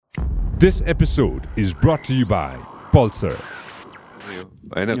This episode is brought to you by Pulsar.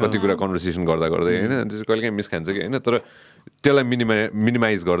 हैन कति कुरा कन्भर्सेसन गर्दा गर्दै हैन त्यसो कहिलेकाहीँ मिस खान्छ कि हैन तर त्यसलाई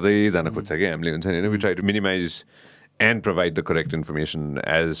मिनिमाइज गर्दै जान खोज्छ कि हामीले हुन्छ नि हैन we try to minimise and provide the correct information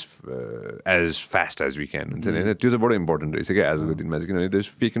as fast as we can हुन्छ नि हैन त्यो चाहिँ बडो इम्पोर्टेन्ट रहेछ क्या आजको दिनमा चाहिँ किनभने there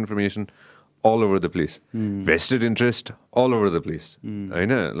is fake information all over the place. Vested interest all over the place.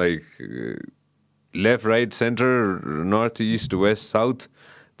 होइन like left right centre north east west south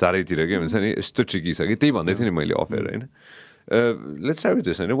चारैतिर के हुन्छ नि यस्तो ट्रिकी छ कि त्यही भन्दै थिएँ नि मैले अफेयर होइन लेट्स स्टार्ट विथ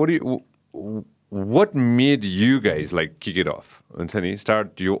दिस होइन what made you guys like kick it off हुन्छ नि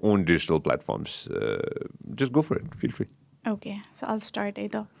start your own digital platforms just go for it feel free. Okay, so I'll start है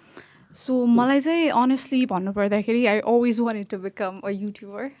त So मलाई चाहिँ honestly भन्नुपर्दाखेरि I always wanted to become a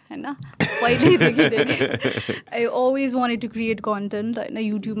YouTuber होइन पहिल्यैदेखि I always wanted to create content होइन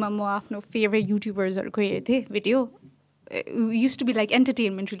युट्युबमा म आफ्नो फेभरेट युट्युबर्सहरूको हेर्थेँ video used to be like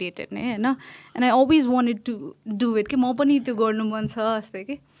entertainment related नै होइन and I always wanted to do it कि म पनि त्यो गर्नु मन छ जस्तै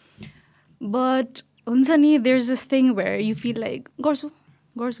कि but हुन्छ नि there's this thing where you feel like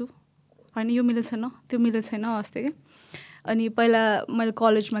गर्छु होइन यो मिलेको छैन त्यो मिलेको छैन जस्तै कि अनि पहिला मैले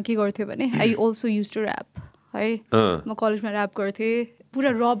कलेजमा के गर्थेँ भने I also use to rap है म कलेजमा ऱ्याप गर्थेँ पुरा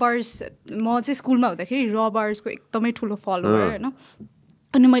र बार्स म चाहिँ स्कुलमा हुँदाखेरि र बार्सको एकदमै ठुलो फलोवर होइन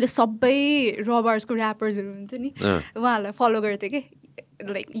अनि मैले सबै र बार्सको ऱ्यापर्सहरू हुन्थ्यो नि उहाँहरूलाई फलो गर्थेँ कि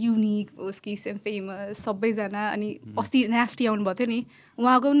लाइक युनिक उसकी सेम फेमस सबैजना अनि अस्ति न्यास्टी आउनुभएको थियो नि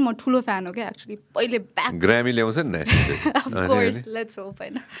उहाँको पनि म ठुलो फ्यान हो क्या एक्चुली पहिले ब्याक ग्रामी ल्याउँछ नि अफकोर्स लेट्स होप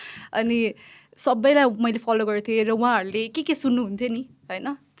होइन अनि सबैलाई मैले फलो गर्थेँ र उहाँहरूले के सुन्नुहुन्थ्यो नि होइन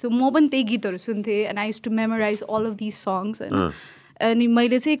सो म पनि त्यही गीतहरू सुन्थेँ and I use to memorise all of this songs होइन अनि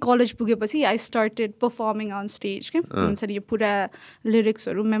मैले चाहिँ कलेज पुगेपछि I started performing on stage के हुन्छ नि यो पुरा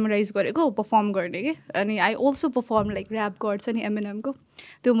लिरिक्सहरू मेमोराइज गरेको पर्फर्म गर्ने कि अनि I also perform like rap गर्छ नि एमएनएमको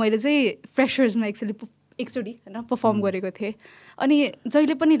त्यो मैले चाहिँ फ्रेसर्समा एकचोटि होइन पर्फर्म गरेको थिएँ अनि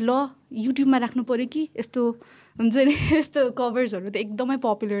जहिले पनि ल युट्युबमा राख्नु पऱ्यो कि यस्तो हुन्छ नि यस्तो कभर्सहरू त एकदमै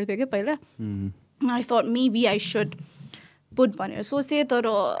पपुलर थियो क्या पहिला I thought maybe I should put भनेर सोचेँ तर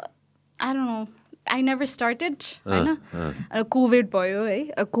I don't no I never started होइन कोभिड भयो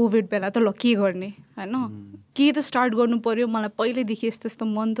है कोभिड बेला त ल के गर्ने होइन के त स्टार्ट गर्नु पऱ्यो मलाई पहिल्यैदेखि यस्तो यस्तो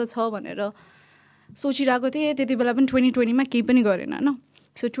मन त छ भनेर सोचिरहेको थिएँ त्यति बेला पनि 2020मा केही पनि गरेन होइन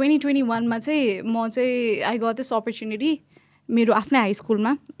सो 2021मा चाहिँ म चाहिँ आई गट दिस अपर्च्युनिटी मेरो आफ्नै हाई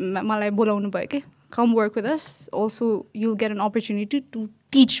स्कुलमा मलाई बोलाउनु भयो कि कम work with us also you'll get an opportunity to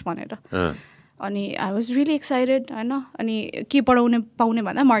teach भनेर अनि आई वाज रियली एक्साइटेड होइन अनि के पढाउने पाउने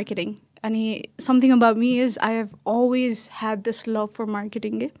भन्दा मार्केटिङ अनि something about me is I have always had this love for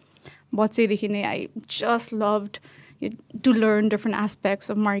marketing के बच्चैदेखि नै I just लभड to learn different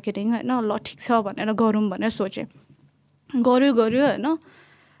aspects of marketing होइन ल ठिक छ भनेर गरौँ भनेर सोचेँ गऱ्यो होइन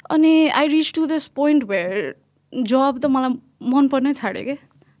अनि I reach to this point where जब त मलाई मन पर्नै छाड्यो क्या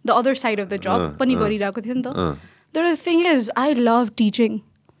the other side of the जब पनि गरिरहेको थियो नि त तर thing is I love teaching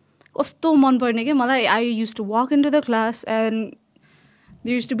कस्तो मनपर्ने कि मलाई I use to walk in to the class and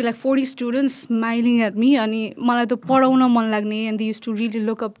there use to be like 40 students smiling at me अनि मलाई त पढाउन मन लाग्ने and they use to really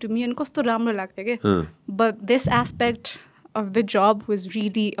look up to me अनि कस्तो राम्रो लाग्थ्यो कि but this aspect of the job was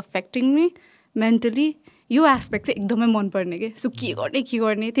really affecting me mentally यो एस्पेक्ट चाहिँ एकदमै मनपर्ने कि सो के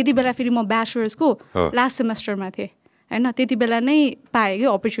गर्ने त्यति बेला फेरि म ब्याचलर्सको लास्ट सेमेस्टरमा थिएँ होइन त्यति बेला नै पाएँ कि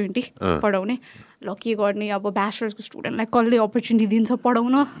अपर्च्युनिटी पढाउने ल के गर्ने अब ब्याचलर्सको स्टुडेन्टलाई कसले अपर्च्युनिटी दिन्छ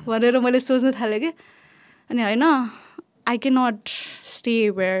पढाउन भनेर मैले सोच्न थालेँ कि अनि होइन I can not stay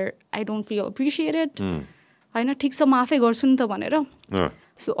where I don't feel appreciated होइन ठिक छ म आफै गर्छु नि त भनेर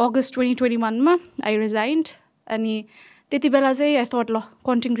सो अगस्त 2021मा आई रिजाइन्ड अनि त्यति बेला चाहिँ आई थट ल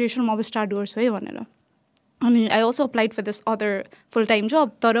कन्टेन्ट क्रिएसन म अब स्टार्ट गर्छु है भनेर अनि I also applied for this other full time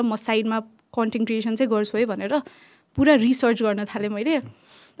जब तर म साइडमा कन्टेन्ट क्रिएसन चाहिँ गर्छु है भनेर पुरा रिसर्च गर्न थालेँ मैले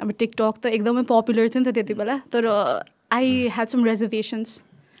अब टिकटक त एकदमै पपुलर थियो नि त त्यति बेला तर I had some रेजर्भेसन्स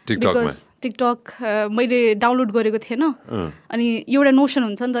because TikTok मैले डाउनलोड गरेको थिएन अनि एउटा नोसन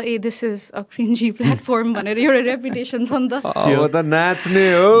हुन्छ नि त ए this is a cringy platform भनेर एउटा रेपुटेसन छ नि त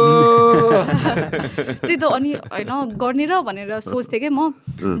त्यही त अनि होइन गर्ने र भनेर सोच्थेँ कि म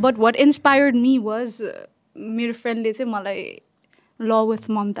but what inspired me was मेरो फ्रेन्डले चाहिँ मलाई ल विथ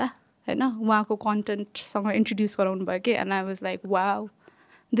ममता होइन उहाँको कन्टेन्टसँग इन्ट्रोड्युस गराउनु भयो कि and I was like wow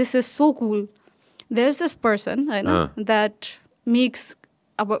this is so Kul there is this person होइन द्याट मेक्स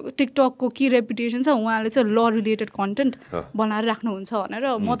अब टिकटकको के रेपुटेसन छ उहाँले चाहिँ ल रिलेटेड कन्टेन्ट बनाएर राख्नुहुन्छ भनेर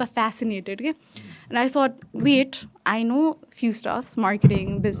म त फेसिनेटेड कि and I thought weight I know few stuffs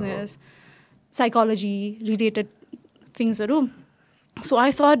marketing business psychology related थिङ्सहरू so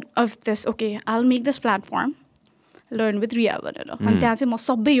I thought of this okay I will make this platform learn with Riya भनेर अनि त्यहाँ चाहिँ म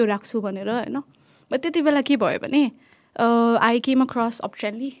सबै यो राख्छु भनेर होइन बट त्यति बेला के भयो भने I came across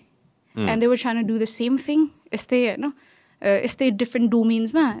अपट्रेन्डली and they were trying to do the same thing यस्तै होइन यस्तै different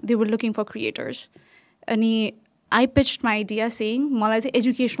डोमेन्समा they were looking for creators अनि आई पिच्ड माई आइडिया सेङ मलाई चाहिँ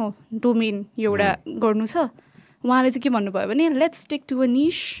एजुकेसनल डोमेन एउटा गर्नु छ उहाँले चाहिँ के भन्नुभयो भने लेट्स टेक टु अ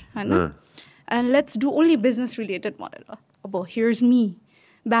निश होइन and let's do only business related भनेर अब हियर्स मी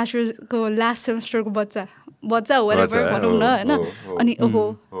ब्याचलर्सको लास्ट सेमेस्टरको बच्चा वरेभर भनौँ न होइन अनि ओहो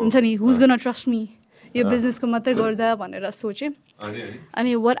हुन्छ नि हुज गन ट्रस्ट मी यो बिजनेसको मात्रै गर्दा भनेर सोचेँ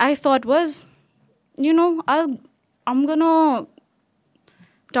अनि what I thought was you know I'm gonna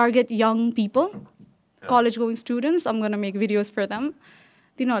target young people, college going students. I'm gonna make videos for them.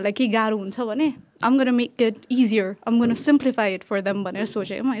 तिनीहरूलाई के गाह्रो हुन्छ भने I'm gonna make it easier. I'm gonna simplify it for them भनेर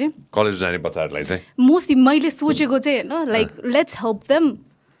सोचेँ मैले college जाने बच्चाहरूलाई चाहिँ मोस्टली मैले सोचेको चाहिँ होइन like let's help them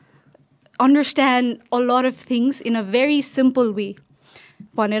understand a lot of things in a very simple way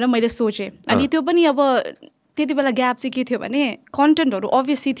भनेर मैले सोचेँ अनि त्यो पनि अब त्यति बेला ग्याप चाहिँ के थियो भने कन्टेन्टहरू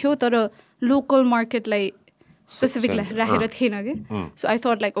अभियसली थियो तर लोकल मार्केटलाई स्पेसिफिक राखेर थिएन कि so I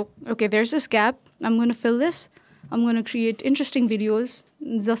thought like okay there is this gap I'm gone feel this I'm gone create interesting videos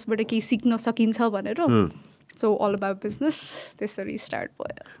जसबाट केही सिक्न सकिन्छ भनेर सो अल अबाउट बिजनेस त्यसरी स्टार्ट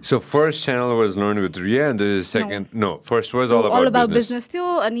भयो so first channel was learn with Riya and the second no first was all about business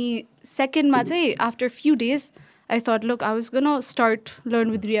थियो अनि सेकेन्डमा चाहिँ after few days I thought, look, I was going to start learn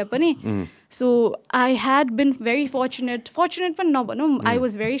with Riya pani. So I had been very fortunate but no, I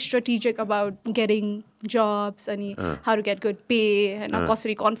was very strategic about getting jobs and how to get good pay and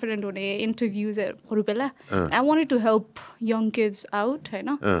कसरी confident हुने interviews I wanted to help young kids out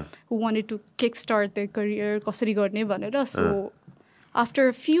who wanted to kickstart their career कसरी गर्ने भनेर so after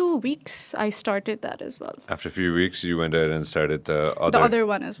a few weeks I started that as well. After a few weeks you went ahead and started the other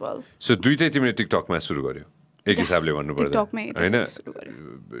one as well. So दुईटै तिमीले टिकटकमा सुरु गर्यो एक हिसाबले भन्नुपर्दा हैन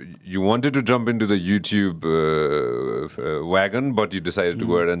you wanted to jump into the YouTube wagon but you decided to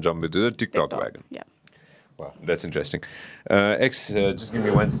go ahead and jump into the TikTok wagon. Yeah. Wow, that's interesting. X just give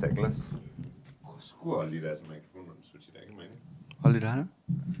me 1 sec. Let's go all the rest microphone switch it again man. All the rest?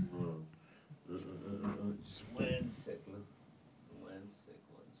 Just 1 sec. 1 sec.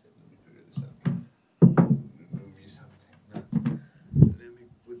 Let me figure this out. Do me something. Let me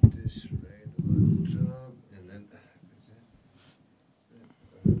put this right on top.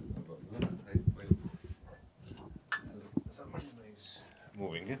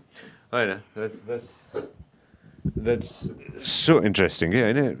 Moving, yeah. That's so interesting, yeah.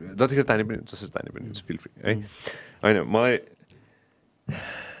 जतिखेर ताने पनि हुन्छ जसरी ताने पनि हुन्छ feel free है होइन मलाई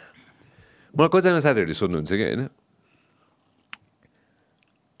कतिजना साथीहरूले सोध्नुहुन्छ कि होइन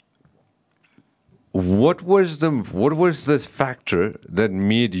what was the factor that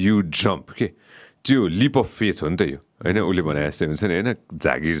made you jump के त्यो leap of faith हो नि त यो होइन उसले भने जस्तै हुन्छ नि होइन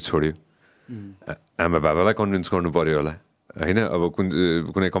जागिर छोड्यो आमा बाबालाई कन्भिन्स गर्नु पर्यो होला होइन अब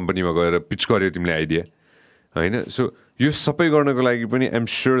कुनै कम्पनीमा गएर पिच गर्यो तिमीले आइडिया होइन सो यो सबै गर्नको लागि पनि I'm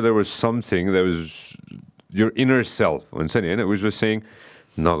sure there was something that was your inner self हुन्छ नि होइन विच वाज सेङ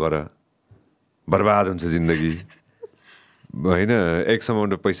नगर बर्बाद हुन्छ जिन्दगी होइन एक्स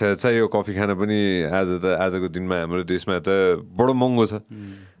अमाउन्ट अफ पैसा चाहियो कफी खान पनि आजको दिनमा हाम्रो देशमा त बडो महँगो छ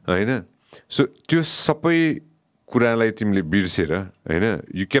होइन सो त्यो सबै कुरालाई तिमीले बिर्सेर होइन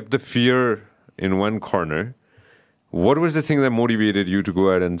you keep the fear in one corner what was the thing that motivated you to go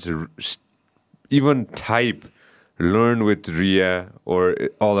out and even type learn with Riya or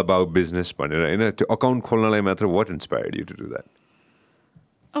all about business to account kholnalai matra what inspired you to do that?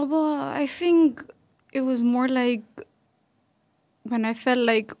 I think it was more like when I felt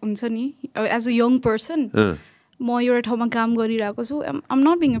like as a young person म एउटा ठाउँमा काम गरिरहेको छु I'm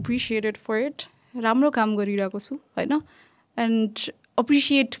not being appreciated for it राम्रो काम गरिरहेको छु होइन and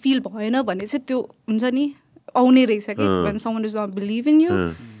appreciate feel भएन भने चाहिँ त्यो हुन्छ नि आउने रहेछ कि when someone does not believe in you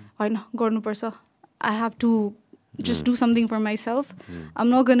होइन गर्नुपर्छ I have to just do something for myself. I'm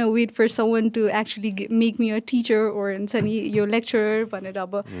not going to wait for someone to actually make me a teacher or हुन्छ नि यो lecturer भनेर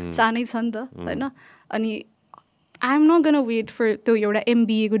अब सानै छ नि त होइन अनि I'm not going to wait for त्यो एउटा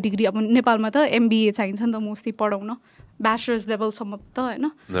MBA को डिग्री अब नेपालमा त MBA चाहिन्छ नि त मोस्टली पढाउन ब्याचलर्स लेभलसम्म त होइन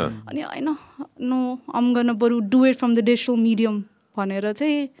अनि होइन नो I'm going to बरु do it from the digital medium भनेर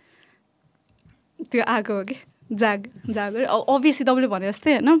चाहिँ त्यो आएको हो कि जागर अभियसली तपाईँले भने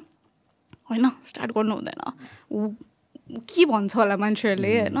जस्तै होइन स्टार्ट गर्नु हुँदैन के भन्छ होला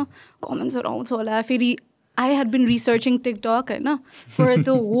मान्छेहरूले होइन कमेन्ट्सहरू आउँछ होला फेरि I had been researching TikTok होइन for the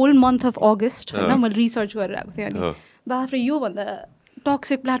whole month of August होइन मैले रिसर्च गरेर आएको थिएँ अनि बाफ्रे योभन्दा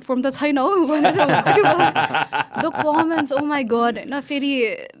टक्सिक प्लेटफर्म त छैन हौ भनेर the comments oh my god होइन फेरि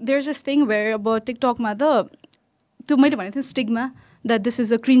there is this thing where अब टिकटकमा त त्यो मैले भनेको थिएँ stigma that this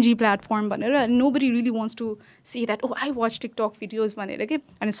is a cringy platform भनेर and nobody really wants to see that oh I watch TikTok videos भनेर के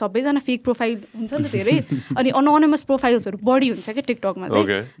अनि सबैजना फेक प्रोफाइल हुन्छ नि त धेरै अनि अनोनिमस प्रोफाइल्सहरू बढी हुन्छ क्या टिकटकमा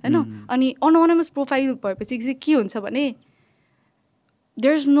चाहिँ होइन अनि अनोनिमस प्रोफाइल भएपछि चाहिँ के हुन्छ भने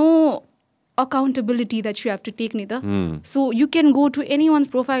there is no accountability that you have to take neither. So you can go to anyone's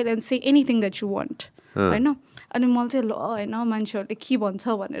profile and say anything that you want. होइन अनि मलाई चाहिँ ल होइन मान्छेहरूले के भन्छ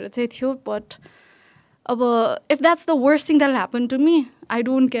भनेर चाहिँ थियो बट अब if that's the worst thing that happen to me I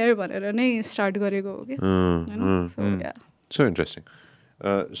don't care भनेर नै स्टार्ट गरेको हो कि सो इन्ट्रेस्टिङ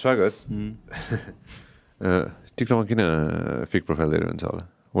स्वागत टिकटकमा किन फेक प्रोफाइल लिएर हुन्छ होला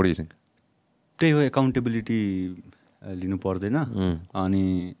व्हाट डु यु थिङ्क त्यही हो एकाउन्टेबिलिटी लिनु पर्दैन अनि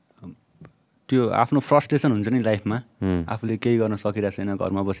त्यो आफ्नो फ्रस्ट्रेसन हुन्छ नि लाइफमा आफूले केही गर्न सकिरहेको छैन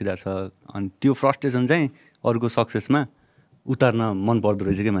घरमा बसिरहेछ अनि त्यो फ्रस्ट्रेसन चाहिँ अरूको सक्सेसमा उतार्न मन पर्दो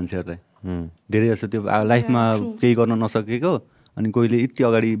रहेछ कि मान्छेहरूलाई धेरै जस्तो त्यो लाइफमा केही गर्न नसकेको अनि कोहीले यति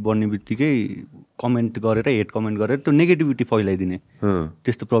अगाडि बढ्ने बित्तिकै कमेन्ट गरेर हेट कमेन्ट गरेर त्यो नेगेटिभिटी फैलाइदिने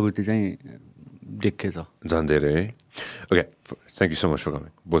त्यस्तो प्रवृत्ति चाहिँ देखेछ झन् धेरै है okay thank you so much for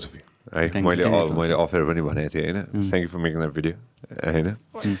coming both of you है मैले अफर पनि भनेको थिएँ होइन thank you for making that video होइन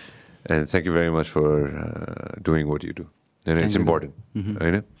And thank you very much for doing what you do. And it's important.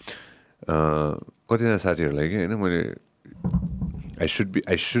 होइन कतिजना साथीहरूलाई कि होइन मैले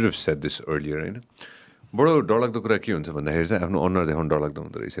I should have said this earlier होइन बडो डरलाग्दो कुरा के हुन्छ भन्दाखेरि चाहिँ आफ्नो अनुहार देखाउनु डरलाग्दो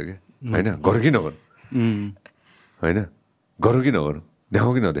हुँदो रहेछ कि होइन गरौँ कि नगरौँ होइन गरौँ कि नगरौँ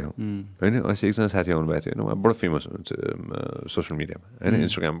देखाउँ कि नदेखाउँ होइन अस्ति एकजना साथी आउनु भएको थियो होइन उहाँ बडो फेमस हुनुहुन्छ सोसियल मिडियामा होइन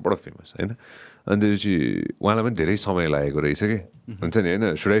इन्स्टाग्राम बडो फेमस होइन अनि त्यसपछि उहाँलाई पनि धेरै समय लागेको रहेछ कि हुन्छ नि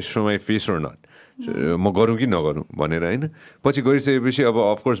होइन should I show my face or not म गरौँ कि नगरौँ भनेर होइन पछि गरिसकेपछि अब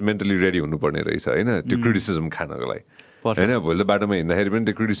अफकोर्स मेन्टली रेडी हुनुपर्ने रहेछ होइन त्यो क्रिटिसिजम खानको लागि होइन भोलि त बाटोमा हिँड्दाखेरि पनि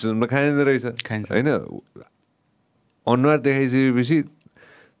त्यो क्रिटिसिजम त खाइँदो रहेछ होइन अनुहार देखाइसकेपछि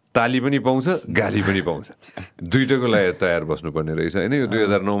ताली पनि पाउँछ गाली पनि पाउँछ दुइटाको लागि तयार बस्नुपर्ने रहेछ होइन यो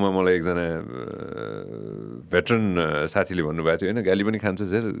 2009मा मलाई एकजना भेटरन साथीले भन्नुभएको थियो होइन गाली पनि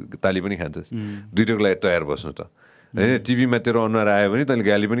खान्छस् हेर ताली पनि खान्छस् दुइटाको लागि तयार बस्नु त होइन टिभीमा तेरो अनुहार आयो भने तैँले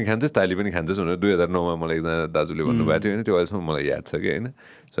गाली पनि खान्छस् ताली पनि खान्छस् भनेर 2009मा मलाई एकजना दाजुले भन्नुभएको थियो होइन त्यो अहिलेसम्म मलाई याद छ कि होइन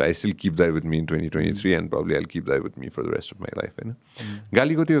so I still keep that with me in 2023 and probably I keep that with me for the rest of my life होइन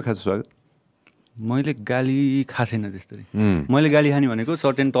गालीको त्यो खास स्वागत मैले गाली खाएको छैन त्यस्तरी मैले गाली खाने भनेको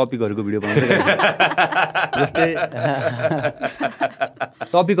सर्टेन टपिकहरूको भिडियो बनाउँदै जस्तै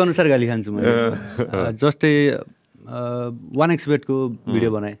टपिक अनुसार गाली खान्छु मैले जस्तै 1xbet को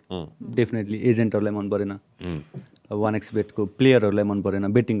भिडियो बनाएँ डेफिनेटली एजेन्टहरूलाई मन परेन 1xbet को प्लेयरहरूलाई मन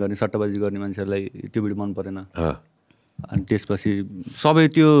परेन बेटिङ गर्ने सट्टाबाजी गर्ने मान्छेहरूलाई त्यो भिडियो मन परेन अनि त्यसपछि सबै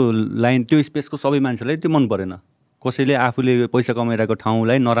त्यो लाइन त्यो स्पेसको सबै मान्छेलाई त्यो मन परेन कसैले आफूले पैसा कमाइरहेको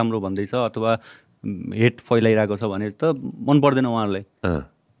ठाउँलाई नराम्रो भन्दैछ अथवा हेट फैलाइरहेको छ भने त मन पर्दैन उहाँहरूलाई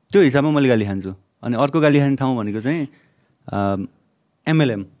त्यो हिसाबमा मैले गाली खान्छु अनि अर्को गाली खाने ठाउँ भनेको चाहिँ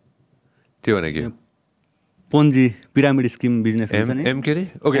एमएलएम त्यो भनेको पोन्जी पिरामिड स्किम बिजनेस हुन्छ नि एम के रे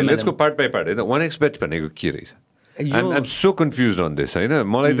okay let's go part by part है 1xbet भनेको के रहेछ I am so confuse on this होइन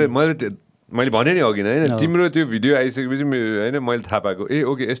मैले भने नि अघि नै होइन तिम्रो त्यो भिडियो आइसकेपछि होइन मैले थाहा पाएको ए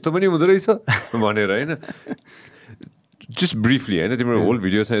ओके यस्तो पनि हुँदो रहेछ भनेर होइन जस्ट ब्रिफली होइन तिम्रो होल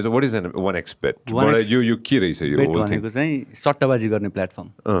भिडियो छ वाट इज 1xbet यो के रहेछ यो होल भनेको चाहिँ सट्टाबाजी गर्ने प्लेटफर्म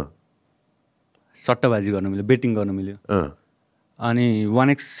सट्टाबाजी गर्न मिल्यो बेटिङ गर्न मिल्यो अनि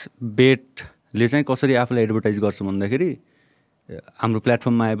 1xbetले चाहिँ कसरी आफूलाई एडभर्टाइज गर्छ भन्दाखेरि हाम्रो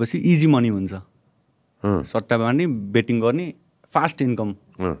प्लेटफर्ममा आएपछि इजी मनी हुन्छ सट्टामा नि बेटिङ गर्ने फास्ट इन्कम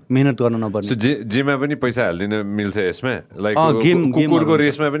मेहनत गर्न नपर्ने जेमा पनि पैसा हालिदिन मिल्छ यसमा लाइक कुकुरको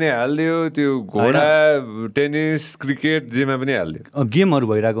रेसमा पनि हालिदियो त्यो घोडा टेनिस क्रिकेट जेमा पनि हालिदियो गेमहरू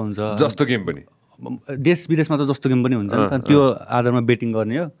भइरहेको हुन्छ जस्तो गेम पनि देश विदेशमा त जस्तो गेम पनि हुन्छ नि त त्यो आधारमा बेटिङ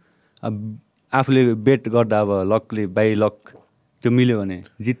गर्ने हो आफूले बेट गर्दा अब लकले बाई लक त्यो मिल्यो भने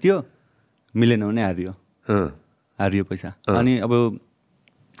जित्यो मिलेन भने हारियो पैसा अनि अब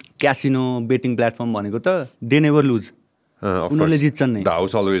क्यासिनो बेटिङ प्लेटफर्म भनेको त दे नेभर लुज उनीहरूले जित्छन् नि द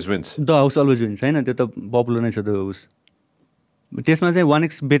हाउस अलवेज विन्स होइन त्यो त पपुलर नै छ त्यो उस त्यसमा चाहिँ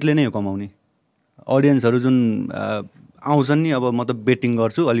 1xbetले नै हो कमाउने अडियन्सहरू जुन आउँछन् नि अब म त बेटिङ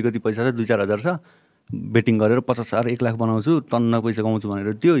गर्छु अलिकति पैसा छ 2-4 हजार छ बेटिङ गरेर 50,000 1 लाख बनाउँछु टन्न पैसा कमाउँछु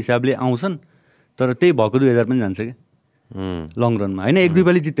भनेर त्यो हिसाबले आउँछन् तर त्यही भएको 2000 पनि जान्छ कि लङ रनमा होइन 1-2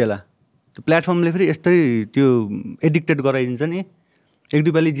 पालि जितेला त्यो प्लेटफर्मले फेरि यस्तै त्यो एडिक्टेड गराइदिन्छ नि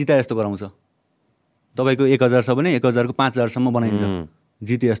 1-2 पालि जिता जस्तो गराउँछ तपाईँको 1000 छ भने 1000 को 5000 सम्म बनाइन्छ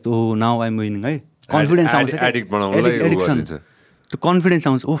जिते जस्तो हो नाउ आइम विनिङ है कन्फिडेन्स आउँछ एडिक्सन त्यो कन्फिडेन्स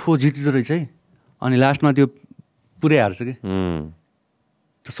आउँछ ओहो जितिँदो रहेछ है अनि लास्टमा त्यो पुरै हार्छ कि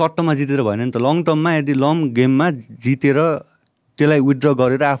सर्ट टर्ममा जितेर भएन नि त लङ टर्ममा यदि लङ गेममा जितेर त्यसलाई विथड्र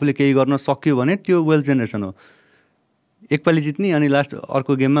गरेर आफूले केही गर्न सक्यो भने त्यो वेल्थ जेनेरेसन हो एकपालि जित्ने अनि लास्ट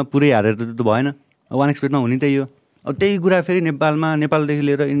अर्को गेममा पुरै हारेर त भएन 1xbetमा हुने त्यही हो अब त्यही कुरा फेरि नेपालदेखि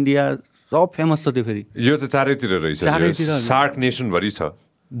लिएर इन्डिया सब फेमस छ त्यो फेरि यो त चारैतिर रहेछ सार्क नेसनभरि छ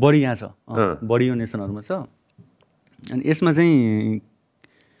बढी यहाँ छ बढी यो नेसनहरूमा छ अनि यसमा चाहिँ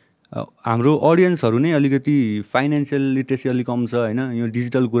हाम्रो अडियन्सहरू नै अलिकति फाइनेन्सियल लिट्रेसी अलिक कम छ होइन यो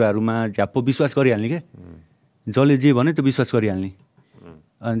डिजिटल कुराहरूमा झ्याप्प विश्वास गरिहाल्ने क्या जसले जे भन्यो त्यो विश्वास गरिहाल्ने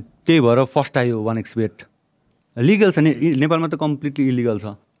अनि त्यही भएर फर्स्ट आयो 1xbet लिगल छ नेपालमा त कम्प्लिटली इलिगल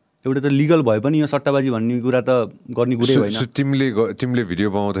छ एउटा त लिगल भए पनि यो सट्टाबाजी भन्ने कुरा त गर्ने कुरै होइन तिमीले भिडियो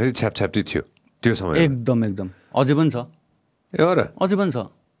बनाउँदाखेरि छ्यापछ्याप्ती थियो त्यो समय एकदम अझै पनि छ अझै पनि छ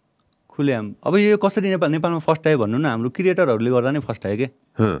खुलेआम अब यो कसरी नेपालमा फर्स्ट आयो भन्नु न हाम्रो क्रिएटरहरूले गर्दा नै फर्स्ट आयो क्या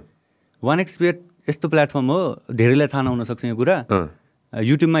 1xbet यस्तो प्लेटफर्म हो धेरैलाई थाहा नहुन सक्छ यो कुरा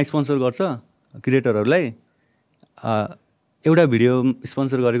युट्युबमा स्पोन्सर गर्छ क्रिएटरहरूलाई एउटा भिडियो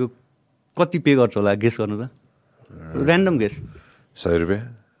स्पोन्सर गरेको कति पे गर्छ होला गेस गर्नु त ऱ्यान्डम गेस 100 रुपियाँ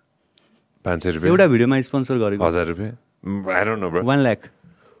 500 रुपियाँ एउटा भिडियोमा स्पोन्सर गरेको 1000 रुपियाँ I don't know bro 1 lakh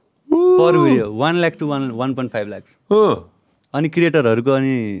per video 1 lakh to 1.5 lakh अनि क्रिएटरहरूको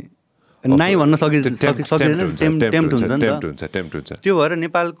अनि नाइ भन्न सक्दैन टेम्प्ट हुन्छ नि त त्यो भएर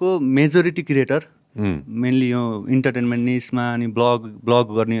नेपालको मेजोरिटी क्रिएटर मेनली यो इन्टरटेनमेन्ट निसमा अनि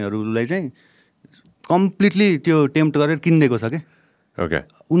ब्लग गर्नेहरूलाई चाहिँ कम्प्लिटली त्यो टेम्प्ट गरेर किनिदिएको छ क्या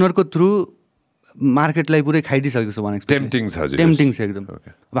उनीहरूको थ्रु मार्केटलाई पुरै खाइदिइसकेको छ 1xbet टेम्पटिङ छ एकदम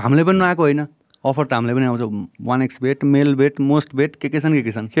अब हामीलाई पनि नआएको होइन अफर त हामीलाई पनि आउँछ 1xbet मेल बेट मोस्ट बेट के छन्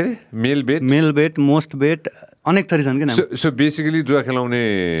मेल बेट मोस्ट बेट अनेक थरी छन् कि सो बेसिकली जुवा खेलाउने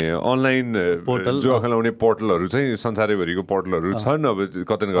अनलाइन जुवा खेलाउने पोर्टलहरू चाहिँ संसारैभरिको पोर्टलहरू छन् अब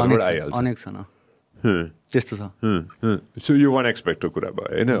कतै न कतैबाट आइहाल्छ अनेक छन् त्यस्तो छ सो यो 1xbet को कुरा भयो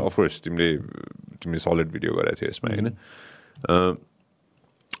होइन अफकोर्स तिमीले सलिड भिडियो गरेको थियो यसमा होइन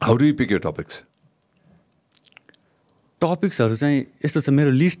how do you pick your टपिक्सहरू चाहिँ यस्तो छ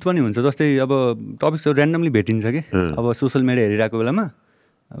मेरो लिस्ट पनि हुन्छ जस्तै अब टपिक्सहरू ऱ्यान्डमली भेटिन्छ कि अब सोसियल मिडिया हेरिरहेको बेलामा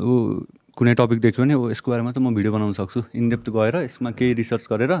ऊ कुनै टपिक देख्यो भने यसको बारेमा त म भिडियो बनाउन सक्छु इनडेप्थ गएर यसमा केही रिसर्च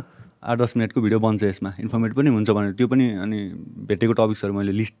गरेर 8-10 मिनटको भिडियो बन्छ यसमा इन्फर्मेटिभ पनि हुन्छ भनेर त्यो पनि अनि भेटेको टपिक्सहरू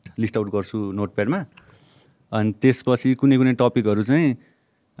मैले लिस्ट आउट गर्छु नोटप्याडमा अनि त्यसपछि कुनै टपिकहरू चाहिँ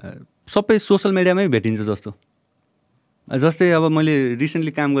सबै सोसियल मिडियामै भेटिन्छ जस्तै अब मैले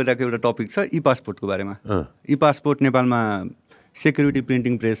रिसेन्टली काम गरिरहेको एउटा टपिक छ ई पासपोर्टको बारेमा ई पासपोर्ट नेपालमा सेक्युरिटी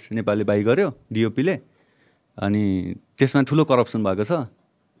प्रिन्टिङ प्रेस नेपालले बाई गर्यो डिओपीले अनि त्यसमा ठुलो करप्सन भएको छ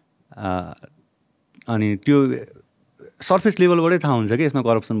अनि त्यो सर्फेस लेभलबाटै थाहा हुन्छ कि यसमा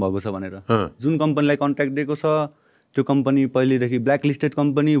करप्सन भएको छ भनेर जुन कम्पनीलाई कन्ट्र्याक्ट दिएको छ त्यो कम्पनी पहिलेदेखि ब्ल्याकलिस्टेड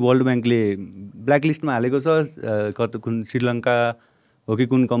कम्पनी वर्ल्ड ब्याङ्कले ब्ल्याकलिस्टमा हालेको छ कुन श्रीलङ्का हो कि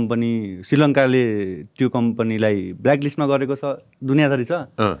कुन कम्पनी श्रीलङ्काले त्यो कम्पनीलाई ब्ल्याकलिस्टमा गरेको छ दुनियाँभरि छ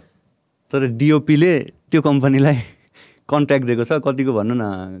तर डिओपीले त्यो कम्पनीलाई कन्ट्र्याक्ट दिएको छ कतिको भन्नु न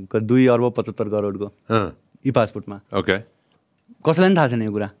 2.75 करोडको ई पासपोर्टमा कसैलाई पनि थाहा छैन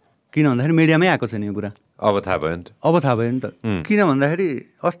यो कुरा किन भन्दाखेरि मिडियामै आएको छैन यो कुरा अब थाहा भयो नि त किन भन्दाखेरि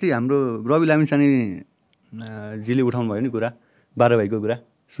अस्ति हाम्रो रवि लामिछाने जीले उठाउनु भयो नि कुरा 12 भाइको कुरा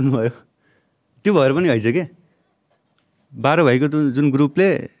सुन्नुभयो त्यो भएर पनि हैछ के 12 भाइको जुन ग्रुपले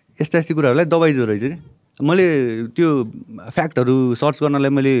यस्ता कुराहरूलाई दबाइदिँदो रहेछ कि मैले त्यो फ्याक्टहरू सर्च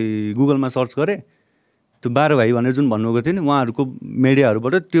गर्नलाई मैले गुगलमा सर्च गरेँ त्यो 12 भाइ भनेर जुन भन्नुभएको थियो नि उहाँहरूको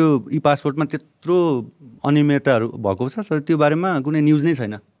मिडियाहरूबाट त्यो ई पासपोर्टमा त्यत्रो अनियमितताहरू भएको छ तर त्यो बारेमा कुनै न्युज नै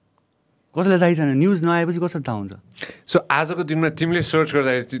छैन कसैलाई थाहै छैन न्युज नआएपछि कसरी थाहा हुन्छ सो आजको दिनमा तिमीले सर्च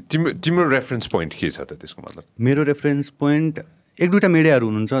गर्दाखेरि तिम्रो रेफरेन्स पोइन्ट के छ त त्यसको मतलब मेरो रेफरेन्स पोइन्ट 1-2टा मिडियाहरू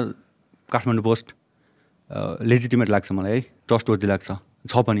हुनुहुन्छ काठमाडौँ पोस्ट लेजिटिमेट लाग्छ मलाई है ट्रस्टवर्दी लाग्छ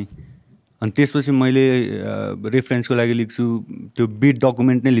छ पनि अनि त्यसपछि मैले रेफरेन्सको लागि लेख्छु त्यो बिड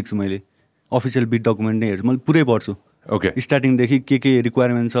डकुमेन्ट नै लेख्छु मैले अफिसियल बिड डकुमेन्ट नै हेर्छु मैले पुरै पढ्छु स्टार्टिङदेखि के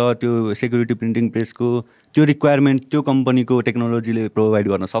रिक्वायरमेन्ट छ त्यो सेक्युरिटी प्रिन्टिङ प्रेसको त्यो रिक्वायरमेन्ट त्यो कम्पनीको टेक्नोलोजीले प्रोभाइड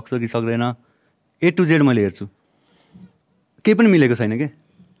गर्न सक्छ कि सक्दैन A to Z मैले हेर्छु केही पनि मिलेको छैन के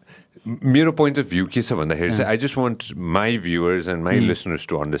मेरो पोइन्ट अफ भ्यू के छ भन्दाखेरि चाहिँ I just want my viewers and my listeners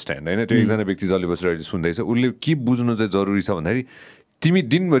to understand होइन त्यो एकजना व्यक्ति जसले बसेर अहिले सुन्दैछ उसले के बुझ्नु चाहिँ जरुरी छ भन्दाखेरि तिमी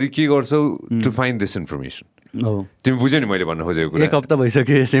दिनभरि के गर्छौ टु फाइन्ड दिस इन्फर्मेसन तिमी बुझ्यौ नि मैले भन्न खोजेको कुरा 1 हप्ता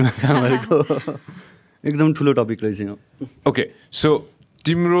भइसक्यो यसैमा काम गरेको एकदम ठुलो टपिक रहेछ यो ओके सो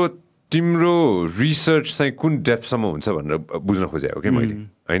तिम्रो रिसर्च चाहिँ कुन डेप्थसम्म हुन्छ भनेर बुझ्न खोजेको क्या मैले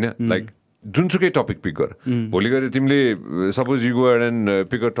होइन लाइक जुनसुकै टपिक पिक गर भोलि गएर तिमीले suppose you go and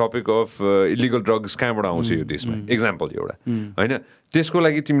pick a topic of illegal drugs कहाँबाट आउँछ यो देशमा एक्जाम्पल एउटा होइन त्यसको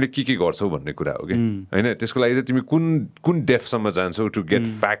लागि तिमीले के गर्छौ भन्ने कुरा हो कि होइन त्यसको लागि चाहिँ तिमी कुन डेप्थसम्म जान्छौ टु गेट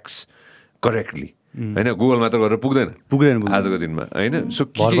फ्याक्ट्स करेक्टली होइन गुगलमा त गरेर पुग्दैन आजको दिनमा होइन सो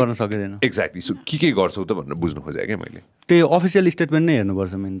गर्न सकिँदैन एक्ज्याक्टली सो के गर्छौ त भनेर बुझ्नु खोजेँ क्या मैले त्यही अफिसियल स्टेटमेन्ट नै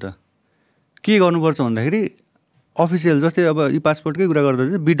हेर्नुपर्छ मेन त के गर्नुपर्छ भन्दाखेरि अफिसियल जस्तै अब ई पासपोर्टकै कुरा गर्दा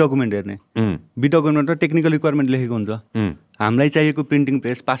चाहिँ बी डकुमेन्ट हेर्ने बी डकुमेन्टमा टेक्निकल रिक्वायरमेन्ट लेखेको हुन्छ हामीलाई चाहिएको प्रिन्टिङ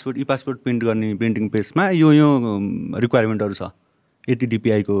प्रेस पासपोर्ट ई पासपोर्ट प्रिन्ट गर्ने प्रिन्टिङ प्रेसमा यो रिक्वायरमेन्टहरू छ यति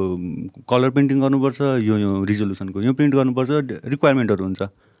डिपिआईको कलर प्रिन्टिङ गर्नुपर्छ यो रिजोल्युसनको यो प्रिन्ट गर्नुपर्छ रिक्वायरमेन्टहरू हुन्छ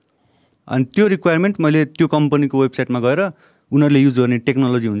अनि त्यो रिक्वायरमेन्ट मैले त्यो कम्पनीको वेबसाइटमा गएर उनीहरूले युज गर्ने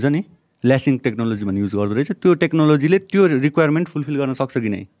टेक्नोलोजी हुन्छ नि ल्यासिङ टेक्नोलोजी भन्ने युज गर्दो रहेछ त्यो टेक्नोलोजीले त्यो रिक्वायरमेन्ट फुलफिल गर्न सक्छ कि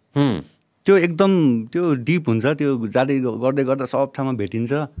नै त्यो एकदम त्यो डिप हुन्छ त्यो जाँदै गर्दै गर्दा सब ठाउँमा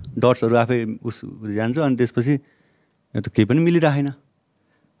भेटिन्छ डट्सहरू आफै जान्छ अनि त्यसपछि यो त केही पनि मिलिरहेन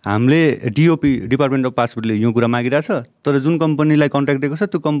हामीले डिओपी डिपार्टमेन्ट अफ पासपोर्टले यो कुरा मागिरहेछ तर जुन कम्पनीलाई कन्ट्याक्ट दिएको छ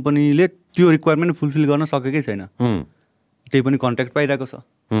त्यो कम्पनीले त्यो रिक्वायरमेन्ट फुलफिल गर्न सकेकै छैन त्यही पनि कन्ट्याक्ट पाइरहेको छ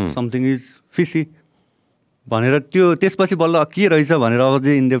समथिङ इज फिसी भनेर त्यो त्यसपछि बल्ल के रहेछ भनेर अब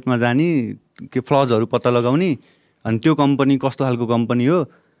चाहिँ इनडेप्थमा जाने के फ्लजहरू पत्ता लगाउने अनि त्यो कम्पनी कस्तो खालको कम्पनी हो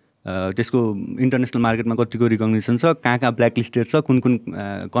त्यसको इन्टरनेसनल मार्केटमा कतिको रिकग्निसन छ कहाँ ब्ल्याकलिस्टेड छ कुन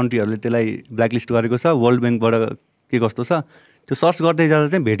कन्ट्रीहरूले त्यसलाई ब्ल्याकलिस्ट गरेको छ वर्ल्ड ब्याङ्कबाट के कस्तो छ त्यो सर्च गर्दै जाँदा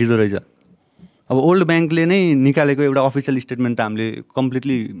चाहिँ भेटिँदो रहेछ अब वर्ल्ड ब्याङ्कले नै निकालेको एउटा अफिसियल स्टेटमेन्ट त हामीले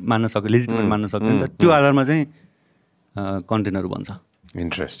कम्प्लिटली मान्न सक्यो लेजिटिमेट मान्न सक्यो नि त त्यो आधारमा चाहिँ कन्टेनहरू बन्छ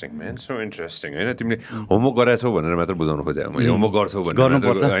इन्ट्रेस्टिङ म्यान सो इन्ट्रेस्टिङ होइन तिमीले होमवर्क गराएछौ भनेर मात्र बुझाउनु खोजेँ मैले होमवर्क गर्छौ भनेर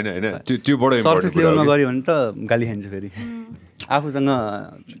गर्नुपर्छ होइन त्यो बडो सर्भिस लेभलमा गऱ्यो भने त गाली खान्छ फेरि आफूसँग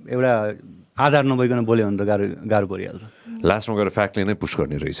एउटा आधार नभइकन बोल्यो भने त गाह्रो परिहाल्छ लास्टमा गएर फ्याक्टले नै पुस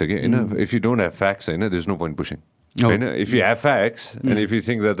गर्ने रहेछ कि होइन if you don't have facts होइन there is no point pushing होइन if you have facts and if you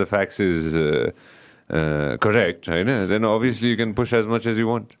think that the facts is correct होइन then obviously you can push as much as you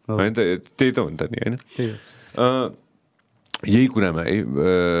want होइन त त्यही त हो नि त नि होइन यही कुरामा है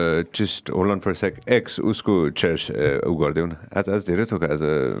just hold on for sec एक्स उसको चेयर उ गरिदेऊ न आज धेरै थोक एज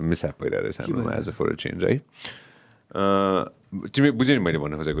अ मिसह्याप भइरहेको रहेछ हाम्रोमा as a for a change है तिमी बुझ्यौ नि मैले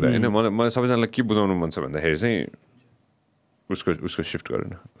भन्नु खोजेको कुरा होइन मलाई सबैजनालाई के बुझाउनु मन छ भन्दाखेरि चाहिँ उसको सिफ्ट गर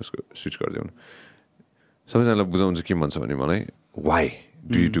न उसको स्विच गरिदेऊ न सबैजनालाई बुझाउनु चाहिँ के मन छ भने मलाई why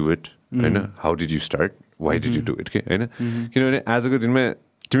do you do it होइन how did you start why did you do it के होइन किनभने आजको दिनमा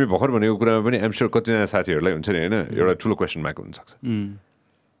तिमी भर्खर भनेको कुरामा पनि आइम स्योर कतिजना साथीहरूलाई हुन्छ नि होइन एउटा ठुलो क्वेसन मार्क हुनसक्छ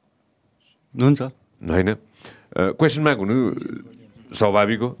हुन्छ होइन क्वेसन मार्क हुनु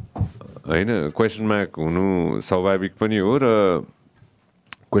स्वाभाविक हो होइन क्वेसन मार्क हुनु स्वाभाविक पनि हो र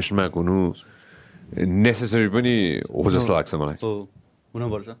क्वेसन मार्क हुनु नेसेसरी पनि हो जस्तो लाग्छ मलाई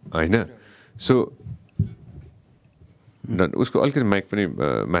हुनुपर्छ होइन सो उसको अलिकति माइक पनि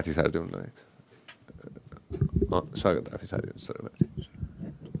माथि सारिदिउँ न स्वागत आफै सारिदिनु सर माथि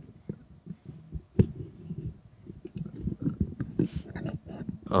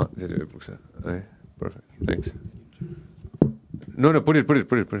त्यति भए पुग्छ है perfect thanks No, put it.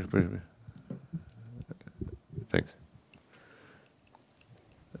 Thanks.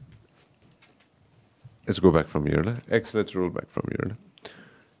 Let's go back from here. X, let's roll back from here.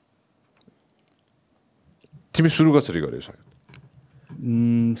 तिमी सुरु कसरी गर्यौ सर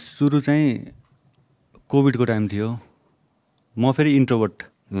सुरु चाहिँ कोभिडको टाइम थियो म फेरि इन्ट्रोभर्ट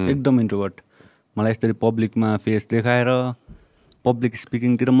एकदम इन्ट्रोभर्ट मलाई यसरी पब्लिकमा फेस देखाएर पब्लिक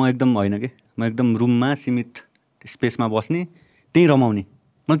स्पिकिङतिर म एकदम होइन कि म एकदम रुममा सीमित स्पेसमा बस्ने त्यहीँ रमाउने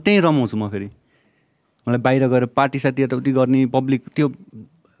मलाई त्यहीँ रमाउँछु म फेरि मलाई बाहिर गएर पार्टी साथी यताउति गर्ने पब्लिक त्यो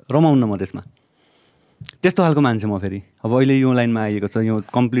रमाउन्न म त्यसमा त्यस्तो खालको मान्छे म फेरि अब अहिले यो लाइनमा आइएको छ यो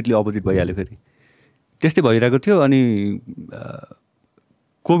कम्प्लिटली अपोजिट भइहाल्यो फेरि त्यस्तै भइरहेको थियो अनि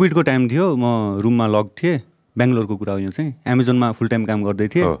कोभिडको टाइम थियो म रुममा लक थिएँ बेङ्गलोरको कुरा हो यो चाहिँ एमाजोनमा फुल टाइम काम गर्दै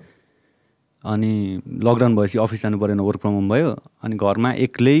थिएँ अनि लकडाउन भएपछि अफिस जानु परेन वर्क फ्रम होम भयो अनि घरमा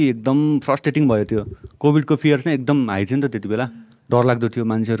एक्लै एकदम फ्रस्ट्रेटिङ भयो त्यो कोभिडको फियर चाहिँ एकदम हाई थियो नि त त्यति बेला डरलाग्दो थियो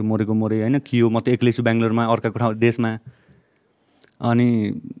मान्छेहरू मरेको मरे होइन के हो म त एक्लै छु बेङ्गलोरमा अर्काको ठाउँ देशमा अनि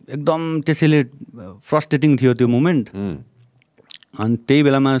एकदम त्यसैले फ्रस्ट्रेटिङ थियो त्यो मोमेन्ट अनि त्यही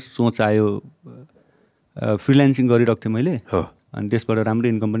बेलामा सोच आयो फ्रिल्यान्सिङ गरिरहेको थिएँ मैले अनि त्यसबाट राम्रो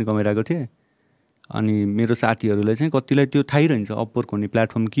इन्कम पनि कमाइरहेको थिएँ अनि मेरो साथीहरूलाई चाहिँ कतिलाई त्यो थाहै रहन्छ अपवर्क भन्ने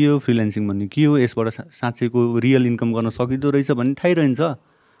प्लेटफर्म के हो फ्रिल्यान्सिङ भन्ने के हो यसबाट साँच्चैको रियल इन्कम गर्न सकिँदो रहेछ भन्ने थाहै रहन्छ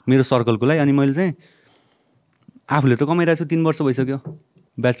मेरो सर्कलको लागि अनि मैले चाहिँ आफूले त कमाइरहेको छु 3 वर्ष भइसक्यो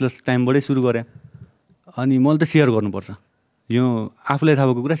ब्याचलर्स टाइमबाटै सुरु गरेँ अनि मैले त सेयर गर्नुपर्छ यो आफूलाई थाहा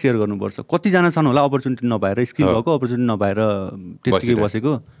भएको कुरा सेयर गर्नुपर्छ कतिजना छन् होला अपर्च्युनिटी नपाएर स्किल भएको अपर्च्युनिटी नपाएर त्यतिकै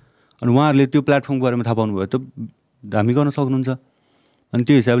बसेको अनि उहाँहरूले त्यो प्लेटफर्मको बारेमा थाहा पाउनुभयो त हामी गर्न सक्नुहुन्छ। अनि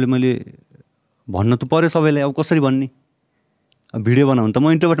त्यो हिसाबले मैले भन्न त पऱ्यो सबैलाई, अब कसरी भन्ने। भिडियो बनाउनु त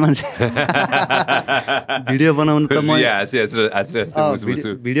म इन्ट्रोभर्ट मान्छे, भिडियो बनाउनु त म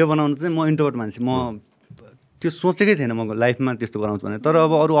भिडियो बनाउनु चाहिँ म इन्ट्रोभर्ट मान्छे, म त्यो सोचेकै थिएन म लाइफमा त्यस्तो गराउँछु भने। तर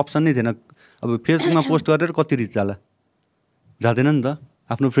अब अरू अप्सन नै थिएन। अब फेसबुकमा पोस्ट गरेर कति रिच जाला, जाँदैन नि त।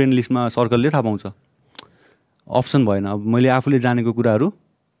 आफ्नो फ्रेन्ड लिस्टमा सर्कलले थाहा पाउँछ, अप्सन भएन। अब मैले आफूले जानेको कुराहरू,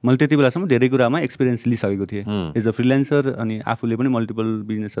 मैले त्यति बेलासम्म धेरै कुरामा एक्सपिरियन्स लिइसकेको थिएँ एज अ फ्रिल्यान्सर। अनि आफूले पनि मल्टिपल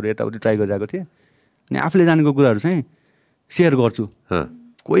बिजनेसहरू यताउति ट्राई गरिरहेको थिएँ। अनि आफूले जानेको कुराहरू चाहिँ सेयर गर्छु,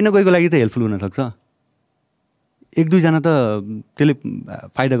 कोही न कोहीको लागि त हेल्पफुल हुनसक्छ। एक दुईजना त त्यसले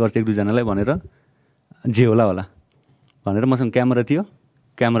फाइदा गर्छ एक दुईजनालाई भनेर जे होला भनेर मसँग क्यामेरा थियो,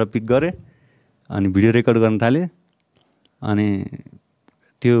 क्यामेरा पिक गरेँ अनि भिडियो रेकर्ड गर्न थालेँ। अनि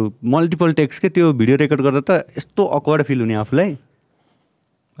त्यो मल्टिपल टेक्स के त्यो भिडियो रेकर्ड गर्दा त यस्तो अक्वर्ड फिल हुने, आफूलाई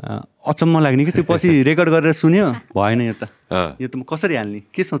अचम्म लाग्ने कि त्यो पछि रेकर्ड गरेर सुन्यो भएन, यो त म कसरी हाल्ने,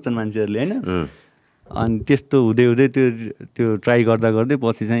 के सोच्छन् मान्छेहरूले होइन। अनि त्यस्तो हुँदै हुँदै त्यो ट्राई गर्दा गर्दै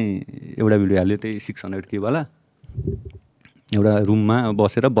पछि चाहिँ एउटा भिडियो हाल्यो, त्यही 600K वाला। एउटा रुममा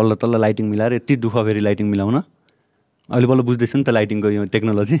बसेर बल्ल तल्ल लाइटिङ मिलाएर, यति दुःख फेरि लाइटिङ मिलाउन। अहिले बल्ल बुझ्दैछु नि त लाइटिङको यो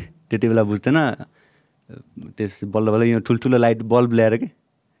टेक्नोलोजी, त्यति बेला बुझ्दैन। त्यस बल्ल बल्ल यो ठुल्ठुलो लाइट बल्ब ल्याएर के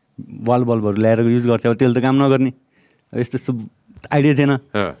वाल बल्बहरू ल्याएर युज गर्थ्यो। अब त्यसले त काम नगर्ने, यस्तो यस्तो आइडिया थिएन।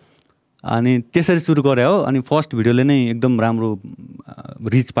 अनि त्यसरी सुरु गरे हो। अनि फर्स्ट भिडियोले नै एकदम राम्रो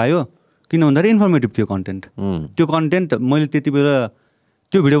रिच पायो, किन भन्दाखेरि इन्फर्मेटिभ थियो कन्टेन्ट। त्यो कन्टेन्ट मैले त्यति बेला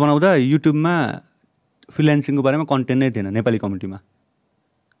त्यो भिडियो बनाउँदा युट्युबमा फ्रिल्यान्सिङको बारेमा कन्टेन्ट नै थिएन नेपाली कम्युनिटीमा।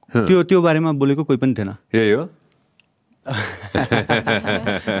 त्यो बारेमा बोलेको कोही पनि थिएन। यही हो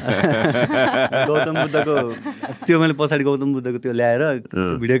गौतम बुद्धको त्यो मैले पछाडि गौतम बुद्धको त्यो ल्याएर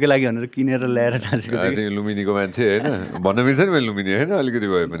भिडियोकै लागि भनेर किनेर ल्याएर नाचेको थिएँ। लुम्बिनीको मान्छे होइन भन्न मिल्छ नि, मैले लुम्बिनी होइन अलिकति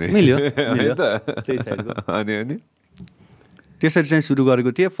भए पनि मिल्यो त। अनि त्यसरी चाहिँ सुरु गरेको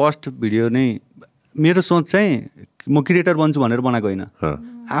थिएँ। फर्स्ट भिडियो नै मेरो सोच चाहिँ म क्रिएटर बन्छु भनेर बनाएको होइन,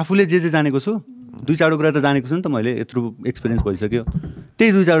 आफूले जे जानेको छु, दुई चारवटा कुरा त जानेको छु नि त मैले, यत्रो एक्सपिरियन्स भइसक्यो।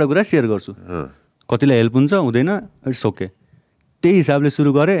 त्यही दुई चारवटा कुरा सेयर गर्छु, कतिलाई हेल्प हुन्छ हुँदैन इट्स ओके। त्यही हिसाबले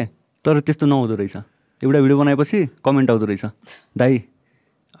सुरु गरेँ। तर त्यस्तो नहुँदो रहेछ। एउटा भिडियो बनाएपछि कमेन्ट आउँदो रहेछ, दाइ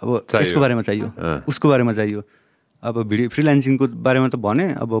अब यसको बारेमा चाहियो, उसको बारेमा चाहियो। अब भिडियो फ्रिल्यान्सिङको बारेमा त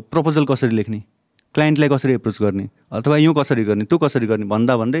भने, अब प्रपोजल कसरी लेख्ने, क्लाइन्टलाई कसरी एप्रोच गर्ने, अथवा यो कसरी गर्ने, त्यो कसरी गर्ने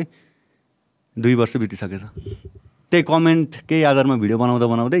भन्दै 2 वर्ष बितिसकेछ। त्यही कमेन्टकै आधारमा भिडियो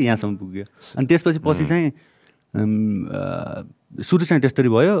बनाउँदै यहाँसम्म पुग्यो। अनि त्यसपछि चाहिँ सुरु चाहिँ त्यस्तरी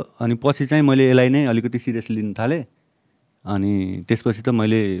भयो। अनि पछि चाहिँ मैले यसलाई नै अलिकति सिरियसली लिन थालेँ। अनि त्यसपछि त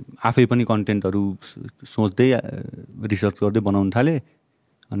मैले आफै पनि कन्टेन्टहरू सोच्दै रिसर्च गर्दै बनाउन थालेँ।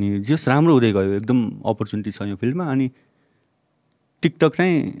 अनि जस राम्रो हुँदै गयो, एकदम अपर्च्युनिटी छ यो फिल्डमा। अनि टिकटक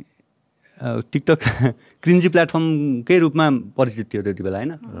क्रिन्जी प्लेटफर्मकै रूपमा परिचित थियो त्यति बेला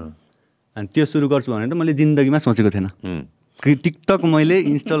होइन। अनि त्यो सुरु गर्छु भने त मैले जिन्दगीमा सोचेको थिएन। टिकटक मैले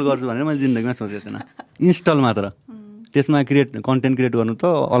इन्स्टल गर्छु भनेर मैले जिन्दगीमा सोचेको थिएन, इन्स्टल मात्र। त्यसमा कन्टेन्ट क्रिएट गर्नु त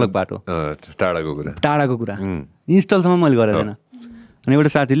अलग बाटो, टाढाको कुरा। इन्स्टलसम्म मैले गरेको थिएन। अनि एउटा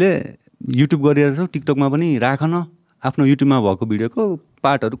साथीले युट्युब गरिरहेको छौ, टिकटकमा पनि राख न, आफ्नो युट्युबमा भएको भिडियोको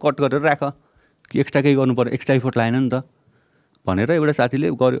पार्टहरू कट गरेर राख, कि एक्स्ट्रा केही गर्नु पर्यो, एक्स्ट्रा इफोर्ट लागेन नि त भनेर एउटा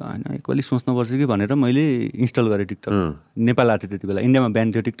साथीले गर्यो। होइन एकपल्ट सोच्नुपर्छ कि भनेर मैले इन्स्टल गरेँ टिकटक। नेपाल आएको थियो त्यति बेला, इन्डियामा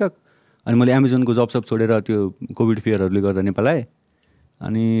ब्यान थियो टिकटक। अनि मैले एमाजोनको जब छोडेर त्यो कोभिड फियरहरूले गर्दा नेपाल आएँ।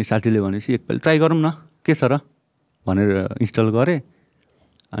 अनि साथीले भनेपछि एकपल्ट ट्राई गरौँ न के छ र भनेर इन्स्टल गरेँ।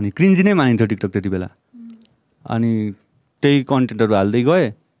 अनि क्रिन्जी नै मानिन्थ्यो टिकटक त्यति बेला। अनि त्यही कन्टेन्टहरू हाल्दै गएँ।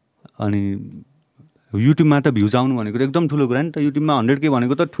 अनि युट्युबमा त भ्युज आउनु भनेको त एकदम ठुलो कुरा नि त। युट्युबमा 100K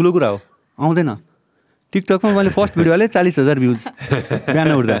भनेको त ठुलो कुरा हो, आउँदैन। टिकटकमा मैले फर्स्ट भिडियो हालेँ 40,000 भ्युज,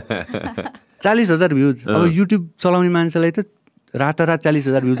 बिहान उठ्दा 40,000 भ्युज। अब युट्युब चलाउने मान्छेलाई त रातारात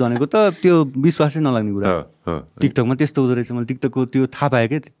 40,000 भ्युज भनेको त त्यो विश्वासै नलाग्ने कुरा। टिकटकमा त्यस्तो हुँदो रहेछ। मैले टिकटकको त्यो थाहा पाएँ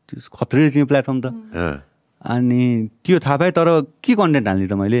कि खत्रै रहेछ यो प्लेटफर्म त। अनि त्यो थाहा पाएँ। तर के कन्टेन्ट हाल्ने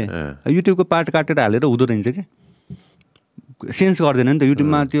त मैले, युट्युबको पार्ट काटेर हालेर हुँदो रहेछ कि सेन्स गर्दैन नि त।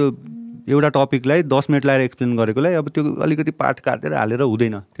 युट्युबमा त्यो एउटा टपिकलाई 10 मिनट लगाएर एक्सप्लेन गरेकोलाई अब त्यो अलिकति पार्ट काटेर हालेर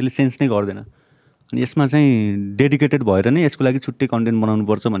हुँदैन, त्यसले सेन्स नै गर्दैन। अनि यसमा चाहिँ डेडिकेटेड भएर नै यसको लागि छुट्टै कन्टेन्ट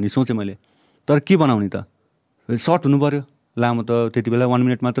बनाउनुपर्छ भन्ने सोचेँ मैले। तर के बनाउने त, सर्ट हुनु पऱ्यो। लामो त त्यति बेला 1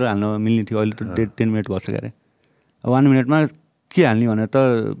 मिनट मात्र हाल्न मिल्ने थियो, अहिले त 10 मिनट भइसक्यो अरे। 1 मिनटमा के हाल्ने भनेर त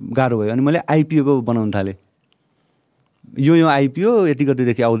गाह्रो भयो। अनि मैले आइपिओको बनाउन थालेँ। यो आइपिओ यति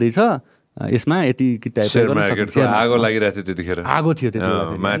गतिदेखि आउँदैछ, यसमा यति आगो लागिरहेको थियो त्यतिखेर, आगो थियो त्यति बेला,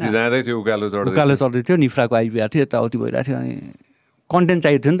 माथि जाँदै थियो, उकालो चढ्दै थियो, निफ्राको आइपिओ आएको थियो, यताउति भइरहेको थियो। अनि कन्टेन्ट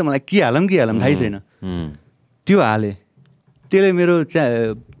चाहिएको थियो नि त मलाई, के हालौँ थाहै छैन। त्यो हालेँ। त्यसले मेरो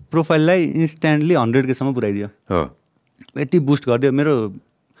प्रोफाइललाई इन्स्ट्यान्टली 100K सम्म पुऱ्याइदियो यति बुस्ट गरिदियो मेरो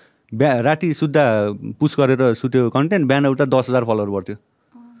राति सुत्दा पुस्ट गरेर सुत्यो कन्टेन्ट बिहान उता 10,000 फलोवर बढ्थ्यो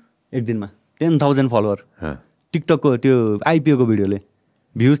एक दिनमा 10,000 फलोवर टिकटकको त्यो आइपिओको भिडियोले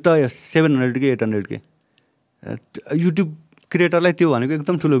भ्युज त 700K 800K युट्युब क्रिएटरलाई त्यो भनेको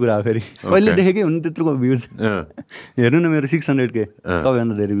एकदम ठुलो कुरा हो फेरि कहिले देखेकै हुनु त्यत्रोको भ्युज हेर्नु न मेरो 600K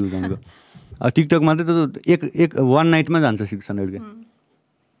सबैभन्दा धेरै भ्युज आएको टिकटकमा त एक वान नाइटमा जान्छ 600K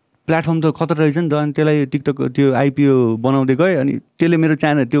प्लेटफर्म त खतरा रहेछ नि त अनि त्यसलाई टिकटक त्यो आइपिओ बनाउँदै गएँ अनि त्यसले मेरो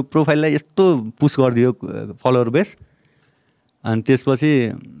च्यानल त्यो प्रोफाइललाई यस्तो पुस गरिदियो फलोवर बेस अनि त्यसपछि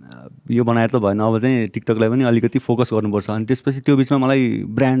यो बनाएर त भएन अब चाहिँ टिकटकलाई पनि अलिकति फोकस गर्नुपर्छ अनि त्यसपछि त्यो बिचमा मलाई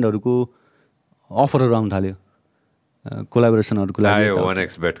ब्रान्डहरूको अफरहरू आउनु थाल्यो कोलाबोरेसनहरूको लागि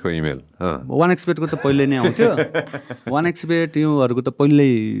 1xbet को इमेल 1xbet को त पहिले नै आउँथ्यो 1xbet योहरूको त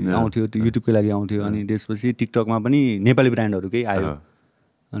पहिल्यै आउँथ्यो त्यो युट्युबकै लागि आउँथ्यो अनि त्यसपछि टिकटकमा पनि नेपाली ब्रान्डहरूकै आयो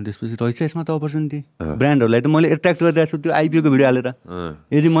अनि त्यसपछि रहेछ यसमा त अपर्च्युनिटी ब्रान्डहरूलाई त मैले एट्र्याक्ट गरिरहेको छु त्यो आइपिओको भिडियो हालेर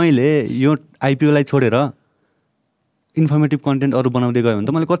यदि मैले यो आइपिओलाई छोडेर इन्फर्मेटिभ कन्टेन्ट अरू बनाउँदै गयो भने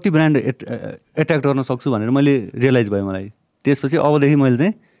त मैले कति ब्रान्ड एट्र्याक्ट गर्न सक्छु भनेर मैले रियलाइज भयो मलाई त्यसपछि अबदेखि मैले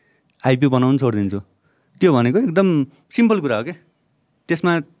चाहिँ आइपिओ बनाउनु छोडिदिन्छु त्यो भनेको एकदम सिम्पल कुरा हो क्या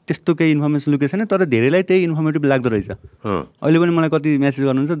त्यसमा त्यस्तो केही इन्फर्मेसन लुकेको छैन तर धेरैलाई त्यही इन्फर्मेटिभ लाग्दो रहेछ अहिले पनि मलाई कति मेसेज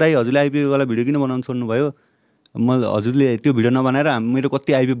गर्नुहुन्छ दाइ हजुरले आइपिओवाला भिडियो किन बनाउनु छोड्नु भयो मैले हजुरले त्यो भिडियो नबनाएर मेरो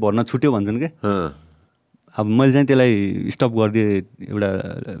कति आइपिओ भर्न छुट्यो भन्छन् क्या अब मैले चाहिँ त्यसलाई स्टप गरिदिएँ एउटा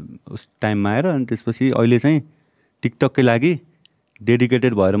टाइममा आएर अनि त्यसपछि अहिले चाहिँ टिकटककै लागि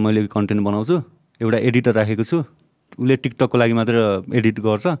डेडिकेटेड भएर मैले कन्टेन्ट बनाउँछु एउटा एडिटर राखेको छु उसले टिकटकको लागि मात्र एडिट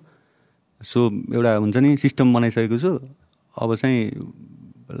गर्छ सो एउटा हुन्छ नि सिस्टम बनाइसकेको छु अब चाहिँ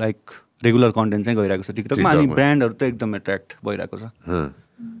लाइक रेगुलर कन्टेन्ट चाहिँ गइरहेको छ टिकटकमा अनि ब्रान्डहरू त एकदम एट्र्याक्ट भइरहेको छ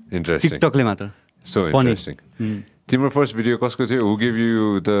टिकटकले मात्र सो इन्ट्रेस्टिङ तिम्रो फर्स्ट भिडियो कसको थियो who give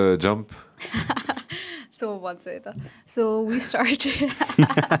you the jump So what's it? So we started.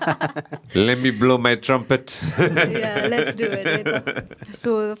 Let me blow my trumpet. Yeah, let's do it.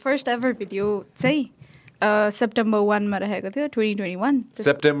 So the first ever video, say, September 1 ma raheko थियो 2021.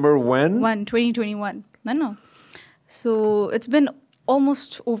 September 1? 2021. No. So it's been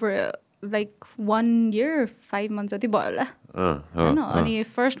almost over like 1 year, 5 months jati bhayo la. No. Ani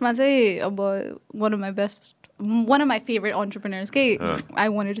first ma चाहिँ अब one of my favorite entrepreneurs के I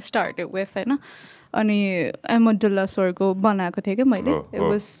wanted to start it with हैन अनि अहमदुल्ला सरको बनाएको थिएँ क्या मैले इट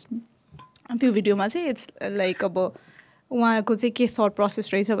वाज त्यो भिडियोमा चाहिँ इट्स लाइक अब उहाँको चाहिँ के थट प्रोसेस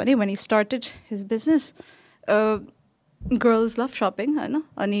रहेछ भने when he started his business girls love shopping हैन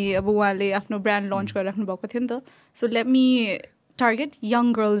अनि अब उहाँले आफ्नो ब्रान्ड लन्च गरिराख्नु भएको थियो नि त so let me target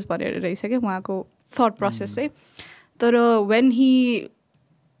young girls भनेर रहेछ क्या उहाँको थट प्रोसेस चाहिँ तर when he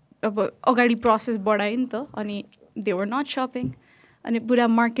अब अगाडि प्रोसेस बढायो नि त अनि they were not shopping अनि पुरा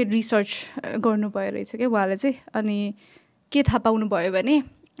मार्केट रिसर्च गर्नुभयो रहेछ क्या उहाँले चाहिँ अनि के थाहा पाउनु भयो भने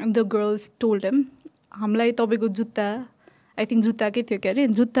द गर्ल्स टोल्ड हिम हामीलाई तपाईँको जुत्ता आई थिङ्क जुत्ताकै थियो क्या अरे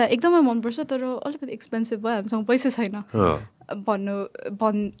जुत्ता एकदमै मनपर्छ तर अलिकति एक्सपेन्सिभ भयो हामीसँग पैसा छैन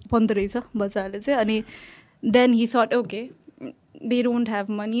भन्दो रहेछ बच्चाहरूले चाहिँ अनि then he thought okay they don't have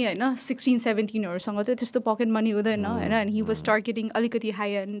money होइन 16-17हरूसँग चाहिँ त्यस्तो पकेट मनी हुँदैन होइन एन्ड ही वाज टार्गेटिङ अलिकति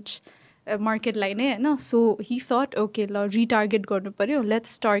हाई एन्ड मार्केटलाई नै होइन सो ही थट ओके ल रिटार्गेट गर्नु पऱ्यो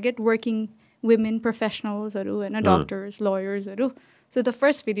लेट्स टार्गेट वर्किङ वुमेन प्रोफेसनल्सहरू होइन डक्टर्स लयर्सहरू so the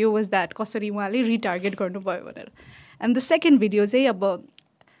first video was that कसरी उहाँले रिटार्गेट गर्नुभयो भनेर एन्ड द सेकेन्ड भिडियो चाहिँ अब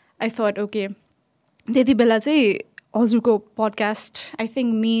आई थट ओके त्यति बेला चाहिँ हजुरको पडकास्ट आई थिङ्क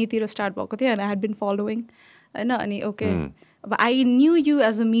मेतिर स्टार्ट भएको थियो and I had been following होइन अनि ओके अब I knew you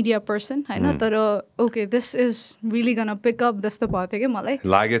as a media person होइन तर okay this is really gonna pick up जस्तो भएको थियो क्या मलाई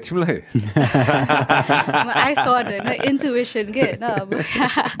लाग्यो तिमीलाई आई थट होइन इन्टुइसन के होइन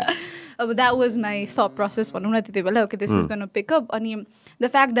अब that was my thought process भनौँ न त्यति बेला okay this is gun pickup अनि the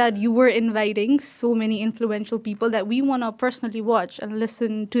fact that you were inviting so many influential people that we want personally watch and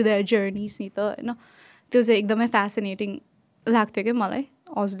listen to there journeys नि त होइन त्यो चाहिँ एकदमै फेसिनेटिङ लाग्थ्यो क्या मलाई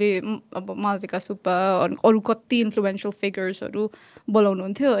हजुरले अब मालविका सुब्बा अरू कति इन्फ्लुएन्सियल फिगर्सहरू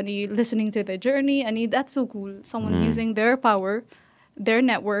बोलाउनुहुन्थ्यो अनि लिसनिङ टु द जर्नी अनि that's so cool someone using their power their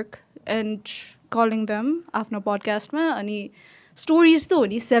network and calling them आफ्नो पडकास्टमा अनि स्टोरिज त हो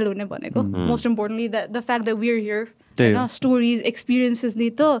नि सेल हुने भनेको most importantly the fact that we are here होइन स्टोरिज एक्सपिरियन्सेसले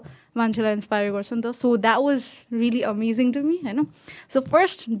त मान्छेलाई इन्सपायर गर्छ नि त so that was really amazing to me होइन सो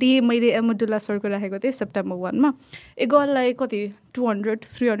फर्स्ट डे मैले अहमदुल्ला सरको राखेको थिएँ सेप्टेम्बर 1 मा एगोलाई कति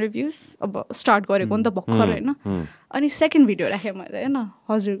 200-300 भ्युज अब स्टार्ट गरेको नि त भर्खर होइन अनि सेकेन्ड भिडियो राखेँ मैले होइन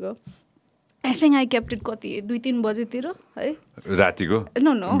हजुरको I think I kept it कति 2-3 बजेतिर है रातिको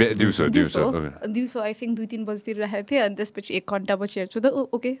No. दिउँसो I think 2-3 बजेतिर राखेको थिएँ अनि त्यसपछि 1 घन्टापछि हेर्छु त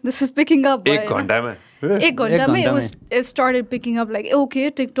okay this is picking up 1 घन्टामा 1 घन्टामै it started picking up like okay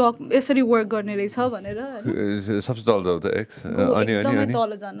TikTok यसरी वर्क गर्ने रहेछ भनेर सबसे तल जाऊ त एकदमै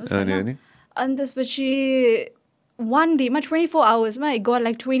तल जानुहोस् अनि त्यसपछि one day मा 24 hours मा I got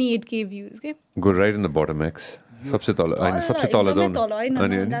like 28K views के Go right in the bottom X सबसे तल अनि सबसे तल जाऊ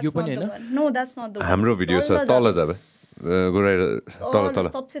यो पनि हैन No that's not the one हाम्रो भिडियो छ तल जाबे Go right तल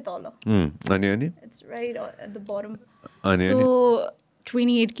सबसे तल अनि It's right at the bottom अनि So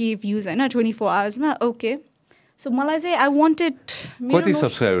 28K views हैन 24 hours मा okay So मलाई चाहिँ I wanted कति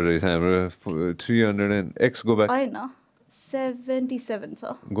सब्स्क्राइबर रहेछ हाम्रो 300 and X go back हैन 77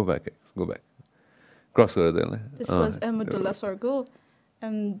 छ Go back Cross गरेर त्यसलाई This was Amadullah Sorgo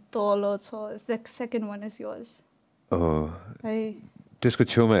and तल छ the second one is yours है त्यसको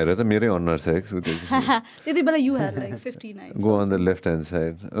छेउमा हेर त मेरै अनुहार छ त्यति बेला you had like 59 Go on the left hand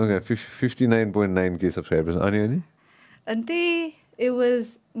side Okay 59.9K subscribers अनि And it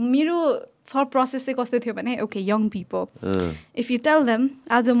was मेरो thought process चाहिँ कस्तो थियो भने okay young people if you tell them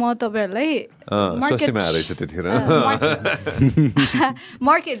आज म तपाईहरुलाई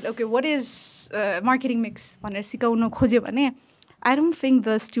market okay what is marketing mix भनेर सिकाउन खोज्यो भने I don't think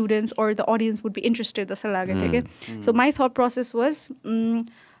the students or the audience would be interested जस्तो लाग्यो थियो के So my thought process was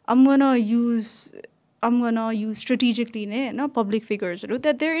I'm gonna use strategically नै public figures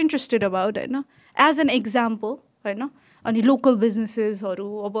that they're interested about हैन as an example हैन अनि local businesses हरू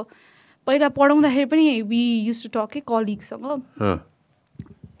अब पहिला पढाउँदाखेरि पनि we used to talk के colleagues सँग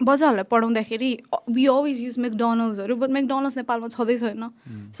बजारलाई पढाउँदाखेरि we always use McDonald's हरू but McDonald's नेपालमा छँदै छैन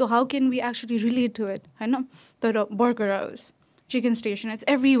So how can we actually relate to it हैन तर Burger House Chicken Station it's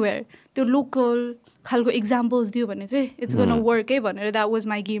everywhere त्यो local खालको examples दियो भने चाहिँ it's gonna work है भनेर that was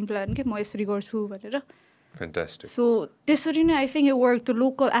my game plan के म यसरी गर्छु भनेर Fantastic So त्यसरी नै I think it worked the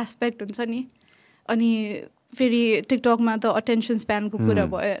local aspect हुन्छ नि अनि फेरि टिकटकमा त attention span को कुरा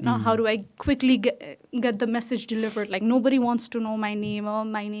भयो हैन how do I quickly get the message delivered like nobody wants to know my name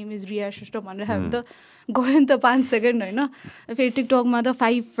my name is Riya Shrestha भनेर हामी त गयो नि त 5 सेकेन्ड हैन फेरि टिकटकमा त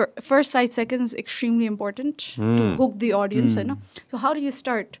first 5 seconds extremely important to hook the audience हैन so how do you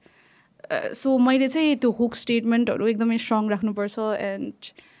start so मैले चाहिँ त्यो hook statementहरु एकदमै strong राख्नुपर्छ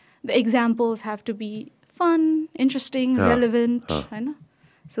and the examples have to be fun interesting relevant हैन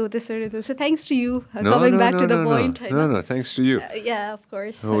So so thanks to you coming back to the point. No, thanks to you. Yeah, of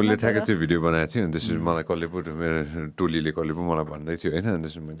course. उसले ठ्याक्कै त्यो video बनाएको थियो अनि त्यसपछि मलाई कसले पो मेरो टोलीले कसले पो मलाई भन्दै थियो हैन अनि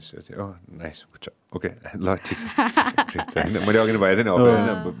त्यसपछि मैले सोचेँ नाइस ओके ल ठिक छ हैन मैले अघि नै भनेको थिएँ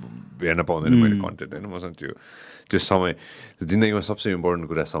नि हेर्न पाउँदैन मैले कन्टेन्ट हैन मसँग त्यो समय जिन्दगीमा सबसे इम्पोर्टेन्ट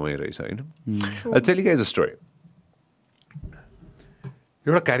कुरा समय रहेछ हैन I'll tell you guys a story.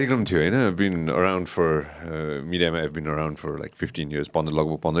 एउटा कार्यक्रम थियो हैन बिन अराउन्ड फर मिडियामा have been around for like 15 years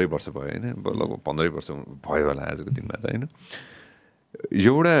लगभग 15 वर्ष भयो हैन लगभग 15 वर्ष भयो होला आजको दिनमा त हैन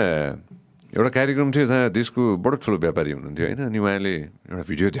एउटा कार्यक्रम थियो जहाँ देशको बडो ठुलो व्यापारी हुनुहुन्थ्यो हैन अनि उहाँले एउटा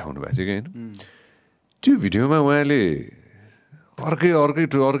भिडियो देखाउनु भएको थियो कि हैन त्यो भिडियोमा उहाँले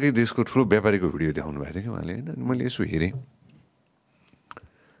अर्कै देशको ठुलो व्यापारीको भिडियो देखाउनु भएको थियो कि उहाँले हैन अनि मैले यसो हेरेँ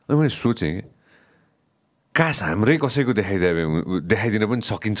अनि मैले सोचेँ कि काश हाम्रै कसैको देखाइदिन पनि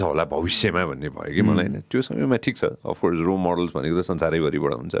सकिन्छ होला भविष्यमा भन्ने भयो कि मलाई हैन त्यो समयमा ठिक छ अफकोर्स रोल मोडल्स भनेको त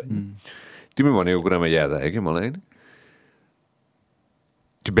संसारैभरिबाट हुन्छ तिमी भनेको कुरामा याद आयो कि मलाई हैन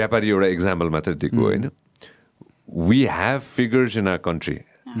त्यो व्यापारी एउटा एक्जाम्पल मात्र दिएको हैन we have figures in our country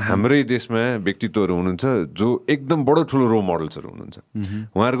हाम्रै देशमा व्यक्तित्वहरू हुनुहुन्छ जो एकदम बडो ठुलो रोल मोडल्सहरू हुनुहुन्छ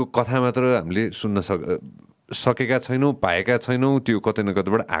उहाँहरूको कथा मात्र हामीले सुन्न सकेका छैनौँ पाएका छैनौँ त्यो कतै न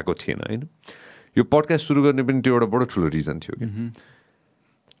कतैबाट आएको थिएन हैन यो पडकास्ट सुरु गर्ने पनि त्यो एउटा बडो ठुलो रिजन थियो कि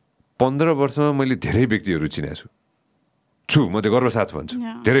 15 वर्षमा मैले धेरै व्यक्तिहरू चिनेको छु म त्यो गर्वसाथ भन्छु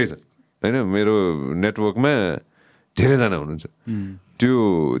धेरै छन् हैन मेरो नेटवर्कमा धेरैजना हुनुहुन्छ त्यो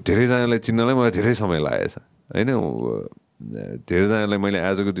धेरैजनालाई चिन्नलाई मलाई धेरै समय लागेछ हैन धेरैजनालाई मैले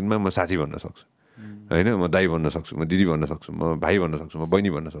आजको दिनमा म साथी भन्न सक्छु हैन म दाइ भन्न सक्छु म दिदी भन्न सक्छु म भाइ भन्न सक्छु म बहिनी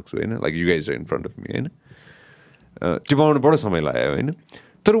भन्न सक्छु हैन like you guys are in front of me हैन त्यो पाउनु बडो समय लाग्यो हैन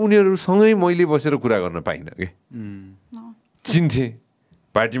तर उनीहरूसँगै मैले बसेर कुरा गर्न पाइनँ कि चिन्थेँ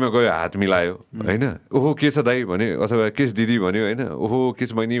पार्टीमा गयो हात मिलायो हैन ओहो के छ दाइ भन्यो अथवा के छ दिदी भन्यो हैन ओहो के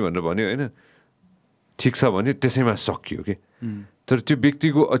छ बहिनी भनेर भन्यो हैन ठिक छ भन्यो त्यसैमा सकियो कि तर त्यो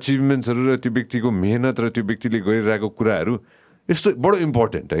व्यक्तिको अचिभमेन्ट्सहरू र त्यो व्यक्तिको मेहनत र त्यो व्यक्तिले गरिरहेको कुराहरू यस्तो बडो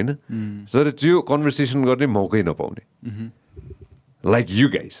इम्पोर्टेन्ट हैन तर त्यो कन्भर्सेसन गर्ने मौकै नपाउने like you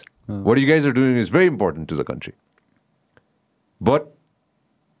guys what you guys are doing is very important to the country but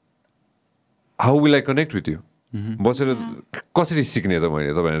how will I connect with you? बसेर कसरी सिक्ने त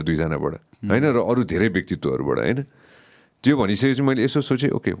मैले तपाईँहरू दुईजनाबाट होइन र अरू धेरै व्यक्तित्वहरूबाट होइन त्यो भनिसकेपछि मैले यसो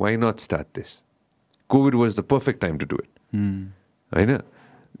सोचेँ okay why not start this covid was the perfect time to do it होइन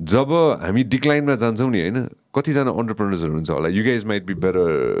जब हामी डिक्लाइनमा जान्छौँ नि होइन कतिजना अन्टरप्रेनर्सहरू हुन्छ होला you guys might be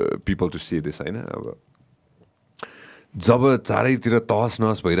better people to see this होइन अब जब चारैतिर तहस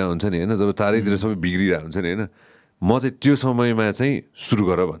नहस भइरहेको हुन्छ नि होइन जब चारैतिर सबै बिग्रिरहेको हुन्छ नि होइन म चाहिँ त्यो समयमा चाहिँ सुरु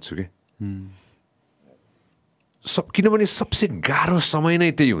गर भन्छु कि किनभने सबसे गाह्रो समय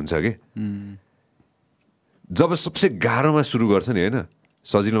नै त्यही हुन्छ कि जब सबसे गाह्रोमा सुरु गर्छ नि होइन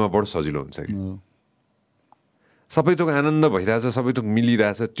सजिलोमा बडो सजिलो हुन्छ कि सबै थोक आनन्द भइरहेछ सबै थोक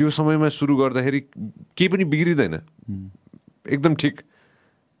मिलिरहेछ त्यो समयमा सुरु गर्दाखेरि केही पनि बिग्रिँदैन एकदम ठिक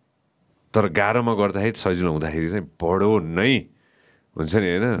तर गाह्रोमा गर्दाखेरि सजिलो हुँदाखेरि चाहिँ बडो नै हुन्छ नि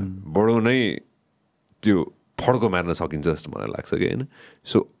होइन बडो नै त्यो फड्को मार्न सकिन्छ जस्तो मलाई लाग्छ कि होइन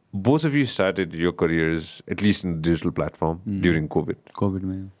so both of you started your careers at least in the digital platform during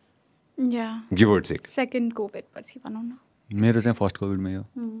कोभिडमै give or take second covid पछि भनौँ न मेरो चाहिँ फर्स्ट कोभिडमै हो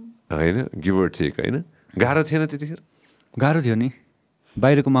होइन give or take होइन गाह्रो थिएन त्यतिखेर गाह्रो थियो नि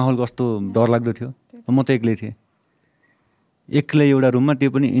बाहिरको माहौल कस्तो डरलाग्दो थियो म त एक्लै थिएँ एक्लै एउटा रुममा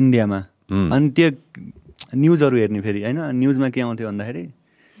त्यो पनि इन्डियामा अनि त्यो न्युजहरू हेर्ने फेरि होइन न्युजमा के आउँथ्यो भन्दाखेरि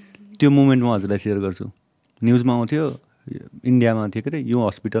त्यो मोमेन्ट म हजुरलाई सेयर गर्छु न्युजमा आउँथ्यो इन्डियामा थियो के अरे यो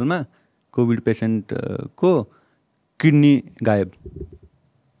हस्पिटलमा कोभिड पेसेन्टको किडनी गायब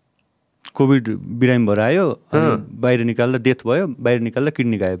कोभिड बिरामी भएर आयो अनि बाहिर निकाल्दा डेथ भयो बाहिर निकाल्दा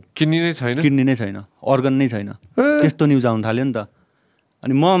किडनी गायब किडनी नै छैन अर्गन नै छैन त्यस्तो न्युज आउनु थाल्यो नि त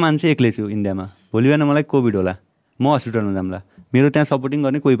अनि म मान्छे एक्लै छु इन्डियामा भोलि बिहान मलाई कोभिड होला म हस्पिटलमा जाम्ला मेरो त्यहाँ सपोर्टिङ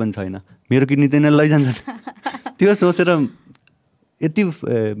गर्ने कोही पनि छैन मेरो किडनी त यिनीहरूले लैजान्छ त्यो सोचेर यति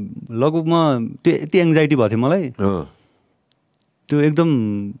लगभग म त्यो यति एङ्जाइटी भएको थियो मलाई त्यो एकदम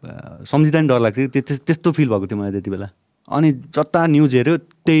सम्झिँदा नि डर लाग्थ्यो त्यस्तो फिल भएको थियो मलाई त्यति बेला अनि जता न्युज हेऱ्यो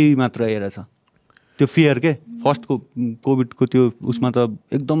त्यही मात्र हेरेछ त्यो फियर के फर्स्टको कोभिडको त्यो उसमा त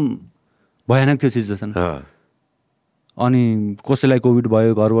एकदम भयानक थियो सिचुएसन अनि कसैलाई कोभिड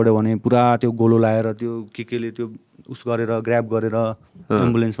भयो घरबाट भने पुरा त्यो गोलो लाएर त्यो केले त्यो उस गरेर ग्र्याब गरेर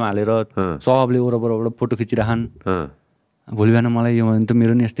एम्बुलेन्समा हालेर सबले वरपरबाट फोटो खिचिरहन् भोलि बिहान मलाई यो भने त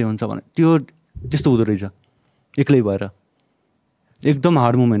मेरो नि यस्तै हुन्छ भने त्यो त्यस्तो हुँदो रहेछ एक्लै भएर एकदम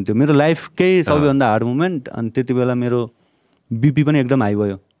हार्ड मोमेन्ट थियो मेरो लाइफकै सबैभन्दा हार्ड मोमेन्ट अनि त्यति बेला मेरो बिपी पनि एकदम हाई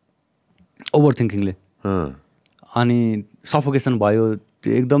भयो ओभर थिङ्किङले अनि सफोकेसन भयो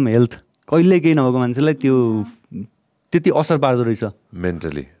त्यो एकदम हेल्थ कहिल्यै केही नभएको मान्छेलाई त्यो त्यति असर पार्दो रहेछ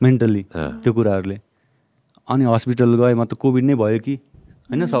मेन्टली त्यो कुराहरूले अनि हस्पिटल गएँ म त कोभिड नै भयो कि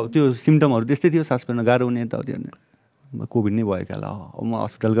होइन त्यो सिम्टमहरू त्यस्तै थियो सास फेर्न गाह्रो हुने यताउति कोभिड नै भयो क्या ल म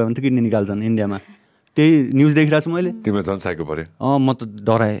हस्पिटल गयो भने त किडनी निकाल्छन् इन्डियामा त्यही न्युज देखिरहेको छु मैले तिमीलाई झन्साएको पऱ्यो म त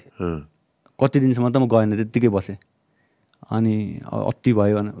डराएँ कति दिनसम्म त म गएन त्यत्तिकै बसेँ अनि अति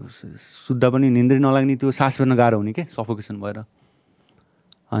भयो भने सुत्दा पनि निन्द्रै नलाग्ने त्यो सास फेर्न गाह्रो हुने के सफोकेसन भएर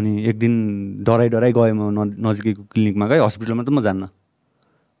अनि एक दिन डराइ गएँ म नजिकैको क्लिनिकमा गएँ हस्पिटलमा त म जान्न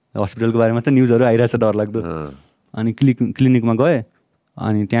हस्पिटलको बारेमा त न्युजहरू आइरहेछ डरलाग्दो अनि क्लिनिकमा गएँ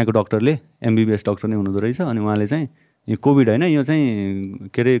अनि त्यहाँको डक्टरले एमबिबिएस डक्टर नै हुनुहुँदो रहेछ अनि उहाँले चाहिँ यो कोभिड होइन यो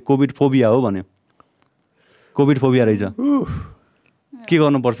चाहिँ के अरे कोभिड फोबिया हो भन्यो कोभिड फोबिया रहेछ के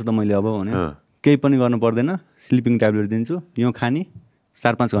गर्नुपर्छ त मैले अब भने केही पनि गर्नु पर्दैन स्लिपिङ ट्याब्लेट दिन्छु यो खाने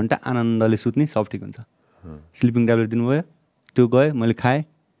 4-5 घन्टा आनन्दले सुत्ने सब ठिक हुन्छ स्लिपिङ ट्याब्लेट दिनुभयो त्यो गएँ मैले खाएँ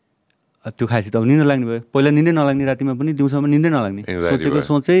त्यो खाएपछि त अब निन्द्रा लाग्ने भयो पहिला निन्द्रै नलाग्ने रातिमा पनि दिउँसोमा निन्द्रै नलाग्ने सोचेको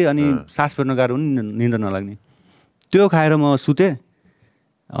सोचै अनि सास फेर्न गाह्रो पनि निन्द्रा नलाग्ने त्यो खाएर म सुतेँ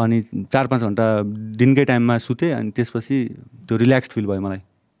अनि 4-5 घन्टा दिनकै टाइममा सुतेँ अनि त्यसपछि त्यो रिल्याक्स्ड फिल भयो मलाई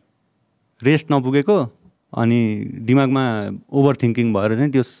रेस्ट नपुगेको अनि दिमागमा ओभर थिङ्किङ भएर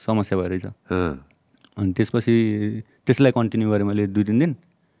चाहिँ त्यो समस्या भइरहेछ अनि त्यसपछि त्यसलाई कन्टिन्यू गरेँ मैले 2-3 दिन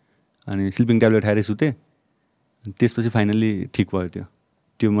अनि स्लिपिङ ट्याब्लेट खाएर सुतेँ त्यसपछि फाइनल्ली ठिक भयो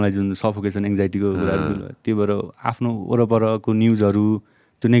त्यो मलाई जुन सफोकेसन एङ्जाइटीको कुराहरू फिल भयो त्यो भएर आफ्नो वरपरको न्युजहरू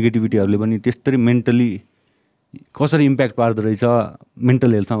त्यो नेगेटिभिटीहरूले पनि त्यस्तै मेन्टली कसरी इम्प्याक्ट पार्दो रहेछ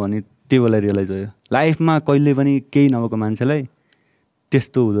मेन्टल हेल्थमा भन्ने त्यो बेला रियलाइज भयो लाइफमा कहिले पनि केही नभएको मान्छेलाई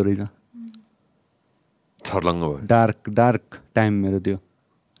त्यस्तो हुँदो रहेछ छर्लङ्ग भयो डार्क टाइम मेरो त्यो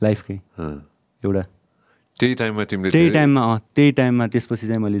लाइफकै एउटा त्यही टाइममा त्यसपछि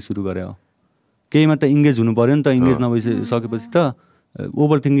चाहिँ मैले सुरु गरेँ हो केहीमा त इङ्गेज हुनु पऱ्यो नि त इङ्गेज नभइसकेपछि त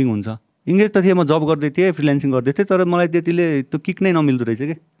ओभर थिङ्किङ हुन्छ इङ्गेज त थिएँ म जब गर्दै थिएँ फ्रिल्यान्सिङ गर्दै थिएँ तर मलाई त्यतिले त्यो किक नै नमिल्दो रहेछ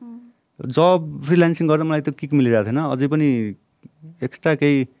कि जब फ्रिल्यान्सिङ गर्दा मलाई त्यो किक मिलिरहेको थिएन अझै पनि एक्स्ट्रा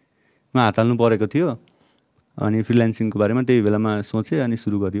केहीमा हात हाल्नु परेको थियो अनि फ्रिल्यान्सिङको बारेमा त्यही बेलामा सोचेँ अनि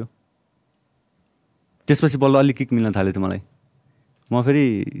सुरु गरियो त्यसपछि बल्ल अलिक किक मिल्न थाल्यो थियो मलाई म फेरि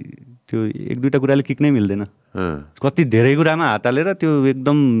त्यो एक दुईवटा कुराले किक नै मिल्दैन कति धेरै कुरामा हात हालेर त्यो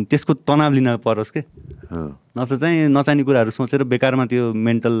एकदम त्यसको तनाव लिन परोस् के नत्र चाहिँ नचाहिने कुराहरू सोचेर बेकारमा त्यो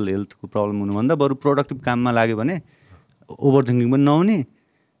मेन्टल हेल्थको प्रब्लम हुनुभन्दा बरु प्रोडक्टिभ काममा लाग्यो भने ओभर थिङ्किङ पनि नहुने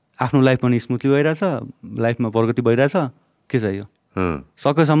आफ्नो लाइफ पनि स्मुथली भइरहेछ लाइफमा प्रगति भइरहेछ के चाहियो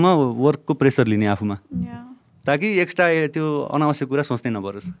सकेसम्म वर्कको प्रेसर लिने आफूमा ताकि एक्स्ट्रा त्यो अनावश्यक कुरा सोच्नै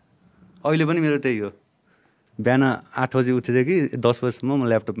नपरोस् अहिले पनि मेरो त्यही हो बिहान 8 बजी उठेदेखि 10 बजीसम्म म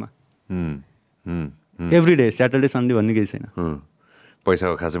ल्यापटपमा एभ्री डे स्याटरडे सन्डे भन्ने केही छैन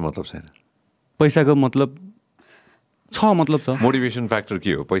पैसाको खासै मतलब छैन पैसाको मतलब छ मोटिभेसन फ्याक्टर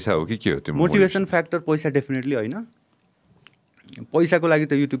के हो पैसा हो कि के हो त्यो मोटिभेसन फ्याक्टर पैसा डेफिनेटली होइन पैसाको लागि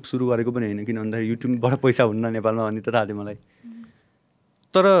त युट्युब सुरु गरेको पनि होइन किन भन्दाखेरि युट्युबबाट पैसा हुन्न नेपालमा भन्ने त थाहा थियो मलाई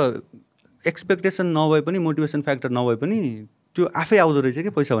तर एक्सपेक्टेसन नभए पनि मोटिभेसन फ्याक्टर नभए पनि त्यो आफै आउँदो रहेछ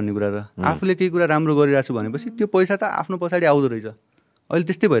कि पैसा भन्ने कुरा त आफूले केही कुरा राम्रो गरिरहेको छु भनेपछि त्यो पैसा त आफ्नो पछाडि आउँदो रहेछ अहिले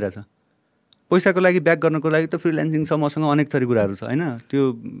त्यस्तै भइरहेछ पैसाको लागि ब्याक गर्नको लागि त फ्रिल्यान्सिङ छ मसँग अनेक थरी कुराहरू छ होइन त्यो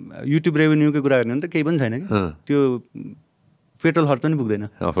युट्युब रेभेन्यूकै कुरा गर्ने भने त केही पनि छैन कि त्यो पेट्रोल खर्च पनि पुग्दैन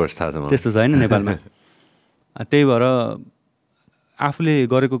त्यस्तो छ होइन नेपालमा त्यही भएर आफूले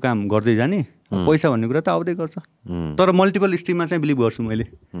गरेको काम गर्दै जाने पैसा भन्ने कुरा त आउँदै गर्छ तर मल्टिपल स्ट्रिममा चाहिँ बिलिभ गर्छु मैले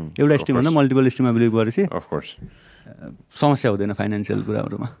एउटा स्ट्रिमभन्दा मल्टिपल स्ट्रिममा बिलिभ गरेपछि समस्या हुँदैन फाइनेन्सियल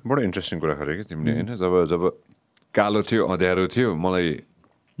कुराहरूमा बडो इन्ट्रेस्टिङ कुरा गरे कि तिमीले होइन जब कालो थियो अँध्यारो थियो मलाई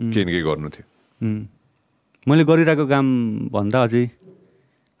केही न केही गर्नु थियो मैले गरिरहेको काम भन्दा अझै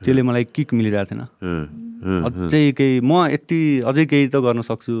त्यसले मलाई किक मिलिरहेको थिएन अझै केही म अझै केही त गर्न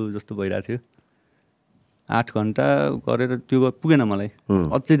सक्छु जस्तो भइरहेको थियो 8 घन्टा गरेर त्यो पुगेन मलाई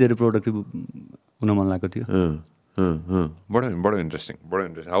अझै धेरै प्रोडक्टिभ हुन मन लागेको थियो बडो interesting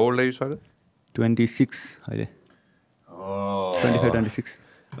how old are you sir 26 अहिले 25-26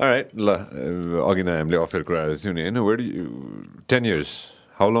 अलराइट ल अघि नै हामीले अफेयर कुराहरू थियौँ नि होइन 10 years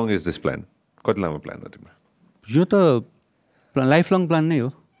how long is this plan कति लामो प्लान हो तिम्रो यो त लाइफ लङ प्लान नै हो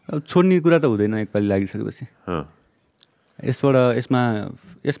अब छोड्ने कुरा त हुँदैन एकपालि लागिसकेपछि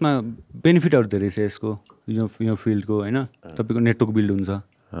यसमा बेनिफिटहरू धेरै छ यसको यो फिल्डको होइन तपाईँको नेटवर्क बिल्ड हुन्छ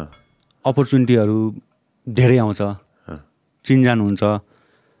अपर्च्युनिटीहरू धेरै आउँछ चिनजान हुन्छ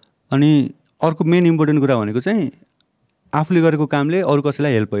अनि अर्को मेन इम्पोर्टेन्ट कुरा भनेको चाहिँ आफूले गरेको कामले अरू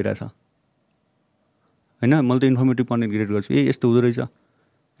कसैलाई हेल्प भइरहेछ होइन मैले त इन्फर्मेटिभ कन्टेन्ट क्रिएट गर्छु यस्तो हुँदो रहेछ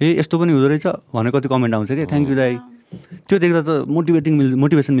यस्तो पनि हुँदो रहेछ भनेर कति कमेन्ट आउँछ कि थ्याङ्क यू दाइ त्यो देख्दा त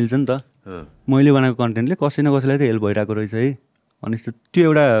मोटिभेसन मिल्छ नि त मैले बनाएको कन्टेन्टले कसै न कसैलाई त हेल्प भइरहेको रहेछ है भनेपछि त्यो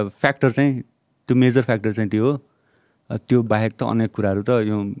एउटा फ्याक्टर चाहिँ त्यो मेजर फ्याक्टर चाहिँ त्यो हो त्यो बाहेक त अनेक कुराहरू त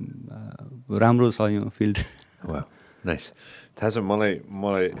यो राम्रो छ यो फिल्ड नाइस थाहा छ मलाई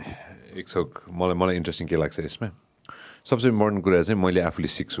मलाई इन्ट्रेस्टिङ के लाग्छ यसमा सबसे इम्पोर्टेन्ट कुरा चाहिँ मैले आफूले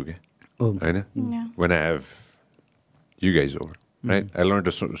सिक्छु कि होइन when I have you guys over right I learned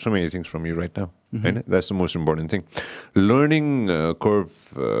so many things from you right now right that's the most important thing learning curve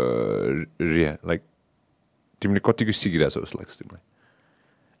like तिमीले कतिको सिकिरहेछौ जस्तो लाग्छ तिमीलाई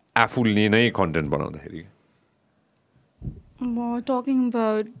आफूले नै कन्टेन्ट बनाउँदाखेरि म टकिङ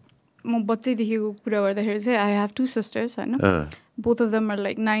अबाउट म बच्चैदेखिको कुरा गर्दाखेरि चाहिँ आई हेभ 2 sisters होइन both of them are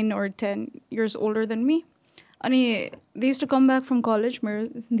like 9 or 10 years older than me अनि they used to come back from college मेरो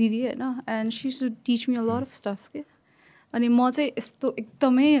दिदी होइन and she used to teach me a lot of stuff के अनि म चाहिँ यस्तो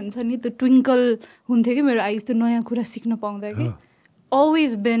एकदमै हुन्छ नि त्यो ट्विङ्कल हुन्थ्यो कि मेरो आइज त्यो नयाँ कुरा सिक्न पाउँदा कि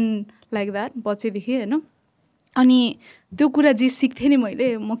अलवेज बिन लाइक द्याट बच्चैदेखि होइन अनि त्यो कुरा जे सिक्थेँ नि मैले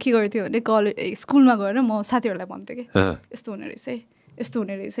म के गर्थेँ भने स्कुलमा गएर म साथीहरूलाई भन्थेँ कि यस्तो हुने रहेछ है यस्तो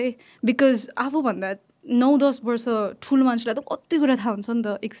हुने रहेछ है बिकज आफूभन्दा 9-10 वर्ष ठुलो मान्छेलाई त कति कुरा थाहा हुन्छ नि त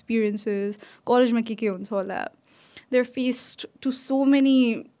एक्सपिरियन्सेस कलेजमा के हुन्छ होला they are faced to so many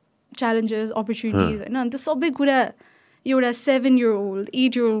challenges opportunities होइन अनि त्यो सबै कुरा एउटा 7-year-old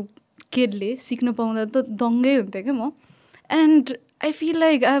 8-year-old किडले सिक्न पाउँदा त दङ्गै हुन्थ्यो क्या म and I feel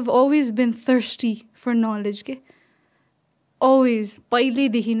like I have always been thirsty for knowledge के अलवेज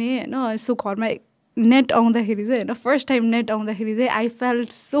पहिल्यैदेखि नै होइन यसो घरमा नेट आउँदाखेरि चाहिँ होइन फर्स्ट टाइम नेट आउँदाखेरि चाहिँ I felt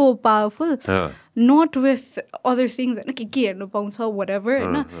so powerful not with other things होइन के हेर्नु पाउँछ वाट एभर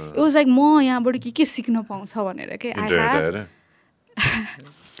होइन इट वाज लाइक म यहाँबाट के सिक्न पाउँछ भनेर के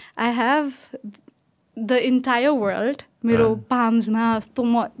I have the entire world मेरो पाम्समा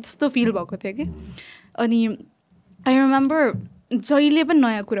यस्तो फिल भएको थियो कि अनि आई रिमेम्बर जहिले पनि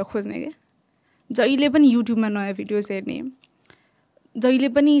नयाँ कुरा खोज्ने क्या जहिले पनि युट्युबमा नयाँ भिडियोज हेर्ने जहिले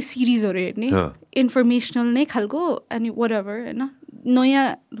पनि सिरिजहरू हेर्ने इन्फर्मेसनल नै खालको अनि वाट एभर होइन नयाँ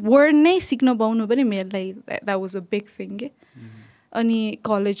वर्ड नै सिक्न पाउनु पनि मेरो लागि that was a big thing के अनि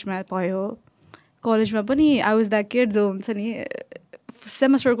कलेजमा भयो कलेजमा पनि आई वाज द्याट केयर जो हुन्छ नि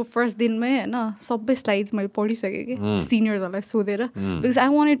सेमेस्टरको फर्स्ट दिनमै होइन सबै स्लाइड्स मैले पढिसकेँ कि सिनियर्सहरूलाई सोधेर because I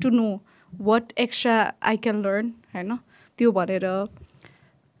wanted to know what extra I can learn होइन त्यो भनेर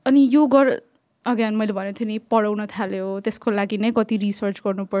अनि यो अगेन मैले भनेको थिएँ नि पढाउन थाल्यो त्यसको लागि नै कति रिसर्च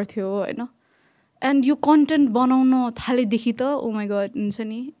गर्नु पर्थ्यो होइन एन्ड यो कन्टेन्ट बनाउन थालेदेखि त ओ माई गड हुन्छ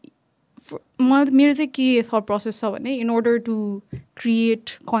नि मेरो चाहिँ के थट प्रोसेस छ भने in order to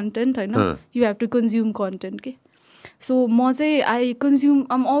create content होइन you have to consume content के सो म चाहिँ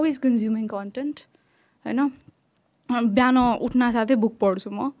आम अलवेज कन्ज्युमिङ कन्टेन्ट होइन बिहान उठ्न साथै बुक पढ्छु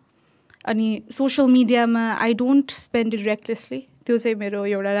म अनि सोसियल मिडियामा I don't spend it recklessly त्यो चाहिँ मेरो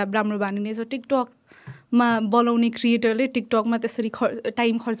एउटा राम्रो बानी नै छ टिकटकमा बनाउने क्रिएटरले टिकटकमा त्यसरी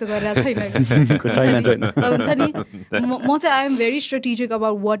टाइम खर्च गरेर छैन हुन्छ नि म चाहिँ I am very strategic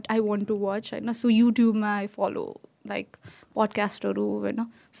about what I want to watch होइन सो युट्युबमा आई फलो लाइक पडकास्टहरू होइन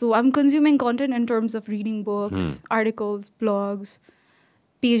so I am consuming content in terms of reading books articles blogs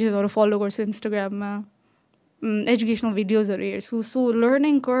पेजेसहरू फलो गर्छु इन्स्टाग्राममा एजुकेसनल भिडियोजहरू हेर्छु सो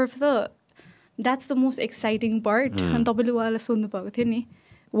लर्निङ कर्भ त that's the most exciting part अनि तपाईँले उहाँलाई सोध्नु भएको थियो नि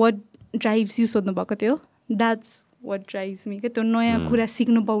वाट ड्राइभ्स यु सोध्नु भएको थियो द्याट्स वाट ड्राइभ्स मी क्या त्यो नयाँ कुरा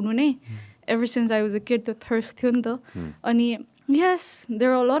सिक्नु पाउनु नै ever since I was a kid त्यो थर्स्ट थियो नि त अनि yes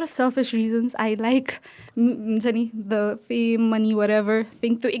there are a lot of selfish reasons I like हुन्छ नि the fame money whatever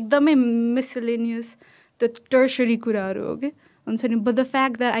thing त्यो एकदमै miscellaneous त्यो tertiary कुराहरू हो कि हुन्छ नि but the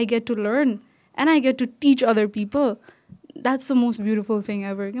fact that I get to learn and I get to teach other people that's the most beautiful thing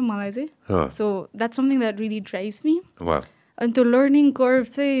ever के मलाई चाहिँ so that's something that really drives me अनि त्यो learning curve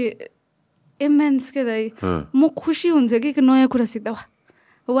चाहिँ immense के दाइ म खुसी हुन्छ कि नयाँ कुरा सिक्दा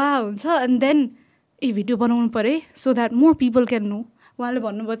वा हुन्छ and then ए भिडियो बनाउनु पऱ्यो so that more people can know उहाँले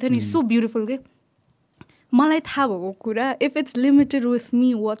भन्नुभएको थियो नि सो ब्युटिफुल के मलाई थाहा भएको कुरा if it's limited with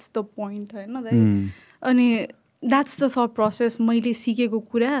me what's the point होइन दाइ अनि द्याट्स द थट प्रोसेस मैले सिकेको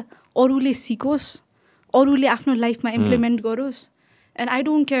कुरा अरूले सिकोस् अरूले आफ्नो लाइफमा इम्प्लिमेन्ट गरोस् and I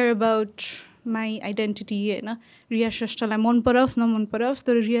don't care about my identity होइन रिया श्रेष्ठलाई मन पराओस् नमन पराओस्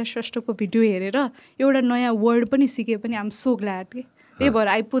तर रिया श्रेष्ठको भिडियो हेरेर एउटा नयाँ वर्ड पनि सिके पनि आइ एम सो ग्ल्याड कि त्यही भएर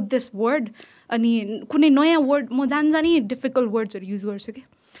आई पुट दिस वर्ड अनि कुनै नयाँ वर्ड म जानी डिफिकल्ट वर्ड्सहरू युज गर्छु कि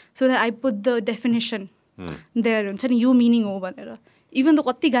so that I put the definition there हुन्छ नि यो मिनिङ हो भनेर इभन त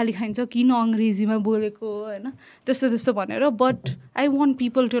कति गाली खाइन्छ किन अङ्ग्रेजीमा बोलेको होइन त्यस्तो त्यस्तो भनेर but I want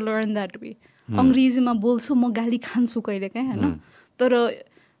people to learn that way अङ्ग्रेजीमा बोल्छु म गाली खान्छु कहिले काहीँ होइन तर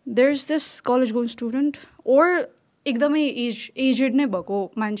there is this college going student or एकदमै एजेड नै भएको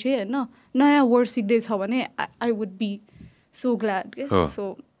मान्छे होइन नयाँ वर्ड सिक्दैछ भने I would be so glad के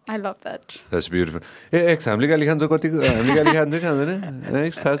so I love that. That's beautiful. X हामीले गाली खान्छ कतिको हामीले गाली खान्छ कि खाँदैन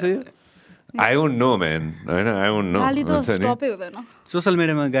एक्स थाहा छ यो I won't know man हैन I won't know गाली त स्टपै हुँदैन सोशल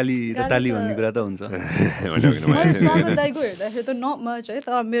मिडियामा गाली र ताली भन्ने कुरा त हुन्छ मैले स्वागत दाइको हेर्दाखेरि त नट मच है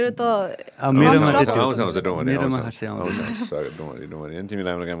तर मेरो त मेरोमा हास्य आउँछ तिमी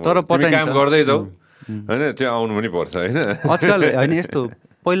राम्रो काम गर्दै जाऊ हैन त्यो आउनु पनि पर्छ हैन आजकल हैन यस्तो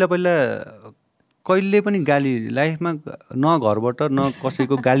पहिला कहिले पनि गाली लाइफमा न घरबाट न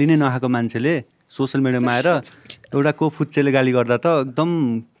कसैको गाली नै नखाएको मान्छेले सोसियल मिडियामा आएर एउटा को फुच्चेले गाली गर्दा त एकदम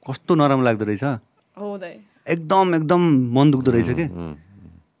कस्तो नराम्रो लाग्दो रहेछ एकदम मन दुख्दो रहेछ कि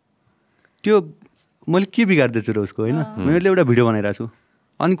त्यो मैले के बिगार्दैछु र उसको होइन मैले एउटा भिडियो बनाइरहेको छु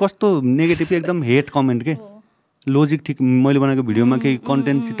अनि कस्तो नेगेटिभ एकदम हेट कमेन्ट के लोजिक ठिक मैले बनाएको भिडियोमा केही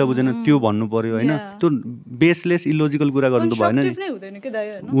कन्टेन्ट चित्त बुझेन त्यो भन्नु पर्यो होइन त्यो बेसलेस इलोजिकल कुरा गर्नु त भएन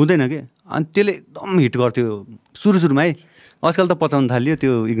नि हुँदैन कि अनि त्यसले एकदम हिट गर्थ्यो सुरुमा है आजकल त पचाउनु थाल्यो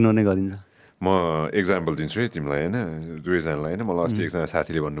त्यो इग्नोर नै गरिन्छ म इक्जाम्पल दिन्छु है तिमीलाई होइन दुवैजनालाई होइन मलाई अस्ति एकजना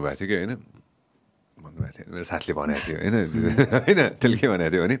साथीले भन्नुभएको थियो कि होइन भन्नुभएको थियो मेरो साथीले भनेको थियो होइन होइन त्यसले के भनेको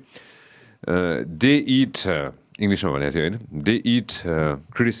थियो भने दे इट इङ्ग्लिसमा भनेको थियो होइन they it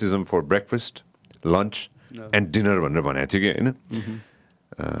criticism for breakfast lunch and dinner भनेर भनेको थियो कि होइन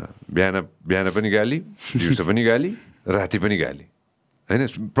बिहान पनि गाली दिउँसो पनि गाली राति पनि गाली होइन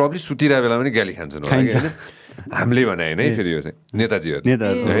प्रब्ली सुतिरहेको बेला पनि गाली खान्छन् होइन हामीले भने होइन है फेरि यो चाहिँ नेताजीहरू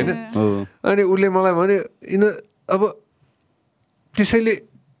होइन अनि उसले मलाई भन्यो अब त्यसैले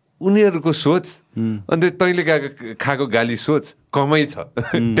उनीहरूको सोच अन्त तैँले खाएको गाली सोच कमै छ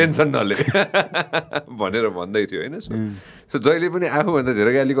टेन्सन नले भनेर भन्दै थियो होइन सो जहिले पनि आफूभन्दा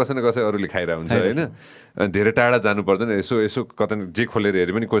धेरै गाली कसै न कसै अरूले खाइरहेको हुन्छ होइन धेरै टाढा जानु पर्दैन यसो कता जे खोलेर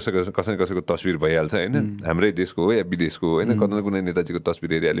हेरे पनि कसै न कसैको तस्बिर भइहाल्छ होइन हाम्रै देशको हो या विदेशको हो होइन कता न कुनै नेताजीको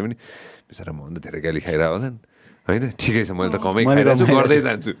तस्बिर हेरिहाल्यो भने बिचरा मभन्दा धेरै गाली खाइरहेको होला नि होइन ठिकै छ मैले त कमै खाइरहेको छु गर्दै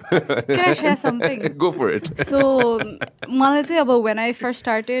जान्छु गो फर इट सो मलाई चाहिँ अब वेन आई फर्स्ट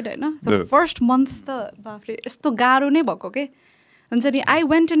स्टार्टेड होइन फर्स्ट मन्थ त बाफ्रे यस्तो गाह्रो नै भएको के हुन्छ नि आई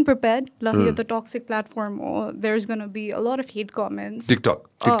वेन्ट इन प्रिपेयर्ड ल यो त टक्सिक प्लेटफर्म हो there is gonna be a lot of hate comments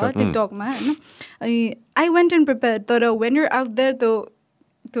टिकटकमा होइन अनि आई वेन्ट इन प्रिपेयर्ड तर वेन युर आउट देयर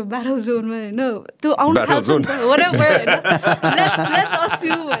त्यो ब्याटल जोनमा होइन त्यो आउनु थाल्छ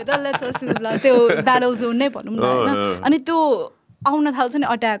ल त्यो ब्याटल जोन नै भनौँ न होइन अनि त्यो आउन थाल्छ नि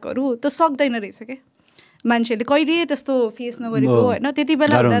अट्याकहरू त्यो सक्दैन रहेछ क्या मान्छेले कहिले त्यस्तो फेस नगरेको होइन त्यति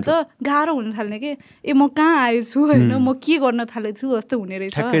बेला हुँदा त गाह्रो हुन थाल्ने कि ए म कहाँ आएछु होइन म के गर्न थालेछु जस्तो हुने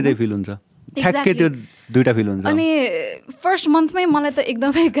रहेछ अनि फर्स्ट मन्थमै मलाई त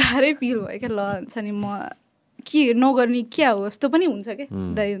एकदमै गाह्रै फिल भयो क्या ल हुन्छ नि म के नगर्ने क्या हो जस्तो पनि हुन्छ क्या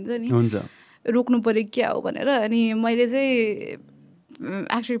दाइ हुन्छ नि रोक्नु पऱ्यो क्या हो भनेर अनि मैले चाहिँ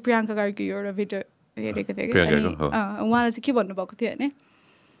एक्चुली प्रियङ्का कार्की एउटा भिडियो हेरेको थिएँ कि अनि उहाँले चाहिँ के भन्नुभएको थियो भने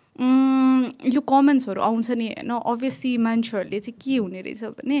यो कमेन्ट्सहरू आउँछ नि होइन अभियसली मान्छेहरूले चाहिँ के हुने रहेछ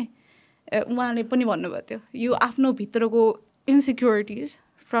भने उहाँले पनि भन्नुभएको थियो यो आफ्नो भित्रको इन्सिक्योरिटिज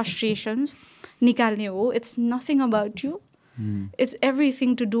फ्रस्ट्रेसन्स निकाल्ने हो it's nothing about you it's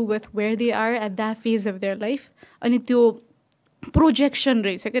everything to do with where they are at that phase of their life अनि त्यो प्रोजेक्सन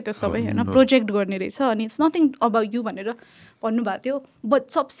रहेछ क्या त्यो सबै होइन प्रोजेक्ट गर्ने रहेछ अनि इट्स नथिङ अबाउट यु भनेर भन्नुभएको थियो बट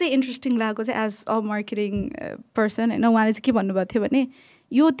सबसे इन्ट्रेस्टिङ लागेको चाहिँ एज अ मार्केटिङ पर्सन होइन उहाँले चाहिँ के भन्नुभएको थियो भने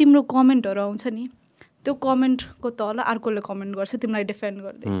यो तिम्रो कमेन्टहरू आउँछ नि त्यो कमेन्टको तल अर्कोले कमेन्ट गर्छ तिमीलाई डिफेन्ड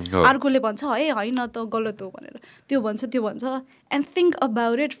गर्दै अर्कोले भन्छ है होइन त गलत हो भनेर त्यो भन्छ and think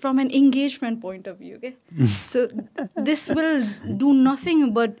about it from an engagement point of view के so this will do nothing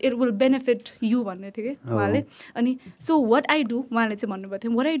but it will benefit you भन्ने थियो कि उहाँले अनि सो वाट आई डु उहाँले चाहिँ भन्नुभएको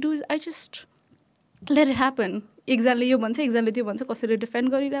थियो what I do is I just let it happen एकजनाले यो भन्छ एकजनाले त्यो भन्छ कसैले डिफेन्ड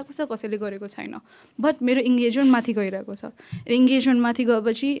गरिरहेको छ कसैले गरेको छैन बट मेरो इङ्गेजमेन्ट माथि गइरहेको छ इङ्गेजमेन्ट माथि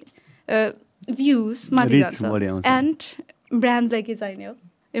गएपछि भ्युज माथि जान्छ एन्ड ब्रान्डलाई के चाहिने हो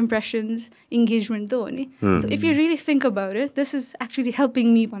इम्प्रेसन्स इङ्गेजमेन्ट त हो नि so if you really think about it this is actually helping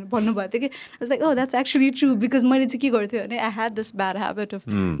me भन्नुभएको थियो कि like oh that's actually true because मैले चाहिँ के गर्थेँ भने I had this bad habit of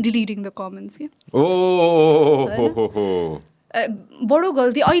deleting the comments कि बडो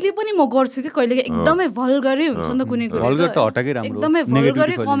गल्ती अहिले पनि म गर्छु कि कहिले एकदमै भल्गरै हुन्छ नि त कुनै कुरो एकदमै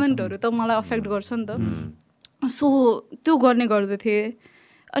भल्गरै कमेन्टहरू त मलाई अफेक्ट गर्छ नि त सो त्यो गर्ने गर्दथेँ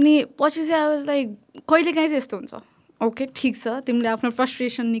अनि पछि चाहिँ आई वाज लाइक कहिले काहीँ चाहिँ यस्तो हुन्छ ओके ठिक छ तिमीले आफ्नो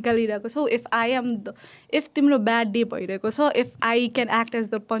फ्रस्ट्रेसन निकालिरहेको छौ इफ तिम्रो ब्याड डे भइरहेको छ if I can act as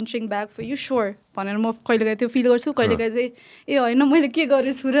the punching bag for you sure भनेर म कहिलेकाहीँ त्यो फिल गर्छु कहिलेकाहीँ चाहिँ ए होइन मैले के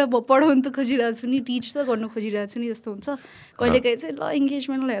गरेछु र म पढाउनु त खोजिरहेको छु नि टिच त गर्नु खोजिरहेको छु नि जस्तो हुन्छ कहिलेकाहीँ चाहिँ ल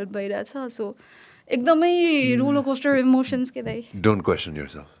इङ्गेजमेन्टलाई हेल्प भइरहेछ सो एकदमै रोलर कोस्टर इमोसन्स के दाइ don't question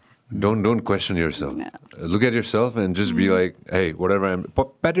yourself don't question yourself. Look at yourself and just be like, hey, whatever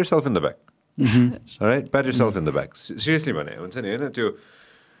pat yourself in the back. All right, pat yourself in the back. Seriously भने हुन्छ नि होइन त्यो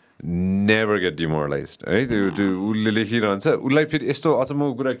never get demoralized है त्यो उसले लेखिरहन्छ उसलाई फेरि यस्तो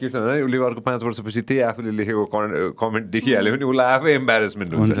अचम्मको कुरा के छ भने उसले अर्को 5 वर्षपछि त्यही आफूले लेखेको कमेन्ट देखिहाल्यो भने उसलाई आफै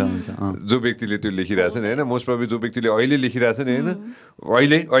एम्बारेसमेन्ट हुन्छ जो व्यक्तिले त्यो लेखिरहेछ नि होइन मोस्ट प्रब्ली जो व्यक्तिले अहिले लेखिरहेछ नि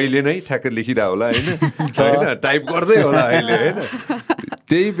होइन अहिले नै ठ्याक्कै लेखिरह होला होइन टाइप गर्दै होला अहिले होइन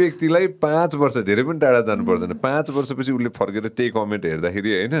त्यही व्यक्तिलाई 5 वर्ष धेरै पनि टाढा जानु पर्दैन 5 वर्षपछि उसले फर्केर त्यही कमेन्ट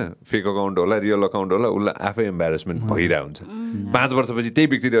हेर्दाखेरि होइन फेक अकाउन्ट होला रियल अकाउन्ट होला उसलाई आफै एम्बारेसमेन्ट भइरहेको हुन्छ 5 वर्षपछि त्यही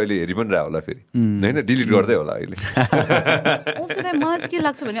व्यक्तिले अहिले हेरि पनि रह होला फेरि होइन डिलिट गर्दै होला अहिले मलाई चाहिँ के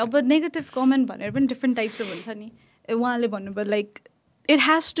लाग्छ भने अब नेगेटिभ कमेन्ट भनेर पनि डिफ्रेन्ट टाइप्सको हुन्छ नि उहाँले भन्नुभयो like it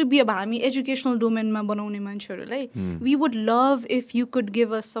has to be अब हामी एजुकेसनल डोमेनमा बनाउने मान्छेहरूलाई we would love if you could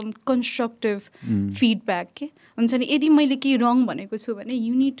give us some constructive feedback के हुन्छ नि यदि मैले केही रङ भनेको छु भने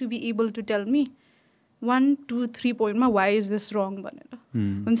you need to be able to tell me 1, 2, 3 पोइन्टमा वाइ इज दिस रङ भनेर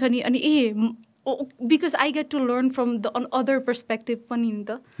हुन्छ नि अनि because I get to learn from the other perspective पनि नि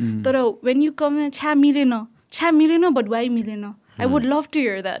त तर वेन यु कम छ्या मिलेन बट वाइ मिलेन I would love to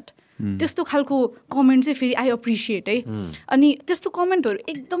hear that त्यस्तो खालको कमेन्ट चाहिँ फेरि आई एप्रिसिएट है अनि त्यस्तो कमेन्टहरू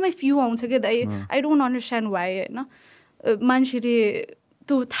एकदमै फ्यु आउँछ क्या दाइ आई डोन्ट अन्डरस्ट्यान्ड वाइ होइन मान्छेले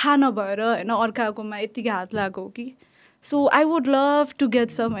त्यो थाहा नभएर होइन अर्काकोमा यत्तिकै हात लागेको कि so I would love to get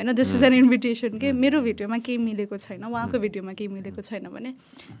some होइन दिस इज एन इन्भिटेसन के मेरो भिडियोमा केही मिलेको छैन उहाँको भिडियोमा केही मिलेको छैन भने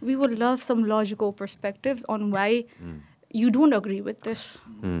we would love some logical perspectives on why you don't agree with this.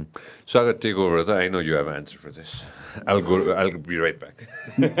 So I got to take over. I know you have an answer for this. I'll be right back.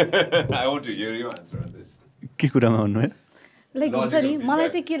 I want to hear your answer on this. के कुरामा भन्नु है like हुन्छ नि मलाई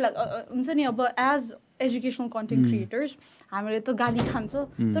चाहिँ के हुन्छ नि अब एज एजुकेसनल कन्टेन्ट क्रिएटर्स हामीले त गाली खान्छ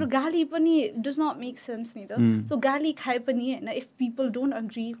तर गाली पनि डज नट मेक सेन्स नि त सो गाली खाए पनि होइन if people don't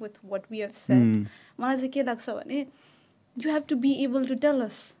agree with what we have shed मलाई चाहिँ के लाग्छ भने you have to be able to tell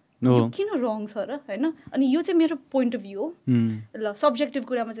us यो किन रङ छ र होइन. अनि यो चाहिँ मेरो पोइन्ट अफ भ्यू हो. ल सब्जेक्टिभ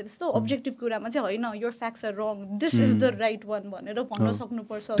कुरामा चाहिँ त्यस्तो, अब्जेक्टिभ कुरामा चाहिँ होइन your facts are wrong, this is the right one भनेर भन्न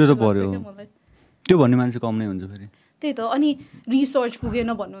सक्नुपर्छ. त्यो त पर्यो, त्यो भन्ने मान्छे कम नै हुन्छ फेरि. त्यही त. अनि रिसर्च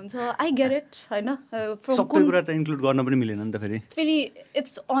पुगेन भन्नुहुन्छ, आई गेट इट होइन. सबै कुरा त इन्क्लुड गर्न पनि मिलेन नि त फेरि.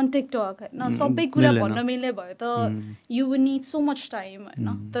 इट्स अन टिकटक होइन, सबै कुरा भन्न मिल्ने भयो त you will need so much time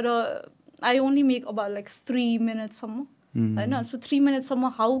होइन. तर I only make about like 3 मिनटसम्म होइन. सो 3 मिनटसम्म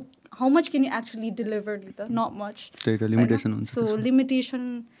how much can you actually deliver नि त, नट मच. त्यही त लिमिटेसन हुन्छ. सो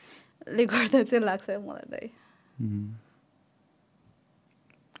लिमिटेसनले गर्दा चाहिँ लाग्छ मलाई त.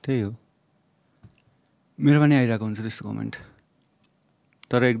 त्यही हो, मेरो पनि आइरहेको हुन्छ त्यस्तो कमेन्ट,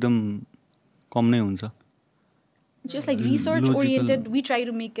 तर एकदम कम नै हुन्छ. Just like research oriented, we try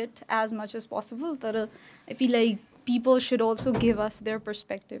to make it as much as possible. But I feel like people should also give us their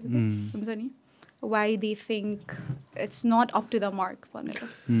perspective. Why they think it's not up to the mark.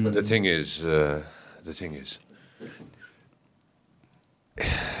 But the thing is,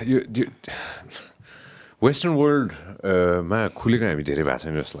 western वर्ल्डमा खुलेको हामी धेरै भएको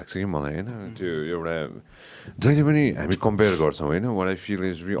छैन जस्तो लाग्छ कि मलाई होइन. त्यो एउटा जहिले पनि हामी कम्पेयर गर्छौँ होइन. What I feel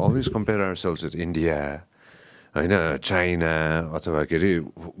is we always compare ourselves with India होइन, चाइना अथवा के अरे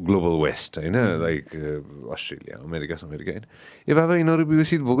ग्लोबल वेस्ट होइन, लाइक अस्ट्रेलिया अमेरिका होइन. ए बाबा यिनीहरू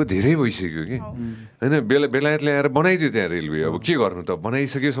विकसित भएको धेरै भइसक्यो कि होइन. बेलायतले आएर बनाइदियो त्यहाँ रेलवे, अब के गर्नु त,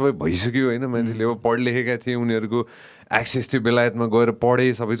 बनाइसक्यो, सबै भइसक्यो होइन. मान्छेले अब पढ लेखेका थिए, उनीहरूको एक्सेस थियो, बेलायतमा गएर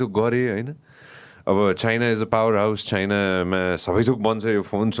पढे, सबै थोक गरे होइन. अब China is a powerhouse, चाइनामा सबै थोक बन्छ, यो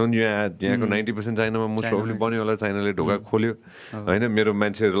फोन यहाँको 90% चाइनामा मोस्ट प्रब्लम बन्यो होला. चाइनाले ढोका खोल्यो होइन. मेरो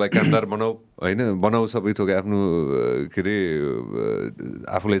मान्छेहरूलाई कामदार बनाऊ सबै थोक, आफ्नो के अरे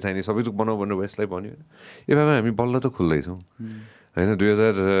आफूलाई चाहिने सबै थोक बनाऊ भनेर वेस्टलाई भन्यो. ए बाबा हामी बल्ल त खुल्दैछौँ होइन.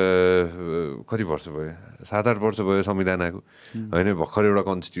 2000 कति वर्ष भयो, 7-8 वर्ष भयो संविधान आएको होइन. भर्खर एउटा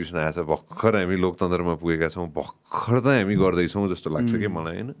कन्स्टिट्युसन आएछ, भर्खर हामी लोकतन्त्रमा पुगेका छौँ, भर्खर त हामी गर्दैछौँ जस्तो लाग्छ कि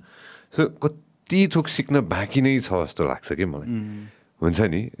मलाई होइन. सो कति थोक सिक्न बाँकी नै छ जस्तो लाग्छ कि मलाई. हुन्छ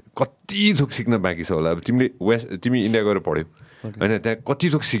नि, कति थोक सिक्न बाँकी छ होला. अब तिमी इन्डिया गएर पढ्यौ होइन, त्यहाँ कति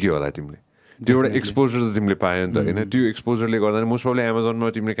थोक सिक्यो होला तिमीले. त्यो एउटा एक्सपोजर त तिमीले पायो नि त होइन. त्यो एक्सपोजरले गर्दा मोस्ट प्रब्लम एमाजोनमा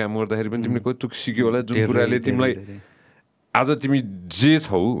तिमीले काम गर्दाखेरि पनि तिमीले कति थोक सिक्यो होला, जुन कुराले तिमीलाई आज तिमी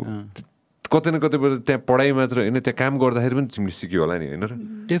जे छौ कतै न कतैबाट त्यहाँ पढाइ मात्र होइन, त्यहाँ काम गर्दाखेरि पनि तिमीले सिक्यो होला नि होइन र.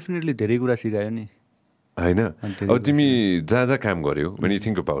 डेफिनेटली धेरै कुरा सिकायो नि होइन. अब तिमी जहाँ काम गर्यो when you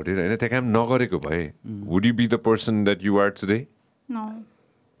think about it होइन, त्यहाँ काम नगरेको भए would you be the person that you are today? No.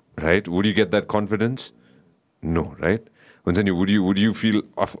 Right? Would you get that confidence? No, right? हुन्छ नि, would you feel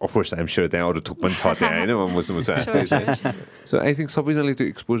of course I'm sure त्यहाँ अरू थुक पनि छ त्यहाँ होइन, मुसु सो आई थिङ्क सबैजनाले त्यो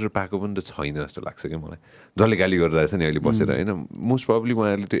एक्सपोजर पाएको पनि त छैन जस्तो लाग्छ कि मलाई. जसले गाली गरिरहेछ नि अहिले बसेर होइन, मोस्ट प्रब्लली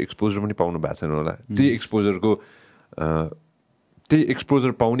उहाँहरूले त्यो एक्सपोजर पनि पाउनु भएको छैन होला. त्यही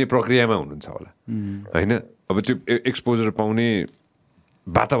एक्सपोजर पाउने प्रक्रियामा हुनुहुन्छ होला होइन. अब त्यो एक्सपोजर पाउने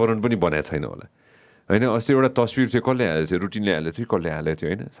वातावरण पनि बनाएको छैन होला होइन. अस्ति एउटा तस्विर थियो, कसले हालेको थियो, रुटिनले हालेको थियो, कसले हालेको थियो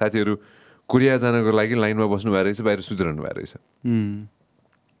होइन. साथीहरू कोरिया जानको लागि लाइनमा बस्नु भएको रहेछ, बाहिर सुतिरहनु भएको रहेछ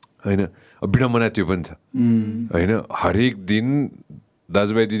होइन. अब विडम्बना त्यो पनि छ होइन. हरेक दिन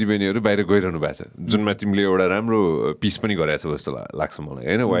दाजुभाइ दिदीबहिनीहरू बाहिर गइरहनु भएको छ, जुनमा तिमीले एउटा राम्रो पिस पनि गराएको छ जस्तो लाग्छ मलाई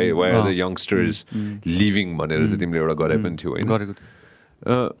होइन. Why are the youngsters leaving भनेर चाहिँ तिमीले एउटा गरे पनि थियो होइन.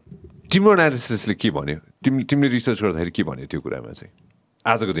 तिम्रो एनालिसिसले के भन्यो, तिमीले रिसर्च गर्दाखेरि के भन्यो त्यो कुरामा चाहिँ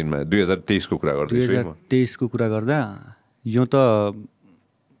आजको दिनमा 2023 को कुरा गर्दा? 2023 को कुरा गर्दा यो त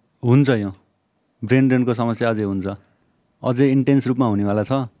हुन्छ, यो ब्रेन ड्रेनको समस्या अझै हुन्छ, अझै इन्टेन्स रूपमा हुनेवाला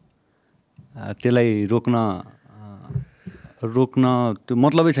छ. त्यसलाई रोक्न त्यो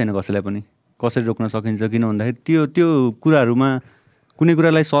मतलबै छैन कसैलाई पनि. कसरी रोक्न सकिन्छ, किन भन्दाखेरि त्यो कुराहरूमा कुनै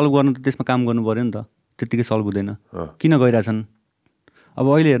कुरालाई सल्भ गर्नु त त्यसमा काम गर्नु पऱ्यो नि त. त्यत्तिकै सल्भ हुँदैन. किन गइरहेछन् अब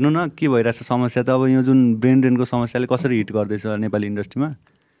अहिले हेर्नु न के भइरहेछ समस्या त. अब यो जुन ब्रेन ड्रेनको समस्याले कसरी हिट गर्दैछ नेपाली इन्डस्ट्रीमा,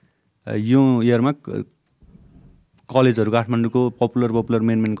 यो इयरमा कलेजहरू काठमाडौँको पपुलर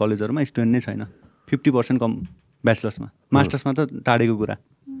मेन कलेजहरूमा स्टुडेन्ट नै छैन. 50% कम ब्याचलर्समा. मास्टर्समा त टाढेको कुरा.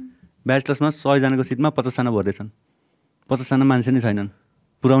 ब्याचलर्समा 100जनाको सिटमा 50जना भर्दैछन्. 50जना मान्छे नै छैनन्,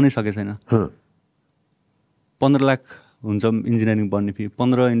 पुर्याउनै सकेको छैन. 15 लाख हुन्छ इन्जिनियरिङ पढ्ने फी.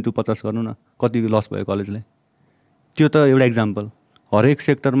 15 × 50 गर्नु न, कति लस भयो कलेजलाई. त्यो त एउटा इक्जाम्पल. हरेक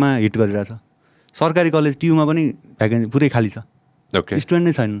सेक्टरमा हिट गरिरहेछ. सरकारी कलेज टियुमा पनि भ्याकेन्सी पुरै खाली छ, स्टुडेन्ट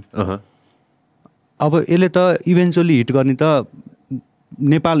नै छैनन्. अब यसले त इभेन्चुअली हिट गर्ने त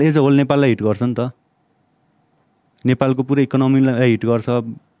नेपाल एज अ होल नेपाललाई हिट गर्छ नि त. नेपालको पुरै इकोनोमीलाई हिट गर्छ.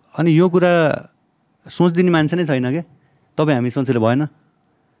 अनि यो कुरा सोचिदिने मान्छे नै छैन क्या. तपाईँ हामी सोचेर भएन.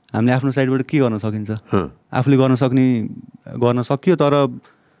 हामीले आफ्नो साइडबाट के गर्न सकिन्छ, आफूले गर्न सकियो, तर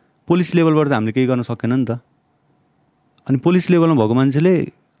पोलिस लेभलबाट त हामीले केही गर्न सकेन नि त. अनि पोलिस लेभलमा भएको मान्छेले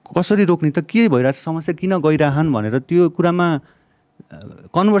कसरी रोक्ने त के भइरहेछ समस्या किन गइरहन् भनेर त्यो कुरामा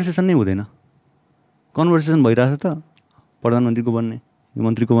कन्भर्सेसन नै हुँदैन कन्भर्सेसन भइरहेछ त प्रधानमन्त्रीको बन्ने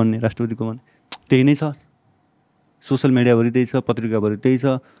मन्त्रीको बन्ने राष्ट्रपतिको बन्ने त्यही नै छ सोसियल मिडियाभरि त्यही छ पत्रिकाभरि त्यही छ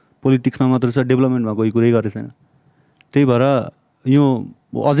पोलिटिक्समा मात्र छ डेभलपमेन्टमा कोही कुरै गरेको छैन त्यही भएर यो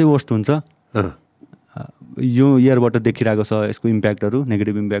अझै वर्स्ट हुन्छ यो इयरबाट देखिरहेको छ यसको इम्प्याक्टहरू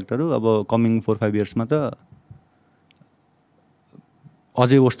नेगेटिभ इम्प्याक्टहरू अब कमिङ 4-5 इयर्समा त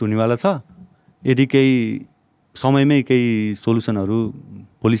अझै वर्स्ट हुनेवाला छ यदि केही समयमै केही सोल्युसनहरू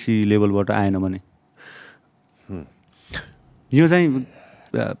पोलिसी लेभलबाट आएन भने यो चाहिँ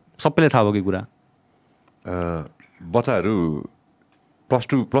सबैलाई थाहा भएको कुरा बच्चाहरू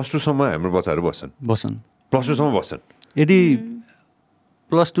प्लस 2 सम्म हाम्रो बच्चाहरू बस्छन् प्लस 2 सम्म बस्छन् यदि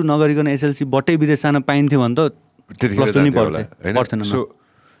प्लस 2 नगरिकन एसएलसीबाटै विदेश जान पाइन्थ्यो भने त त्यतिखेर पर्थेन सो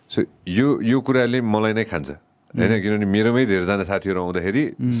यो कुराले मलाई नै खान्छ होइन किनभने मेरोमै धेरैजना साथीहरू आउँदाखेरि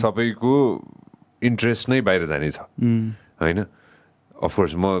सबैको इन्ट्रेस्ट नै बाहिर जाने छ होइन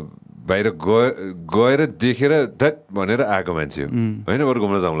अफकोर्स म बाहिर गएर देखेर द्याट भनेर आएको मान्छे हो होइन बरु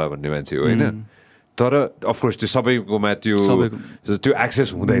घुम्न जाउँला भन्ने मान्छे हो होइन तर अफकोर्स त्यो सबैकोमा त्यो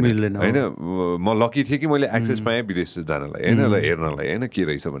एक्सेस हुँदैन होइन म लकी थिएँ कि मैले एक्सेस पाएँ विदेश जानलाई होइन र हेर्नलाई होइन के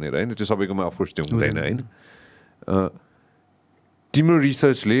रहेछ भनेर होइन त्यो सबैकोमा अफकोर्स त्यो हुँदैन होइन तिम्रो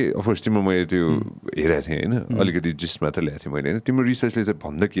रिसर्चले अफकोर्स तिम्रो मैले त्यो हेरेको थिएँ होइन अलिकति जिस्ट मात्र ल्याएको थिएँ मैले होइन तिम्रो रिसर्चले चाहिँ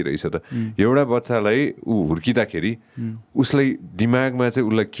भन्दा के रहेछ त एउटा बच्चालाई ऊ हुर्किँदाखेरि उसलाई दिमागमा चाहिँ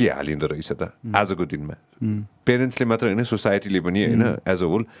उसलाई के हालिँदो रहेछ त आजको दिनमा पेरेन्ट्सले मात्र होइन सोसाइटीले पनि होइन एज अ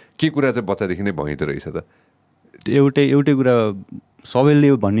होल के कुरा चाहिँ बच्चादेखि नै भइँदो रहेछ त एउटै कुरा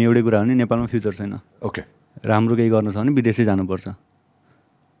सबैले भन्ने एउटै कुरा हो नि नेपालमा फ्युचर छैन ओके राम्रो केही गर्न छ भने विदेशै जानुपर्छ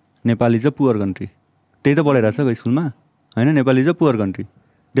Nepal is a poor country त्यही त पढाइरहेको छ स्कुलमा होइन Nepal is a poor country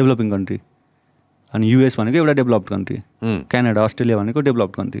developing country अनि युएस भनेको एउटा डेभलप्ड कन्ट्री क्यानाडा अस्ट्रेलिया भनेको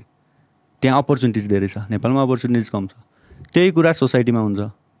डेभलप्ड कन्ट्री त्यहाँ अपर्च्युनिटिज धेरै छ नेपालमा अपर्च्युनिटिज कम छ त्यही कुरा सोसाइटीमा हुन्छ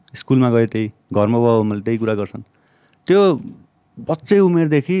स्कुलमा गए त्यही घरमा बाबुआमाले त्यही कुरा गर्छन् त्यो बच्चै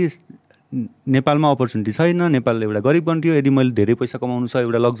उमेरदेखि नेपालमा अपर्च्युनिटी छैन नेपाल एउटा गरिब कन्ट्री हो यदि मैले धेरै पैसा कमाउनु छ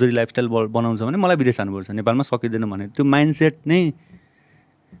एउटा लग्जरी लाइफस्टाइल बनाउँछ भने मलाई विदेश जानुपर्छ नेपालमा सकिँदैन भने त्यो माइन्डसेट नै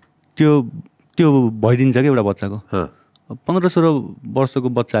त्यो भइदिन्छ कि एउटा बच्चाको 15-16 वर्षको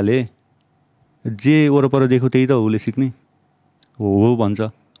बच्चाले जे वरपर देखो त्यही त उसले सिक्ने हो भन्छ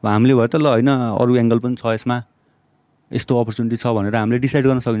हामीले भयो त ल होइन अरू एङ्गल पनि छ यसमा यस्तो अपर्च्युनिटी छ भनेर हामीले डिसाइड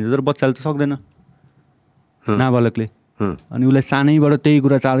गर्न सकिन्छ तर बच्चाले त सक्दैन नाबालकले अनि उसलाई सानैबाट त्यही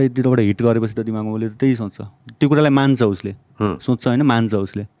कुरा चारैतिरबाट हिट गरेपछि त दिमागमा उसले त त्यही सोच्छ त्यो कुरालाई मान्छ उसले सोच्छ होइन मान्छ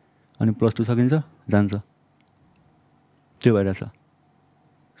उसले अनि प्लस 2 सकिन्छ जान्छ त्यो भइरहेछ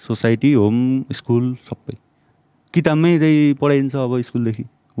सोसाइटी होम स्कुल सबै किताबमै त्यही पढाइन्छ अब स्कुलदेखि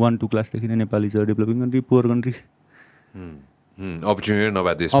 1-2 क्लासदेखि नै नेपाली छ developing country poor country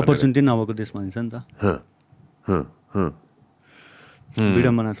opportunity नभएको देश भनिन्छ नि त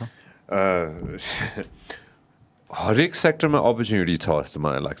विडम्बना छ हरेक सेक्टरमा अपर्च्युनिटी छ जस्तो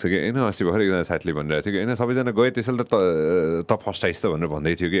मलाई लाग्छ कि होइन अस्ति भर्खर एकजना साथीले भनिरहेको थियो कि होइन सबैजना गए त्यसैले त फर्स्ट आइस् त भनेर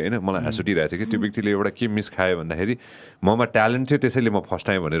भन्दै थियो कि होइन मलाई हाँस उठिरहेको थियो कि त्यो व्यक्तिले एउटा के मिस खायो भन्दाखेरि ममा ट्यालेन्ट थियो त्यसैले म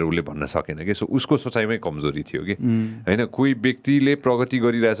फर्स्ट आएँ भनेर उसले भन्न सकेन कि सो उसको सोचाइमै कमजोरी थियो कि होइन कोही व्यक्तिले प्रगति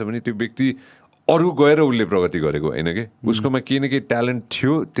गरिरहेछ भने त्यो व्यक्ति अरू गएर उसले प्रगति गरेको होइन कि उसकोमा केही न केही ट्यालेन्ट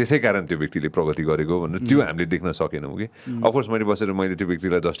थियो त्यसै कारण त्यो व्यक्तिले प्रगति गरेको भनेर त्यो हामीले देख्न सकेनौँ कि अफकोर्स मैले बसेर मैले त्यो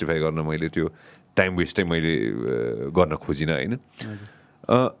व्यक्तिलाई जस्टिफाई गर्न मैले त्यो टाइम वेस्टै मैले गर्न खोजिनँ होइन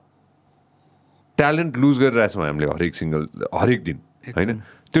ट्यालेन्ट लुज गरिरहेछौँ हामीले हरेक दिन होइन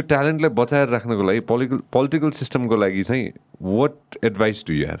त्यो ट्यालेन्टलाई बचाएर राख्नको लागि पोलिटिकल सिस्टमको लागि चाहिँ what advice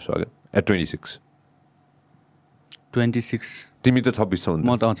do you have Swagat at 26 तिमी त 26 छौ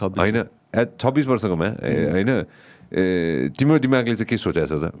होइन एट 26 वर्षकोमा होइन तिम्रो दिमागले चाहिँ के सोचेको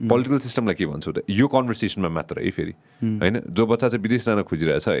छ त पोलिटिकल सिस्टमलाई के भन्छौ त यो कन्भर्सेसनमा मात्र है फेरि होइन जो बच्चा चाहिँ विदेश जान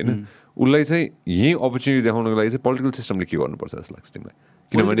खोजिरहेछ होइन उसलाई चाहिँ यहीँ अपर्च्युनिटी देखाउनको लागि चाहिँ पोलिटिकल सिस्टमले के गर्नुपर्छ जस्तो लाग्छ तिमीलाई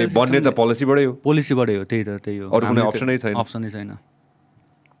किनभने बन्ने त पोलिसीबाटै हो त्यही हो अरू कुनै अप्सनै छैन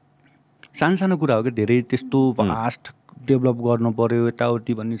सानो कुरा हो कि धेरै त्यस्तो फास्ट डेभलप गर्नु पर्यो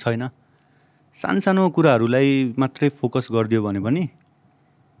यताउति भन्ने छैन सानो कुराहरूलाई मात्रै फोकस गरिदियो भने पनि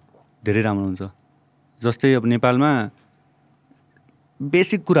धेरै राम्रो हुन्छ जस्तै अब नेपालमा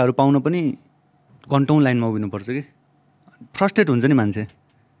बेसिक कुराहरू पाउन पनि घन्टौँ लाइनमा उभिनुपर्छ कि फ्रस्ट्रेट हुन्छ नि मान्छे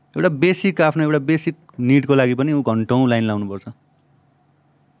एउटा बेसिक निडको लागि पनि ऊ घन्टौँ लाइन लाउनुपर्छ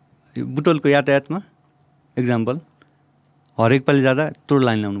बुटोलको यातायातमा एक्जाम्पल हरेक पालि जाँदा यत्रो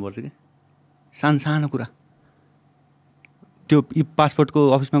लाइन लाउनुपर्छ कि सानो कुरा त्यो पासपोर्टको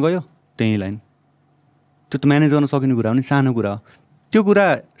अफिसमा गयो त्यही लाइन त्यो त म्यानेज गर्न सकिने कुरा हो नि सानो कुरा हो त्यो कुरा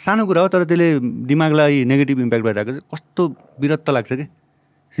सानो कुरा हो तर त्यसले दिमागलाई नेगेटिभ इम्प्याक्ट भइरहेको छ कस्तो विरक्त लाग्छ कि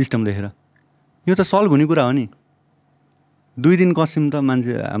सिस्टम देखेर यो त सल्भ हुने कुरा हो नि 2 दिन कस्यौँ त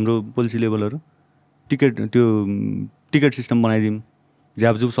मान्छे हाम्रो पोलिसी लेभलहरू टिकट सिस्टम बनाइदिउँ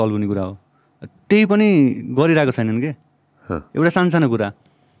झ्यापझुप सल्भ हुने कुरा हो त्यही पनि गरिरहेको छैनन् के एउटा सानो कुरा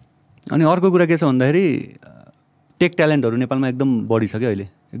अनि अर्को कुरा के छ भन्दाखेरि टेक ट्यालेन्टहरू नेपालमा एकदम बढी छ क्या अहिले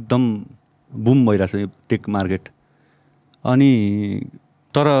एकदम बुम भइरहेछ यो टेक मार्केट अनि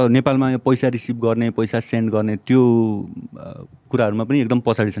तर नेपालमा यो पैसा रिसिभ गर्ने पैसा सेन्ड गर्ने त्यो कुराहरूमा पनि एकदम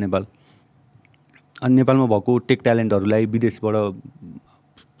पछाडि छ नेपाल अनि नेपालमा भएको टेक ट्यालेन्टहरूलाई विदेशबाट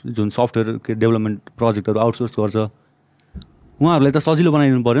जुन सफ्टवेयर डेभलपमेन्ट प्रोजेक्टहरू आउटसोर्स गर्छ उहाँहरूलाई त सजिलो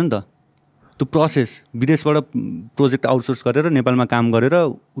बनाइदिनु पऱ्यो नि त त्यो प्रोसेस विदेशबाट प्रोजेक्ट आउटसोर्स गरेर नेपालमा काम गरेर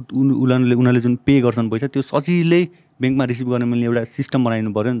उनीहरूले जुन पे गर्छन् पैसा त्यो सजिलै ब्याङ्कमा रिसिभ गर्ने मैले एउटा सिस्टम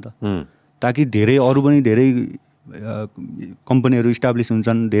बनाइदिनु पऱ्यो नि त ताकि धेरै अरू पनि धेरै कम्पनीहरू इस्टाब्लिस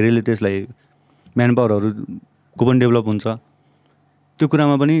हुन्छन् धेरैले त्यसलाई म्यानपावरहरूको पनि डेभलप हुन्छ त्यो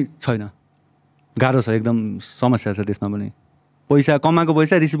कुरामा पनि छैन गाह्रो छ एकदम समस्या छ त्यसमा पनि पैसा कमाएको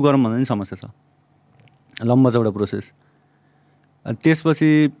पैसा रिसिभ गरौँ भन्दा पनि समस्या छ लम्बा चौडा प्रोसेस त्यसपछि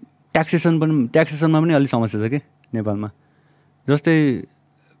ट्याक्सेसनमा पनि अलिक समस्या छ कि नेपालमा जस्तै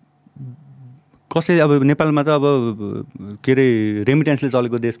कसै अब नेपालमा त अब के अरे रेमिटेन्सले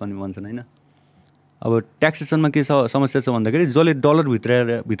चलेको देश भन्ने भन्छन् होइन अब ट्याक्सेसनमा के समस्या छ भन्दाखेरि जसले डलर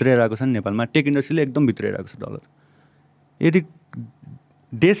भित्राइरहेको छ नि नेपालमा टेक इन्डस्ट्रीले एकदम भित्राइरहेको छ डलर यदि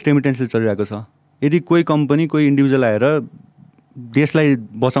देश रेमिटेन्सले चलिरहेको छ यदि कोही कम्पनी कोही इन्डिभिजुअल आएर देशलाई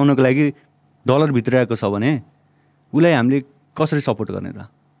बचाउनको लागि डलर भित्राइरहेको छ भने उसलाई हामीले कसरी सपोर्ट गर्ने त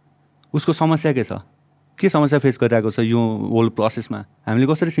उसको समस्या के समस्या फेस गरिरहेको छ यो होल प्रोसेसमा हामीले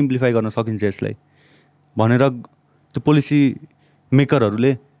कसरी सिम्प्लिफाई गर्न सकिन्छ यसलाई भनेर त्यो पोलिसी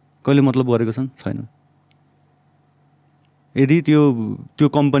मेकरहरूले कहिले मतलब गरेको छैनन् यदि त्यो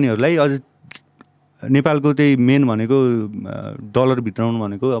कम्पनीहरूलाई अझ नेपालको त्यही मेन भनेको डलर भित्राउनु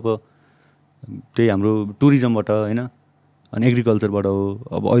भनेको अब त्यही हाम्रो टुरिज्मबाट होइन अनि एग्रिकल्चरबाट हो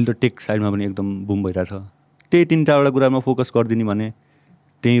अब अहिले त टेक साइडमा पनि एकदम बुम भइरहेछ त्यही 3-4वटा कुरामा फोकस गरिदिने भने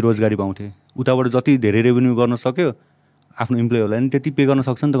त्यही रोजगारी पाउँथे उताबाट जति धेरै रेभेन्यू गर्न सक्यो आफ्नो इम्प्लोइहरूलाई पनि त्यति पे गर्न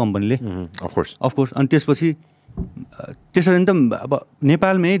सक्छ नि त कम्पनीले अफकोर्स अनि त्यसपछि त्यसरी नि त अब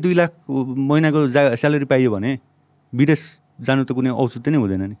नेपालमै 2 लाख महिनाको स्यालेरी पाइयो भने विदेश जानु त कुनै औचित्य नै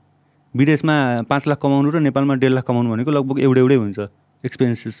हुँदैन नि विदेशमा 5 लाख कमाउनु र नेपालमा 1.5 लाख कमाउनु भनेको लगभग एउटै हुन्छ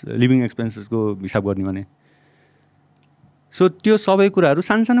लिभिङ एक्सपेन्सेसको हिसाब गर्ने भने सो त्यो सबै कुराहरू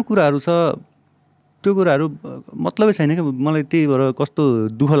सानो कुराहरू छ त्यो कुराहरू मतलबै छैन क्या मलाई त्यही भएर कस्तो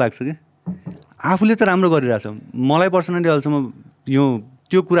दुःख लाग्छ कि आफूले त राम्रो गरिरहेछ मलाई पर्सनली अहिलेसम्म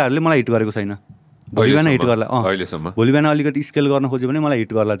त्यो कुराहरूले मलाई हिट गरेको छैन भोलि बिहान हिट गर्ला भोलि बिहान अलिकति स्केल गर्न खोज्यो भने मलाई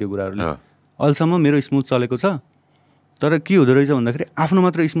हिट गर्ला त्यो कुराहरूले अहिलेसम्म मेरो स्मुथ चलेको छ तर के हुँदो रहेछ भन्दाखेरि आफ्नो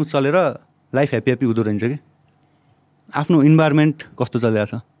मात्र स्मुथ चलेर लाइफ ह्याप्पी हुँदो रहेछ कि आफ्नो इन्भाइरोमेन्ट कस्तो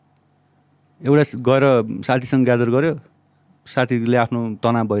चलिरहेछ एउटा गएर साथीसँग ग्यादर गऱ्यो साथीले आफ्नो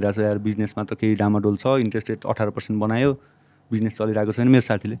तनाव भइरहेछ यार बिजनेसमा त केही डामाडोल छ इन्ट्रेस्ट रेट 18% बनायो बिजनेस चलिरहेको छैन मेरो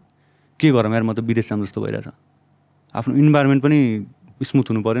साथीले के गरौँ यार म त विदेश जाम जस्तो भइरहेछ आफ्नो इन्भाइरोमेन्ट पनि स्मुथ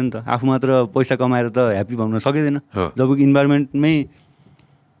हुनु पऱ्यो नि त आफू मात्र पैसा कमाएर त ह्याप्पी भन्न सकिँदैन जबकि इन्भाइरोमेन्टमै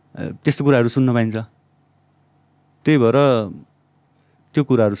त्यस्तो कुराहरू सुन्न पाइन्छ त्यही भएर त्यो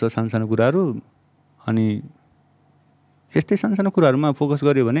कुराहरू छ सानो कुराहरू अनि यस्तै सानो कुराहरूमा फोकस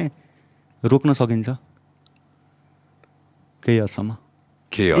गर्यो भने रोक्न सकिन्छ केही हदसम्म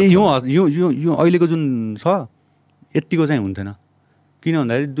यो अहिलेको जुन छ यत्तिको चाहिँ हुन्थेन किन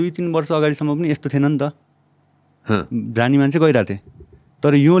भन्दाखेरि 2-3 वर्ष अगाडिसम्म पनि यस्तो थिएन नि त जानी मान्छे गइरहेको थिए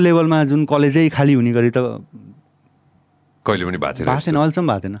तर यो लेभलमा जुन कलेजै खाली हुने गरी त कहिले पनि भएको छैन अहिलेसम्म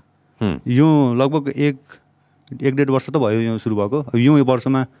भएको थिएन यो लगभग 1-1.5 वर्ष त भयो यो सुरु भएको यो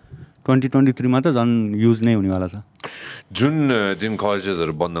वर्षमा 2023 मा त झन् युज नै हुनेवाला छ जुन दिन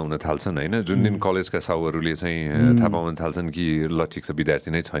कलेजेसहरू बन्द हुन थाल्छन् होइन जुन दिन कलेजका साउहरूले चाहिँ थाहा पाउन थाल्छन् कि ल ठिक छ विद्यार्थी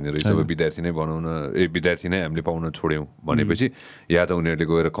नै छैन रहेछ अब विद्यार्थी नै बनाउन विद्यार्थी नै हामीले पाउन छोड्यौँ भनेपछि या त उनीहरूले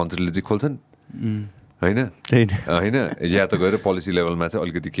गएर कन्सल्टेन्सी खोल्छन् होइन या त गएर पोलिसी लेभलमा चाहिँ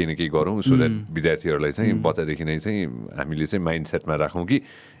अलिकति केही न केही गरौँ सो द्याट विद्यार्थीहरूलाई चाहिँ बच्चादेखि नै चाहिँ हामीले चाहिँ माइन्ड सेटमा राखौँ कि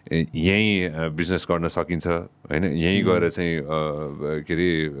यहीँ बिजनेस गर्न सकिन्छ होइन यहीँ गएर चाहिँ के अरे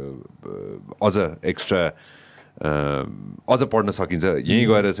अझ एक्स्ट्रा अझ पढ्न सकिन्छ यहीँ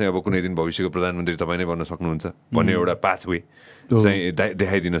गएर चाहिँ अब कुनै दिन भविष्यको प्रधानमन्त्री तपाईँ नै बन्न सक्नुहुन्छ भन्ने एउटा पाथवे चाहिँ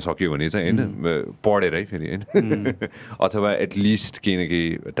देखाइदिन सक्यो भने चाहिँ होइन पढेर है फेरि होइन अथवा एटलिस्ट केही न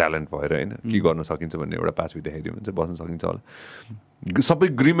केही ट्यालेन्ट भएर होइन के गर्न सकिन्छ भन्ने एउटा पाथवे देखाइदियो भने चाहिँ बस्न सकिन्छ होला सबै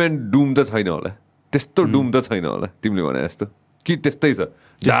ग्रिम एन्ड डुम त छैन होला त्यस्तो डुम त छैन होला तिमीले भने जस्तो कि त्यस्तै छ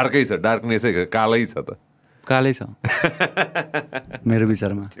डार्कै छ डार्कनेसै कालै छ त कालै छ मेरो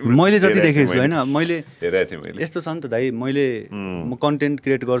विचारमा मैले जति देखेको छु होइन मैले हेरेको थिएँ मैले यस्तो छ नि त दाइ म कन्टेन्ट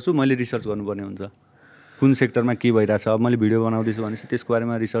क्रिएट गर्छु मैले रिसर्च गर्नुपर्ने हुन्छ कुन सेक्टरमा के भइरहेछ अब मैले भिडियो बनाउँदैछु भनेपछि त्यसको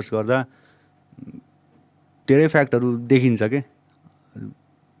बारेमा रिसर्च गर्दा धेरै फ्याक्टहरू देखिन्छ के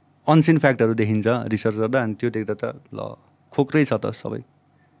अनसिन फ्याक्टहरू देखिन्छ रिसर्च गर्दा अनि त्यो देख्दा त ल खोक्रै छ त सबै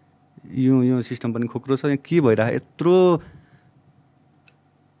यो सिस्टम पनि खोक्रो छ के भइरहेको यत्रो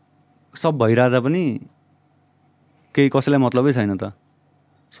सब भइरहँदा पनि केही कसैलाई मतलबै छैन त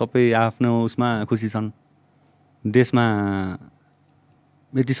सबै आफ्नो उसमा खुसी छन् देशमा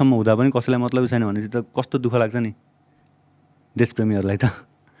यतिसम्म हुँदा पनि कसैलाई मतलबै छैन भनेपछि त कस्तो दुःख लाग्छ नि देशप्रेमीहरूलाई त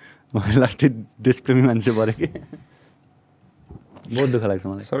लास्टै देशप्रेमी मान्छे पऱ्यो कि बहुत दुःख लाग्छ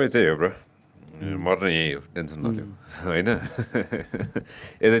मलाई सबै त्यही हो ब्रो मर्न यही हो टेन्सन नलियो होइन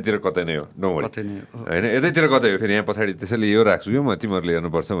यतैतिर कतै नै हो नोवरी होइन यतैतिर कतै हो फेरि यहाँ पछाडि त्यसैले यो राख्छु कि म तिमीहरूले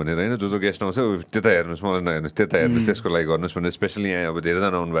हेर्नुपर्छ भनेर होइन जो गेस्ट आउँछ त्यता हेर्नुहोस् मलाई नहेर्नुहोस् त्यता हेर्नुहोस् त्यसको लागि गर्नुहोस् भनेर स्पेसली यहाँ अब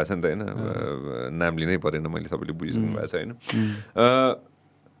धेरैजना आउनु भएको छ नि त होइन नाम लिनै परेन मैले सबैले बुझिसक्नु भएको छ होइन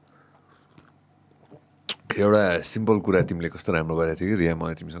एउटा सिम्पल कुरा तिमीले कस्तो राम्रो गरेको थियो कि रिया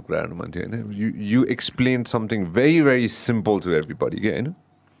मलाई तिमीसँग कुरा गर्नु मन थियो होइन you explain something very very simple to everybody के होइन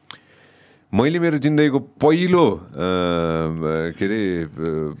मैले मेरो जिन्दगीको पहिलो के अरे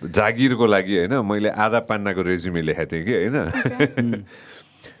जागिरको लागि होइन मैले आधा पान्नाको रेज्युमे लेखेको थिएँ कि होइन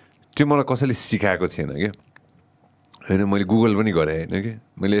त्यो मलाई कसैले सिकाएको थिएन क्या होइन मैले गुगल पनि गरेँ होइन कि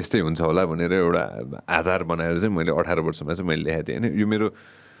मैले यस्तै हुन्छ होला भनेर एउटा आधार बनाएर चाहिँ मैले 18 वर्षमा चाहिँ मैले लेखेको थिएँ होइन यो मेरो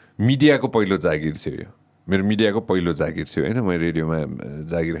मिडियाको पहिलो जागिर थियो यो मेरो मिडियाको पहिलो जागिर थियो होइन मैले रेडियोमा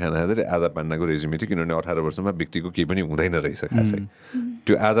जागिर खान आँदाखेरि आधा पान्नाको रेज्युमे थियो किनभने 18 वर्षमा व्यक्तिको केही पनि हुँदैन रहेछ खासै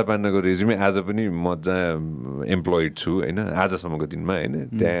त्यो आधा पान्नाको रेज्युमे आज पनि म जहाँ एम्प्लोइड छु होइन आजसम्मको दिनमा होइन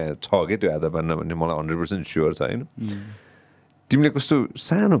त्यहाँ छ क्या त्यो आधा पान्ना भन्ने मलाई 100% स्योर छ होइन तिमीले कस्तो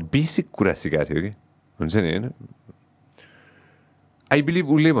सानो बेसिक कुरा सिकाएको थियो कि हुन्छ नि होइन आई बिलिभ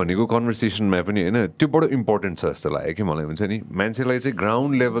उसले भनेको कन्भर्सेसनमा पनि होइन त्यो बडो इम्पोर्टेन्ट छ जस्तो लाग्यो कि मलाई हुन्छ नि मान्छेलाई चाहिँ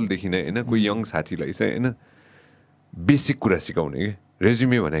ग्राउन्ड लेभलदेखि नै होइन कोही यङ साथीलाई चाहिँ होइन बेसिक कुरा सिकाउने कि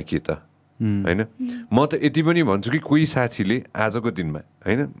रेज्युमे भने के त होइन म त यति पनि भन्छु कि कोही साथीले आजको दिनमा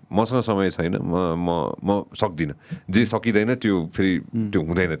होइन मसँग समय छैन म सक्दिनँ जे सकिँदैन त्यो फेरि त्यो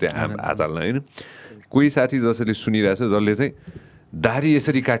हुँदैन त्यो हात हाल्न होइन कोही साथी जसले सुनिरहेछ जसले चाहिँ दाह्री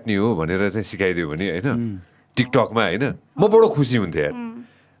यसरी काट्ने हो भनेर चाहिँ सिकाइदियो भने होइन टिकटकमा होइन म बडो खुसी हुन्थेँ यार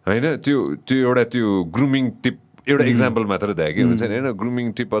होइन त्यो एउटा त्यो ग्रुमिङ टिप एउटा इक्जाम्पल मात्र दिए कि हुन्छ नि होइन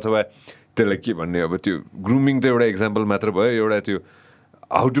ग्रुमिङ टिप अथवा त्यसलाई के भन्ने अब त्यो ग्रुमिङ त एउटा इक्जाम्पल मात्र भयो एउटा त्यो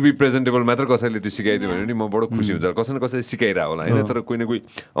हाउ टु बी प्रेजेन्टेबल मात्र कसैले त्यो सिकाइदियो भने नि म बडो खुसी हुन्छ कसै न कसैले सिकाइरह होला होइन तर कोही न कोही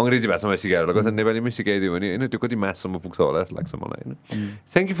अङ्ग्रेजी भाषामा सिकायो होला कसै नेपालीमै सिकाइदियो भने होइन त्यो कति माससम्म पुग्छ होला जस्तो लाग्छ मलाई होइन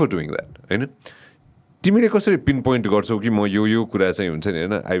thank you for doing that होइन तिमीले कसरी पिन पोइन्ट गर्छौ कि म यो कुरा चाहिँ हुन्छ नि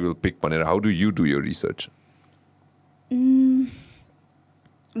होइन आई विल पिक भनेर how do you do your research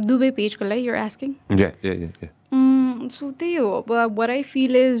Dubai पेजको लागि you're asking? Yeah. सो त्यही हो अब what I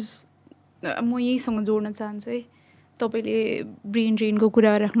feel is म यहीसँग जोड्न चाहन्छु है तपाईँले ब्रेन ड्रेनको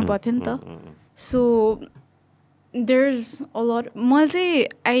कुरा राख्नु भएको थियो नि त सो there's a lot मैले चाहिँ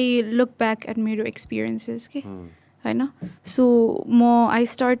आई लुक ब्याक एट मेरो एक्सपिरियन्सेस के होइन सो म आई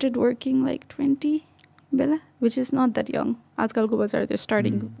स्टार्टेड वर्किङ लाइक 20 बेला which is not that young आजकलको बजार त्यो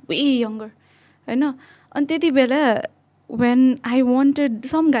स्टार्टिङ वे यङ्गर होइन अनि त्यति बेला when I wanted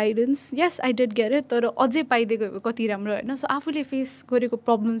some guidance, yes, I did get it, तर अझै पाइदिएको भए कति राम्रो होइन सो आफूले फेस गरेको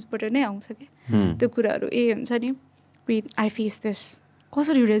प्रब्लम्सबाट नै आउँछ कि त्यो कुराहरू हुन्छ नि वेट आई फेस दिस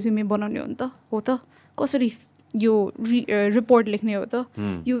कसरी रेज्युमे बनाउने हो त कसरी यो रिपोर्ट लेख्ने हो त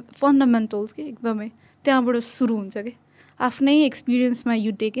यो फन्डामेन्टल्स के एकदमै त्यहाँबाट सुरु हुन्छ कि आफ्नै एक्सपिरियन्समा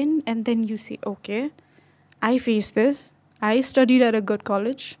you take in and then you see okay I face this I studied at a good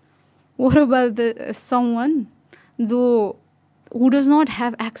college what about the someone जो who does not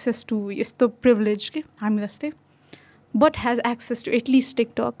have access to यस्तो privilege के हामी जस्तै but has access to at least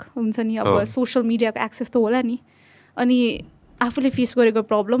TikTok हुन्छ नि अब social मिडियाको access त होला नि अनि आफूले फेस गरेको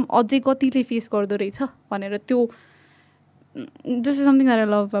प्रब्लम अझै कतिले फेस गर्दो रहेछ भनेर त्यो this is something I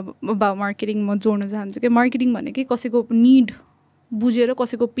love about marketing म जोड्न चाहन्छु कि मार्केटिङ भनेकै कसैको निड बुझेर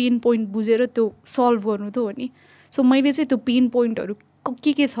कसैको पेन पोइन्ट बुझेर त्यो सल्भ गर्नु त हो नि सो मैले चाहिँ त्यो पेन पोइन्टहरू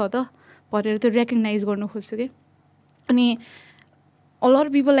के छ त भनेर त्यो रेकगनाइज गर्नु खोज्छु कि अनि अलर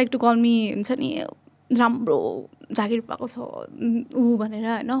people like to call me हुन्छ नि राम्रो जागिर पाएको छ ऊ भनेर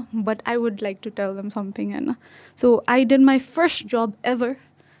होइन but I would like to tell them something होइन so I did my first job ever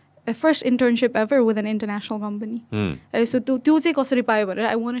first internship ever with an international company so त्यो चाहिँ कसरी पायो भनेर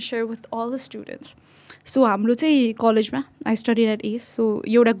I want share with all the students so हाम्रो चाहिँ कलेजमा I study at S so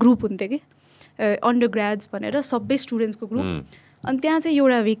एउटा ग्रुप हुन्थ्यो कि अन्डर ग्राड्स भनेर सबै स्टुडेन्ट्सको ग्रुप अनि त्यहाँ चाहिँ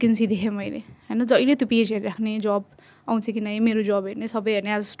एउटा भेकेन्सी देखेँ मैले होइन जहिले त्यो पेज हेरिराख्ने जब आउँछ कि नै मेरो जब हेर्ने सबै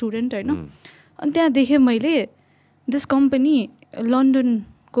हेर्ने एज स्टुडेन्ट होइन अनि त्यहाँ देखेँ मैले दिस कम्पनी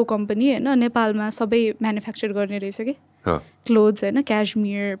लन्डनको कम्पनी होइन नेपालमा सबै म्यानुफ्याक्चर गर्ने रहेछ कि क्लोथ्स होइन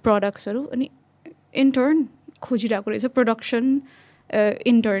क्यासमियर प्रडक्ट्सहरू अनि इन्टर्न खोजिरहेको रहेछ प्रोडक्सन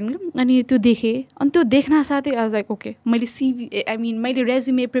इन्टर्न अनि त्यो देखेँ अनि त्यो देख्न साथै आज लाइक ओके मैले सिभी आई मिन मैले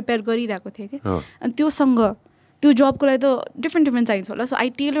रेज्युमे प्रिपेयर गरिरहेको थिएँ कि अनि त्योसँग त्यो जबको लागि त डिफ्रेन्ट चाहिन्छ होला so I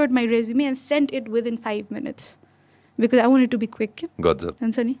tailored my resume and send it within 5 minutes because I wanted to be quick के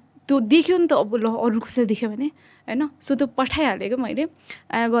हुन्छ नि त्यो देख्यो नि त अब ल अरू कसैले देख्यो भने होइन सो त्यो पठाइहालेँ क्या मैले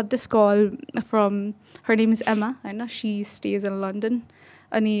I got this call from her name is Emma होइन सी स्टेज इन लन्डन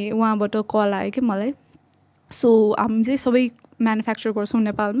अनि उहाँबाट कल आयो कि मलाई सो हामी चाहिँ सबै म्यानुफ्याक्चर गर्छौँ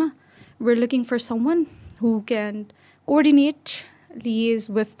नेपालमा we're looking for someone who can coordinate liaise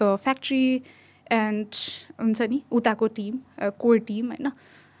with the factory and हुन्छ नि उताको टिम कोर टिम होइन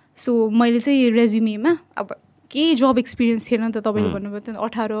सो मैले चाहिँ रेज्युमेमा अब केही जब एक्सपिरियन्स थिएन नि त तपाईँले भन्नुभयो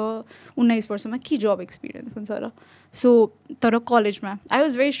 18-19 वर्षमा के जब एक्सपिरियन्स हुन्छ र सो तर कलेजमा आई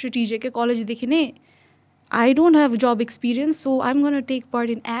वाज भेरी स्ट्रेटेजिक कलेजदेखि नै I don't have job experience, so I'm going to take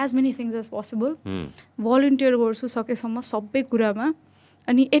part in as many things as possible. Volunteer गर्छु सकेसम्म सबै कुरामा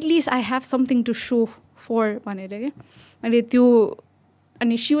अनि at least I have something to show for भनेर क्या मैले त्यो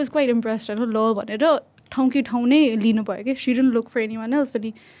अनि सी वाज क्वाइट इम्प्रेस्ड होइन ल भनेर ठाउँ ठाउँ नै लिनु भयो कि she didn't look for any one else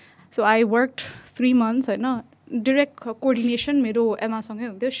अनि सो आई वर्कड 3 months होइन डिरेक्ट कोअर्डिनेसन मेरो एमासँगै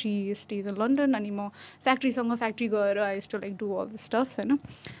हुन्थ्यो सी स्टेज इन लन्डन अनि म फ्याक्ट्री गएर I to like do all the stuffs होइन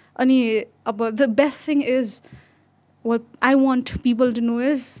अनि अब the best thing is what I want people to know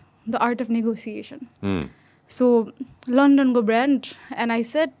is the art of negotiation so लन्डनको brand and I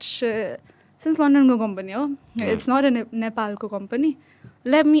set since लन्डनको company हो it's not a नेपालको company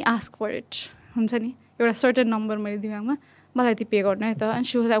let me ask for it हुन्छ नि एउटा certain number मैले दिमागमा मलाई त्यो पे गर्नु है त and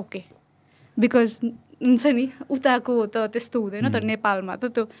she was okay because हुन्छ नि उताको त त्यस्तो हुँदैन तर नेपालमा त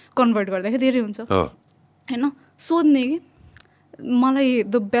त्यो कन्भर्ट गर्दाखेरि धेरै हुन्छ होइन सोध्ने कि मलाई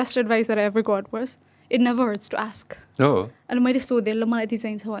the best advice that I ever got was it never hurts to ask अनि मैले सोधेँ ल मलाई यति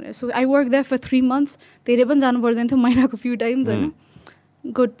चाहिन्छ भनेर so I work that for 3 months धेरै पनि जानु पर्दैन थियो महिनाको फ्यु टाइम्स होइन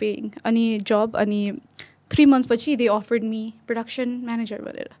गुड पेइङ अनि जब अनि 3 months पछि they offered me production manager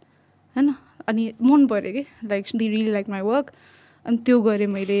भनेर होइन अनि मन पऱ्यो कि like they really like my work अनि त्यो गरेँ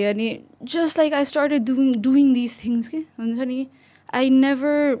मैले अनि just like I started doing these things के हुन्छ नि I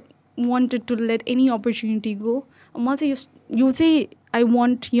never wanted to let any opportunity go म चाहिँ यो चाहिँ I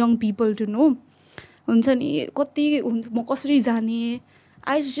want young people to know हुन्छ नि कति हुन्छ म कसरी जाने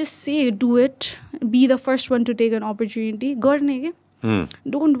I just say do it be the first one to take an opportunity गर्ने के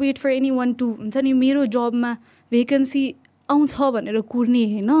don't wait for anyone to हुन्छ नि मेरो जबमा भेकेन्सी आउँछ भनेर कुर्ने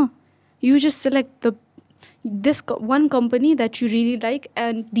होइन you just select the this one company that you really like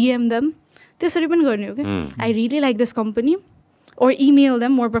and DM them त्यसरी पनि गर्ने हो क्या I really like this company or email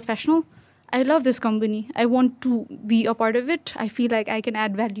them more professional. I love this company. I want to be a part of it. I feel like I can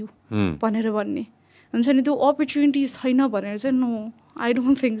add value. भनेर भन्ने हुन्छ नि त्यो अपर्च्युनिटिज छैन भनेर चाहिँ no I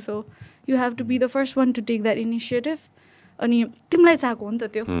don't think so you have to be the first one to take that initiative अनि तिमीलाई चाहिएको हो नि त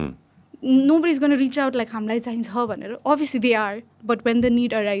त्यो nobody is gonna reach out like हामीलाई चाहिन्छ भनेर obviously they are but when the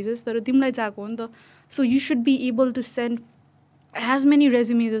need arises तर तिमीलाई चाहिएको हो नि त so you should be able to send as many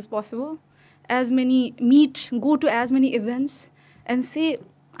resumes as possible as many go to as many events and say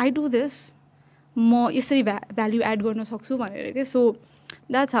I do this म यसरी value add गर्न सक्छु भनेर के so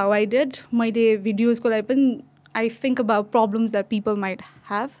that's how I did मैले भिडियोजको लागि पनि I think about problems that people might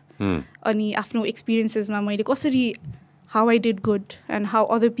have अनि आफ्नो एक्सपिरियन्सेसमा मैले कसरी how I did good and how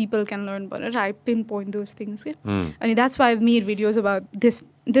other people can learn भनेर I pinpoint those things के अनि that's why I made videos about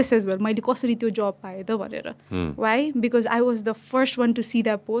this as well मैले कसरी त्यो जब पाएँ त भनेर why because I was the first one to see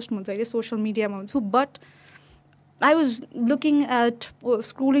that post म चाहिँ सोसियल मिडियामा हुन्छु but I was looking at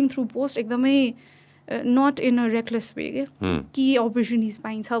scrolling through post एकदमै not in a reckless way के opportunities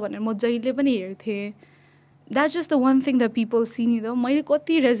पाइन्छ भनेर म जहिले पनि हेर्थेँ that's just the one thing that people see नि त मैले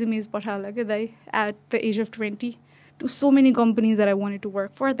कति resumes पठाएँ होला क्या दाइ at the age of 20 to so many companies that I wanted to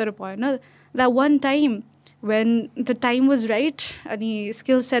work for तर भएन that one time when the time was right अनि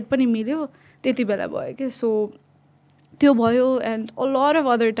skill set पनि मिल्यो त्यति बेला भयो क्या so त्यो भयो and a lot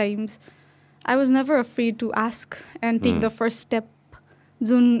of other times I was never afraid to ask and take the first step.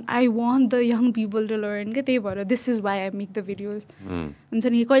 Jun I want the young people to learn. Ke त्यही भएर this is why I make the videos. हुन्छ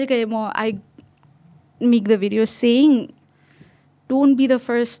नि कहिलेकाहीँ म I make the videos saying don't be the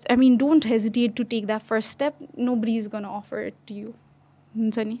first. I mean don't hesitate to take that first step. Nobody is gonna offer it to you.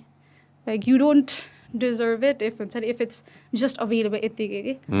 हुन्छ नि like you don't deserve it if it's just available यतिकै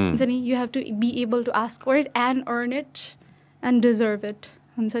के हुन्छ नि you have to be able to ask for it and earn it and deserve it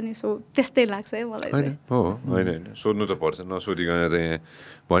हुन्छ नि so त्यस्तै लाग्छ है मलाई चाहिँ हो होइन सोध्नु त पर्छ नसोधिकन त यहाँ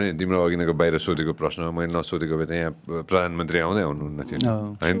भने तिम्रो अघिको बाहिर सोधेको प्रश्न मैले नसोधेको भए त यहाँ प्रधानमन्त्री आउँदै आउनुहुन्न थियो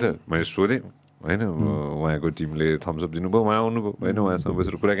होइन त मैले सोधेँ होइन उहाँको टिमले थम्सअप दिनुभयो उहाँ आउनुभयो होइन उहाँसँग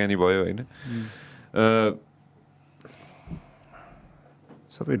बसेर कुराकानी भयो होइन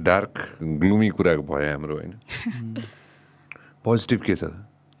सबै डार्क ग्लुमी कुराको भयो हाम्रो होइन पोजिटिभ के छ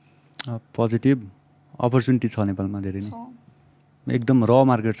पोजिटिभ अपर्च्युनिटी छ नेपालमा धेरै नै एकदम र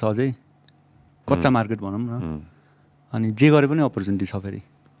मार्केट छ अझै कच्चा मार्केट भनौँ न अनि जे गरे पनि अपर्च्युनिटी छ फेरि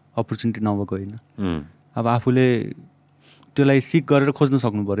अपर्च्युनिटी नभएको होइन अब आफूले त्यसलाई सिक गरेर खोज्नु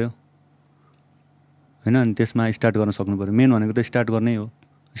सक्नु पऱ्यो होइन अनि त्यसमा स्टार्ट गर्न सक्नु पऱ्यो मेन भनेको त स्टार्ट गर्नै हो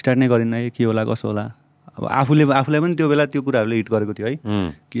स्टार्ट नै गरिन्न है के होला कसो होला अब आफूलाई पनि त्यो बेला त्यो कुराहरूले हिट गरेको थियो है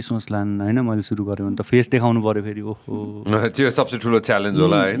के सोच्लान् होइन मैले सुरु गरेँ भने त फेस देखाउनु पऱ्यो फेरि ओहो त्यो सबसे ठुलो च्यालेन्ज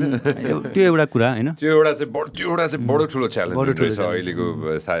होला होइन त्यो एउटा कुरा होइन त्यो एउटा चाहिँ बडो ठुलो च्यालेन्ज रहेछ अहिलेको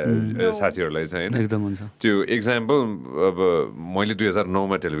साथीहरूलाई चाहिँ होइन एकदम हुन्छ त्यो इक्जाम्पल अब मैले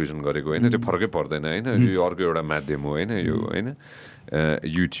 2009मा टेलिभिजन गरेको होइन त्यो फरकै पर्दैन होइन यो अर्को एउटा माध्यम हो होइन यो होइन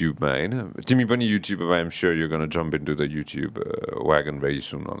युट्युबमा होइन तिमी पनि युट्युबमा I'm sure you gonna jump into the YouTube wagon very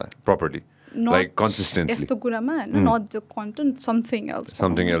सुन होला प्रपरली like consistently यस्तो कुरामा हैन not the content something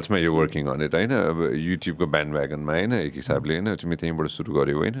else मा यु वर्किङ अन इट होइन अब युट्युबको ब्यान्ड व्यागनमा होइन एक हिसाबले होइन तिमी त्यहीँबाट सुरु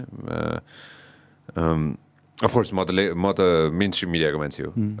गर्यौ होइन अफकोर्स म त मेन स्ट्रिम मिडियाको मान्छे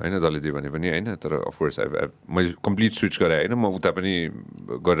हो होइन जसले जे भने पनि होइन तर अफकोर्स मैले कम्प्लिट स्विच गरेँ होइन म उता पनि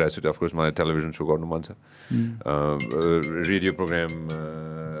गरिरहेको छु अफकोर्स मलाई टेलिभिजन सो गर्नु मन छ रेडियो प्रोग्राम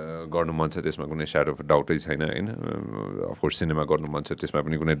गर्नु मन छ त्यसमा कुनै स्याडो अफ डाउटै छैन होइन अफकोर्स सिनेमा गर्नु मन छ त्यसमा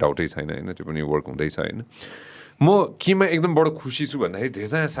पनि कुनै डाउटै छैन होइन त्यो पनि वर्क हुँदैछ होइन म केमा एकदम बडो खुसी छु भन्दाखेरि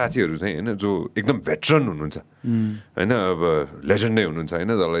धेरैजना साथीहरू चाहिँ होइन जो एकदम भेटरन हुनुहुन्छ होइन अब लेजेन्डै हुनुहुन्छ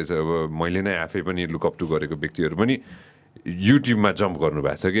होइन जसलाई चाहिँ अब मैले नै आफै पनि लुकअप टु गरेको व्यक्तिहरू पनि युट्युबमा जम्प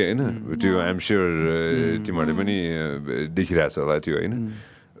गर्नुभएको छ कि होइन त्यो आइएम स्योर तिमीहरूले पनि देखिरहेछ होला त्यो होइन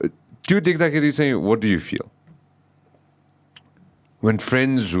त्यो देख्दाखेरि चाहिँ what do you feel when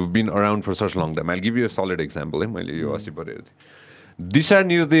friends who've been around for such long time I'll give you a solid example है मैले यो अस्ति पढेको थिएँ दिशा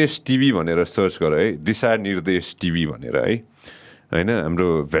निर्देश टिभी भनेर सर्च गर है दिशा निर्देश टिभी भनेर है होइन हाम्रो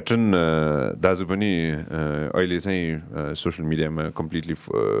भेटरन दाजु पनि अहिले चाहिँ सोसियल मिडियामा कम्प्लिटली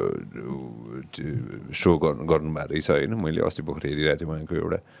सो गर्नुभएको रहेछ होइन मैले अस्ति भर्खर हेरिरहेको थिएँ उहाँको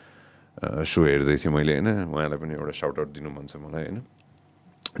एउटा सो हेर्दै थिएँ मैले होइन उहाँलाई पनि एउटा साउट आउट दिनु मन छ मलाई होइन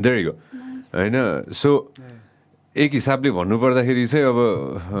देयर यु गो होइन सो एक हिसाबले भन्नुपर्दाखेरि चाहिँ अब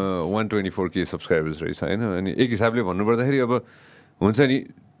 124K सब्सक्राइबर्स रहेछ होइन अनि एक हिसाबले भन्नुपर्दाखेरि अब हुन्छ नि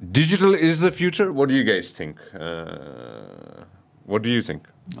digital is the future what do you guys think what do you think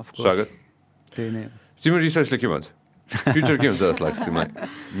Swagat तिम्रो रिसर्चले के भन्छ फ्युचर के हुन्छ जस्तो लाग्छ तिमीलाई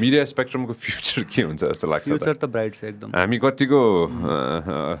मिडिया स्पेक्ट्रमको फ्युचर के हुन्छ जस्तो लाग्छ फ्युचर त ब्राइट छ एकदम हामी कतिको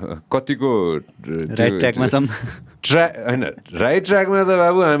राइट ट्र्याकमा छौँ होइन राइट ट्र्याकमा त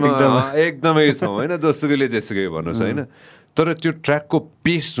बाबु हामी एकदमै छौँ होइन जसुकैले जेसुकै भन्नुहोस् होइन तर त्यो ट्र्याकको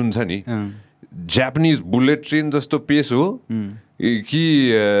पेस जुन छ नि जापानिज बुलेट ट्रेन जस्तो पेस हो कि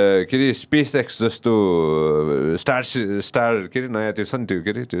के अरे स्पेस एक्स जस्तो स्टार के अरे नयाँ त्यो छ नि त्यो के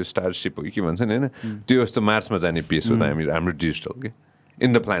अरे त्यो स्टारसिप हो कि के भन्छ नि होइन त्यो जस्तो मार्समा जाने पेस हो त हाम्रो डिजिटल के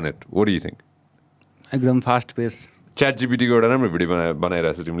in the planet what do you think एकदम फास्ट पेस च्याट जिपिटीको एउटा राम्रो भिडियो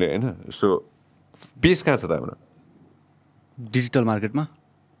बनाइरहेको छौ तिमीले होइन सो पेस कहाँ छ त हाम्रो डिजिटल मार्केटमा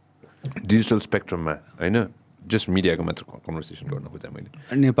डिजिटल स्पेक्ट्रममा होइन जस्ट मिडियाको मात्र कन्भर्सेसन गर्न खोजेँ मैले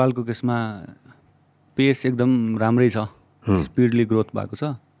नेपालको केसमा पेस एकदम राम्रै छ स्पिडली ग्रोथ भएको छ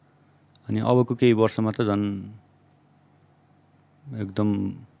अनि अबको केही वर्षमा त झन् एकदम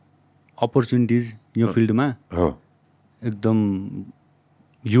अपर्च्युनिटिज यो फिल्डमा एकदम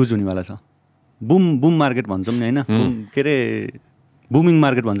युज हुनेवाला छ बुम मार्केट भन्छौँ नि होइन के अरे बुमिङ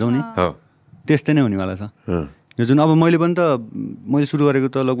मार्केट भन्छौँ नि त्यस्तै नै हुनेवाला छ यो जुन अब मैले पनि त मैले सुरु गरेको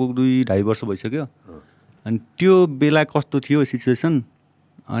त लगभग 2-2.5 वर्ष भइसक्यो अनि त्यो बेला कस्तो थियो सिचुएसन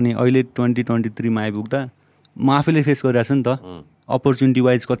अनि अहिले 2023मा आइपुग्दा म आफैले फेस गरिरहेको छु नि त अपर्च्युनिटी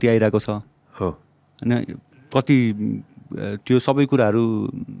वाइज कति आइरहेको छ होइन कति त्यो सबै कुराहरू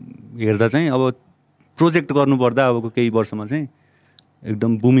हेर्दा चाहिँ अब प्रोजेक्ट गर्नुपर्दा अबको केही वर्षमा चाहिँ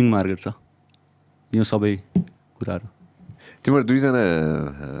एकदम बुमिङ मार्केट छ यो सबै कुराहरू तिम्रो दुईजना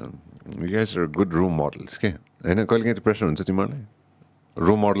you guys are good role models के होइन कहिलेकाहीँ त्यो प्रश्न हुन्छ तिमीहरूलाई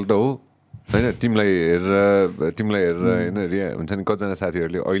रोल मोडल त हो होइन तिमीलाई हेरेर होइन रिया हुन्छ नि कतिजना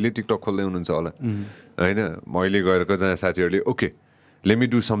साथीहरूले अहिले टिकटक खोल्दै हुनुहुन्छ होला होइन अहिले गएर कतिजना साथीहरूले okay let me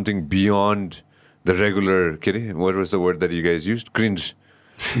do something beyond the regular के अरे what was the word that you guys use cringe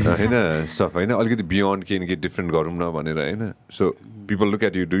होइन स्टफ होइन अलिकति बियोन्ड केही न केही डिफ्रेन्ट गरौँ न भनेर होइन so people look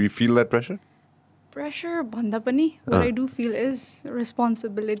at you do you feel that pressure pressure भन्दा पनि what I do feel is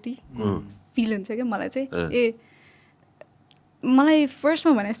responsibility feel हुन्छ क्या मलाई चाहिँ मलाई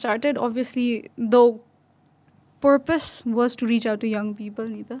फर्स्टमा when I started obviously the purpose was to reach out to young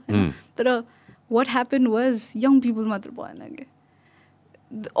people नि त तर what happened was young people मात्र भएन क्या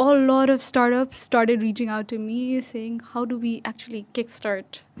a lot of startups started reaching out to me saying how do we actually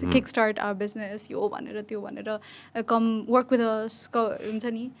kickstart our business yo bhanera tyo bhanera come work with us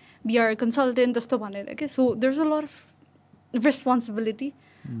huncha ni be our consultant jasto bhanera ke so there's a lot of responsibility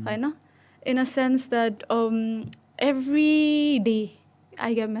haina in a sense that every day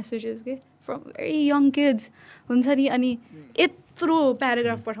I get messages ke from very young kids huncha ni ani यत्रो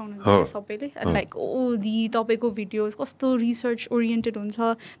paragraph पठाउनुहुन्छ सबैले and like oh the तपाईँको videos कस्तो research oriented हुन्छ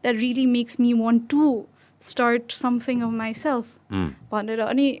that really makes me want to start something of myself भनेर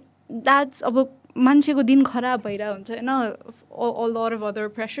अनि that's अब मान्छेको दिन खराब भइरहेको हुन्छ होइन a lot of other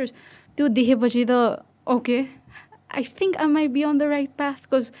pressures त्यो देखेपछि त okay I think I might be on the right path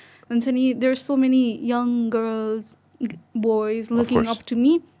because हुन्छ नि there so many young girls boys looking up to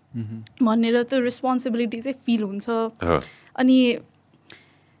me भनेर त्यो रेस्पोन्सिबिलिटी चाहिँ फिल हुन्छ अनि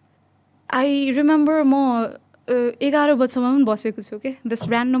आई रिमेम्बर म 11 बजीसम्म पनि बसेको छु के this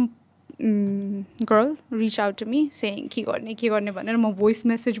random girl reach out to me saying के गर्ने भनेर म भोइस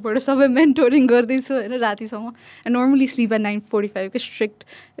मेसेजबाट सबै मेन्टोरिङ गर्दैछु होइन रातिसम्म नर्मली स्लिप एट 9:45 के स्ट्रिक्ट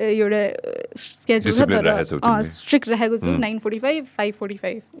एउटा स्केड्युल छ तर स्ट्रिक्ट राखेको छु 9:45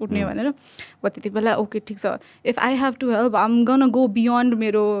 5:45 उठ्ने भनेर त्यति बेला ओके ठिक छ if I have to help them gonna go beyond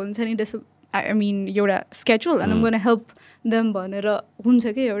मेरो हुन्छ नि I mean एउटा schedule and I'm going to help them भनेर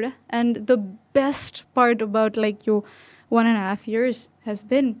हुन्छ के एउटा and the best part about like your 1.5 years has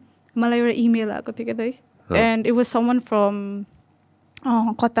been मलाई एउटा email आएको थियो के त and it was someone from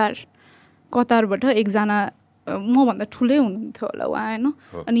कतारबाट एकजना मभन्दा ठुलै हुनुहुन्थ्यो होला उहाँ होइन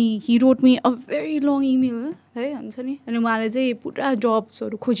अनि he wrote me a very long email है हुन्छ नि अनि उहाँले चाहिँ पुरा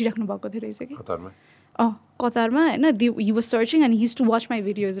जब्सहरू खोजिराख्नु भएको थियो रहेछ कि कतारमा होइन he was searching and his to watch my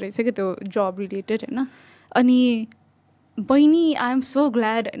videos रहेछ क्या त्यो जब रिलेटेड होइन अनि बहिनी आई एम सो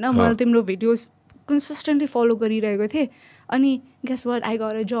ग्ल्याड होइन मैले तिम्रो भिडियोज कन्सिस्टेन्टली फलो गरिरहेको थिएँ अनि guess what I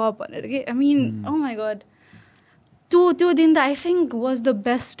got a job भनेर कि I mean oh my god त्यो दिन त I think was the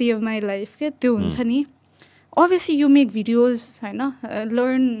best day of my life के त्यो हुन्छ नि अभियसली यु मेक भिडियोज होइन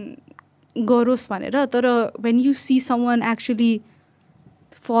लर्न गरोस् भनेर तर when you see someone actually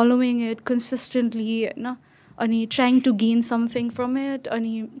following it consistently होइन अनि trying to gain something from it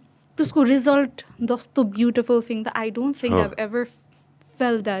अनि त्यसको रिजल्ट जस्तो ब्युटिफुल थिङ त I don't think I've ever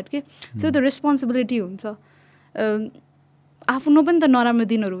felt that के सो द रेस्पोन्सिबिलिटी हुन्छ आफ्नो पनि त नराम्रो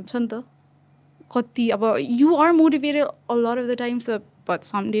दिनहरू हुन्छ नि त कति अब you are motivated a lot of the times but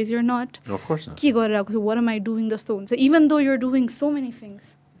some days you're not के गरिरहेको छु वाट एम आई डुइङ जस्तो हुन्छ even though you're doing so many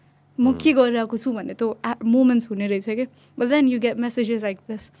things म के गरिरहेको छु भन्ने त्यो मोमेन्ट्स हुने रहेछ कि but then you get messages like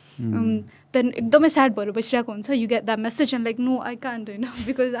this then एकदमै स्याड भएर बसिरहेको हुन्छ you get that message and like no I can't होइन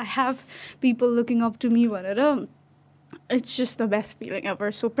because I have people looking up to me भनेर it's just the best feeling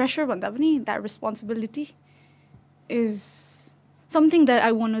ever so pressure भन्दा पनि that responsibility is something that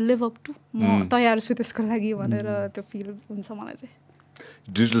I want live up to म तयार छु त्यसको लागि भनेर त्यो फिल हुन्छ मलाई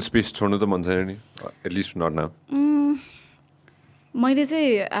चाहिँ डिजिटल स्पेस छोड्नु त मन छैन नि एटलिस्ट नट नाउ मैले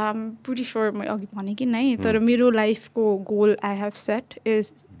चाहिँ प्रिटी स्योर मैले अघि भने कि नै तर मेरो लाइफको goal I have set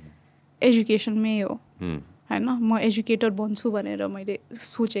is एजुकेसनमै हो होइन म एजुकेटर बन्छु भनेर मैले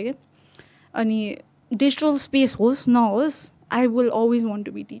सोचेँ क्या अनि डिजिटल स्पेस होस् नहोस् I will always want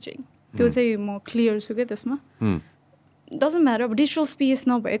to be teaching त्यो चाहिँ म क्लियर छु क्या त्यसमा डजन्ट म्याटर अब डिजिटल स्पेस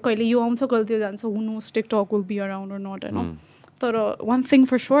नभए कहिले यो आउँछ कहिले त्यो जान्छ who knows TikTok will be around or not होइन तर one thing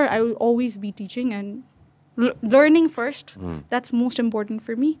for sure I will always be teaching and learning first that's most important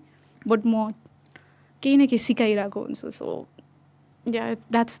for me but म केही न केही सिकाइरहेको हुन्छु so yeah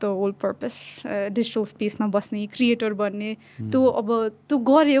that's the whole purpose digital स्पेसमा बस्ने क्रिएटर बन्ने त्यो अब त्यो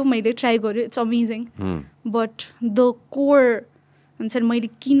गऱ्यो मैले ट्राई गरेँ it's amazing but the core हुन्छ नि मैले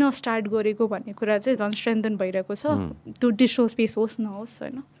किन स्टार्ट गरेको भन्ने कुरा चाहिँ झन् स्ट्रेन्थन भइरहेको छ त्यो डिजिटल स्पेस होस् नहोस्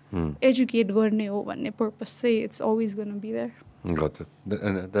होइन एजुकेट गर्ने हो भन्ने पर्पस चाहिँ it's always gonna be there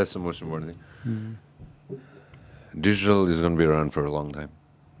that's the most important thing Digital is going to be around for a long time,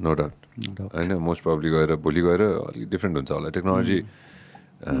 no doubt. I know most probably भोलि गएर अलिक डिफ्रेन्ट हुन्छ होला टेक्नोलोजी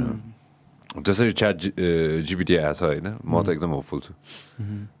जसरी च्याट जिपिटी आएको छ होइन म त एकदम होपफुल छु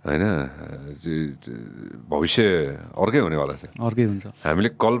होइन भविष्य अर्कै हुनेवाला छ अर्कै हुन्छ हामीले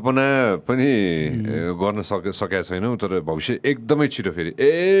कल्पना पनि गर्न सकेका छैनौँ तर भविष्य एकदमै छिटो फेरि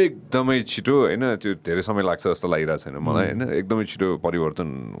एकदमै छिटो होइन त्यो धेरै समय लाग्छ जस्तो लागिरहेको छैन मलाई होइन एकदमै छिटो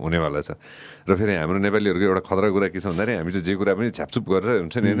परिवर्तन हुनेवाला छ र फेरि हाम्रो नेपालीहरूको एउटा खतरा कुरा के छ भन्दाखेरि हामी चाहिँ जे कुरा पनि छ्यापछुप गरेर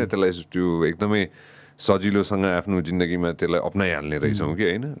हुन्छ नि होइन त्यसलाई त्यो एकदमै सजिलोसँग आफ्नो जिन्दगीमा त्यसलाई अप्नाइहाल्ने रहेछौँ कि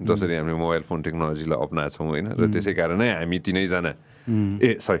होइन जसरी हामीले मोबाइल फोन टेक्नोलोजीलाई अप्नाएछौँ होइन र त्यसै कारणै हामी तिनैजना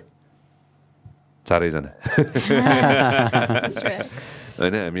सरी चारैजना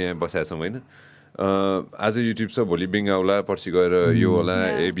होइन हामी यहाँ बसेका छौँ होइन आज युट्युब छ भोलि बिङ आउला पर्सि गएर यो होला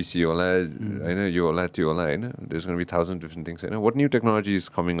एबिसी होला होइन यो होला त्यो होला होइन there is gonna be 1000 different things होइन what new technology is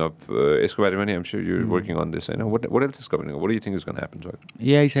coming up यसको बारेमा नि I'm sure you working on this होइन what else is coming up what do you think is gonna happen sir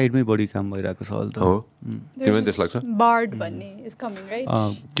AI साइडमै बढी काम भइरहेको छ अहिले त हो तिमीलाई त्यस्तो लाग्छ Bard भन्ने is coming, right?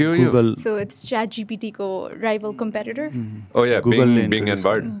 के हो यो गुगल So it's ChatGPT को rival competitor. Oh yeah Google Bing and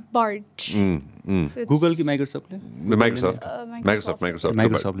Bard Bard. So it's, Google कि माइक्रोसफ्टले माइक्रोसफ्ट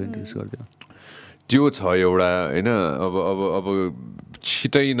माइक्रोसफ्टले इन्ट्रोड्युस गरिदियो त्यो छ एउटा होइन अब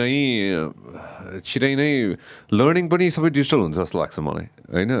छिटै नै लर्निङ पनि सबै डिजिटल हुन्छ जस्तो लाग्छ मलाई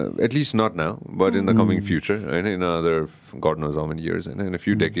होइन at least not now but in the coming future होइन in other god knows how many years होइन इन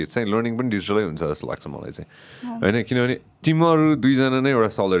फ्यु डेकेड्स चाहिँ लर्निङ पनि डिजिटलै हुन्छ जस्तो लाग्छ मलाई चाहिँ होइन किनभने तिमीहरू दुईजना नै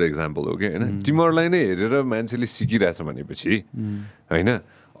एउटा सलिड एक्जाम्पल हो कि होइन तिमीहरूलाई नै हेरेर मान्छेले सिकिरहेछ भनेपछि होइन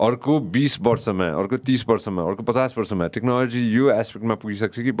अर्को 20 वर्षमा अर्को 30 वर्षमा अर्को 50 वर्षमा टेक्नोलोजी यो एस्पेक्टमा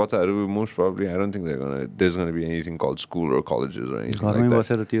पुगिसक्छ कि बच्चाहरू most probably I don't think there is gonna be anything called school or colleges or anything like घरमै दैट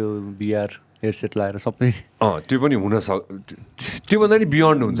बसेर त्यो बिआर हेडसेट लाएर सबै त्यो पनि हुन त्योभन्दा नि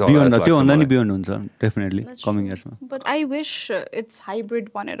बियोन्ड हुन्छ होला बियोन्ड जस्तो त्योभन्दा लाग्छ नि बियोन्ड हुन्छ डेफिनेटली कमिङ इयर्समा But I wish it's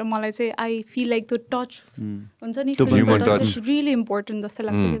hybrid भनेर मलाई चाहिँ I feel like the touch हुन्छ नि त्यो physical human touch touch. is really important जस्तो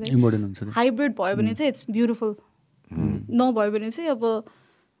लाग्छ कि चाहिँ इम्पोर्टेन्ट हुन्छ नि हाइब्रिड भयो भने चाहिँ इट्स ब्युटिफुल नभयो भने चाहिँ अब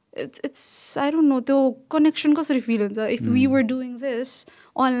इट्स आई डोन्ट नो त्यो कनेक्सन कसरी फिल हुन्छ if we were doing this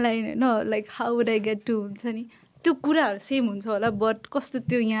online होइन like how would I get to हुन्छ नि त्यो कुराहरू सेम हुन्छ होला बट कस्तो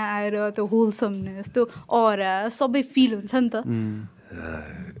त्यो यहाँ आएर त्यो होलसमनेस त्यो अरा सबै फिल हुन्छ नि त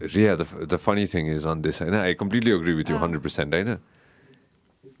रिया the funny thing is on this होइन I completely agree with you 100% होइन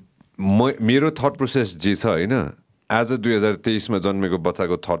मेरो थट प्रोसेस जे छ होइन आज 2023मा जन्मेको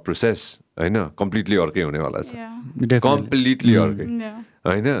बच्चाको थट प्रोसेस होइन कम्प्लिटली अर्कै हुनेवाला छ Definitely. कम्प्लिटली अर्कै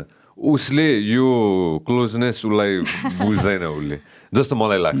होइन उसले यो क्लोजनेस उसलाई बुझ्दैन उसले जस्तो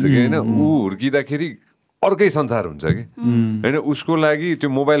मलाई लाग्छ कि होइन ऊ हुर्किँदाखेरि अर्कै संसार हुन्छ कि होइन उसको लागि त्यो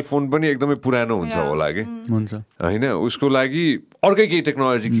मोबाइल फोन पनि एकदमै पुरानो हुन्छ होला कि हुन्छ होइन उसको लागि अर्कै केही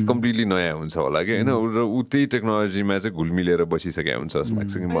टेक्नोलोजी कम्प्लिटली नयाँ हुन्छ होला कि होइन र ऊ त्यही टेक्नोलोजीमा चाहिँ घुलमिलेर बसिसकेको हुन्छ जस्तो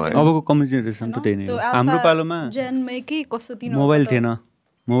लाग्छ कि मलाई अबको कम्युनिकेसन त त्यही नै हो हाम्रो पालोमा जेनमै के कस्तो तिनीहरू मोबाइल थिएन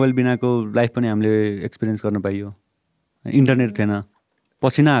मोबाइल बिनाको लाइफ पनि हामीले एक्सपिरियन्स गर्न पाइयो इन्टरनेट थिएन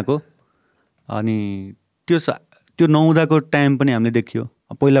पछि नै आएको अनि त्यो नहुँदाको टाइम पनि हामीले देखियो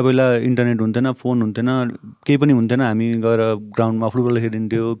पहिला इन्टरनेट हुन्थेन फोन हुन्थेन केही पनि हुन्थेन हामी गएर ग्राउन्डमा फुटबल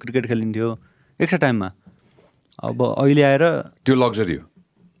खेलिन्थ्यो क्रिकेट खेलिन्थ्यो एक्स्ट्रा टाइममा अब अहिले आएर त्यो लग्जरी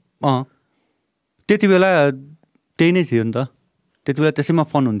हो त्यति बेला त्यही नै थियो नि त त्यति बेला त्यसैमा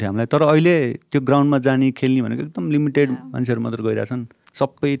फन हुन्थ्यो हामीलाई तर अहिले त्यो ग्राउन्डमा जाने खेल्ने भनेको एकदम लिमिटेड मान्छेहरू मात्र गइरहेछन्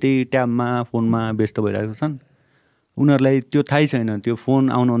सबै त्यही ट्याबमा फोनमा व्यस्त भइरहेको छन् उनीहरूलाई त्यो थाहै छैन त्यो फोन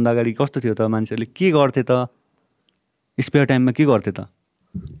आउनुभन्दा अगाडि कस्तो थियो त मान्छेहरूले के गर्थे त स्पेयर टाइममा के गर्थे त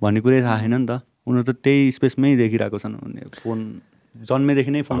भन्ने कुरै थाहा छैन नि त उनीहरू त त्यही स्पेसमै देखिरहेको छन् फोन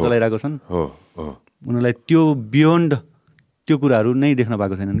जन्मेदेखि नै फोन चलाइरहेको छन् उनीहरूलाई त्यो बियोन्ड त्यो कुराहरू नै देख्न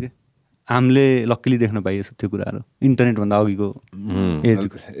पाएको छैनन् कि हामीले लक्कीली देख्न पाइएछ त्यो कुराहरू इन्टरनेटभन्दा अघिको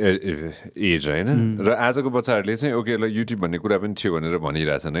एज होइन र आजको बच्चाहरूले चाहिँ ओके ल युट्युब भन्ने कुरा पनि थियो भनेर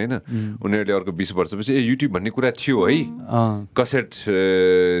भनिरहेछन् होइन उनीहरूले अर्को 20 वर्षपछि युट्युब भन्ने कुरा थियो है कसेट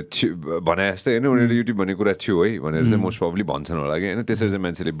भने जस्तै होइन उनीहरूले युट्युब भन्ने कुरा थियो है भनेर चाहिँ मोस्ट प्रब्ली भन्छन् होला कि होइन त्यसरी चाहिँ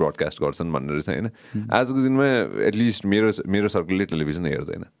मान्छेले ब्रोडकास्ट गर्छन् भनेर चाहिँ होइन आजको दिनमा एटलिस्ट मेरो सर्कलले टेलिभिजन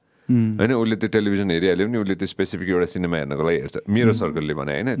हेर्दैन होइन उसले त्यो टेलिभिजन हेरिहाल्यो भने उसले त्यो स्पेसिफिक एउटा सिनेमा हेर्नको लागि हेर्छ मेरो सर्कलले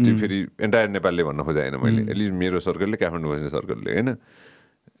भने होइन त्यो फेरि एन्टायर नेपालले भन्न खोजेँ होइन मैले एटलिस्ट मेरो सर्कलले काठमाडौँ बस्ने सर्कलले होइन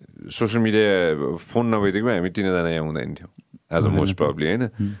सोसियल मिडिया फोन नभइदिएकोमा हामी 3 जना यहाँ हुँदैन थियौँ एज अ मोस्ट प्रब्ली होइन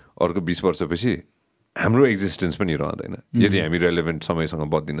अर्को 20 वर्षपछि हाम्रो एक्जिस्टेन्स पनि रहँदैन यदि हामी रेलेभेन्ट समयसँग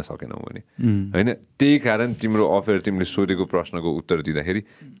बद्दिन सकेनौँ भने होइन त्यही कारण तिम्रो अफेयर तिमीले सोधेको प्रश्नको उत्तर दिँदाखेरि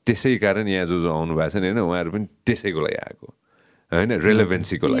त्यसै कारण यहाँ जो आउनु भएको छ नि होइन उहाँहरू पनि त्यसैको लागि आएको होइन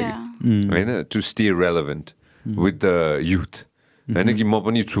रेलेभेन्सीको लागि होइन to stay relevant with the youth होइन कि म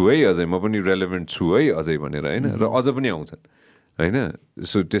पनि छु है अझै म पनि रेलेभेन्ट छु है अझै भनेर होइन र अझ पनि आउँछन् होइन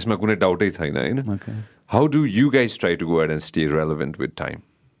सो त्यसमा कुनै डाउटै छैन होइन how do you guys try to go ahead and stay relevant with time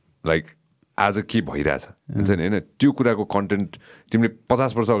like आज के भइरहेछ हुन्छ नि होइन त्यो कुराको कन्टेन्ट तिमीले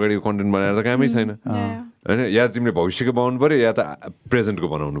 50 वर्ष अगाडिको कन्टेन्ट बनाएर त कामै छैन होइन या तिमीले भविष्यको बनाउनु पऱ्यो या त प्रेजेन्टको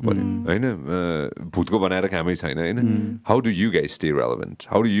बनाउनु पऱ्यो होइन भूतको बनाएर कामै छैन होइन how do you guys stay relevant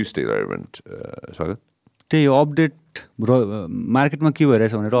how do you stay relevant स्वागत त्यही अपडेट मार्केटमा के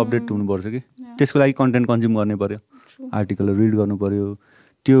भइरहेछ भनेर अपडेट हुनुपर्छ कि त्यसको लागि कन्टेन्ट कन्ज्युम गर्नै पऱ्यो आर्टिकलहरू रिड गर्नु पऱ्यो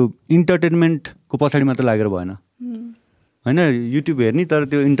त्यो इन्टरटेनमेन्टको पछाडि मात्र लागेर भएन होइन युट्युब हेर्ने तर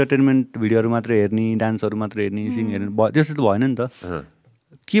त्यो इन्टरटेनमेन्ट भिडियोहरू मात्र हेर्ने डान्सहरू मात्र हेर्ने सिङ हेर्ने त्यस्तो त भएन नि त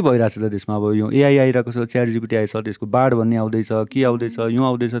के भइरहेछ त त्यसमा अब यो एआई आइरहेको छ च्याट जिपिटी आएछ त्यसको बाढ भन्ने आउँदैछ के आउँदैछ यो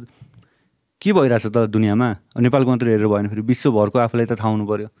आउँदैछ के भइरहेछ त दुनियाँमा नेपालको मात्र हेरेर भएन फेरि विश्वभरको आफूलाई त थाहा हुनु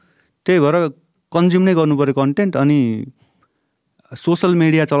पऱ्यो त्यही भएर कन्ज्युम नै गर्नु पऱ्यो कन्टेन्ट अनि सोसल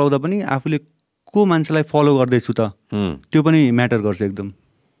मिडिया चलाउँदा पनि आफूले को मान्छेलाई फलो गर्दैछु त त्यो पनि म्याटर गर्छ एकदम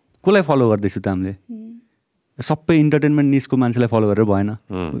कसलाई फलो गर्दैछु त हामीले सबै इन्टरटेनमेन्ट निस्को मान्छेलाई फलो गरेर भएन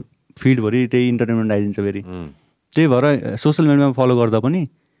फिडभरि त्यही इन्टरटेनमेन्ट आइदिन्छ फेरि त्यही भएर सोसियल मिडियामा फलो गर्दा पनि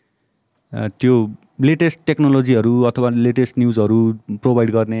त्यो लेटेस्ट टेक्नोलोजीहरू अथवा लेटेस्ट न्युजहरू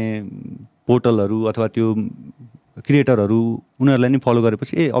प्रोभाइड गर्ने पोर्टलहरू अथवा त्यो क्रिएटरहरू उनीहरूलाई नि फलो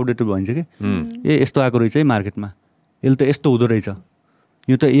गरेपछि अपडेटेड भइन्छ कि यस्तो आएको रहेछ है मार्केटमा यसले त यस्तो हुँदो रहेछ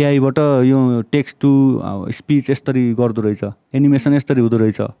यो त एआईबाट यो टेक्स्ट टु स्पिच यसरी गर्दो रहेछ एनिमेसन यसरी हुँदो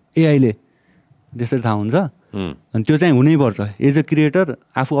रहेछ एआईले त्यसरी थाहा हुन्छ अनि त्यो चाहिँ हुनैपर्छ एज अ क्रिएटर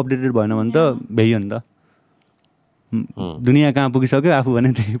आफू अपडेटेड भएन भने त भ्याइयो नि त दुनियाँ कहाँ पुगिसक्यो आफू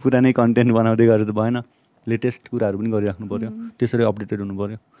भने त्यही पुरानै कन्टेन्ट बनाउँदै गरेर त भएन लेटेस्ट कुराहरू पनि गरिराख्नु पऱ्यो त्यसरी अपडेटेड हुनु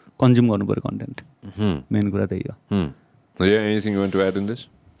पऱ्यो कन्ज्युम गर्नु पऱ्यो कन्टेन्ट मेन कुरा त्यही हो Anything you want to add in this?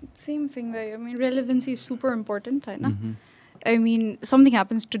 Same thing. I mean, relevancy is super important, right? I mean, something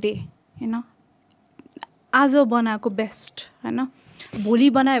happens today, you know. आज बनाएको बेस्ट होइन भोलि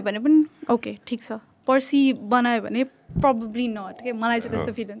बनायो भने पनि ओके ठिक छ पर्सि बनायो भने प्रब्ली नट के मलाई चाहिँ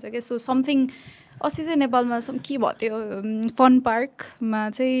त्यस्तो फिल हुन्छ क्या सो समथिङ अस्ति चाहिँ नेपालमा के भयो त्यो फन पार्कमा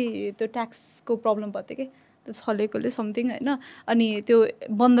चाहिँ त्यो ट्याक्सको प्रब्लम भयो थियो कि त्यो छलेकोले समथिङ होइन अनि त्यो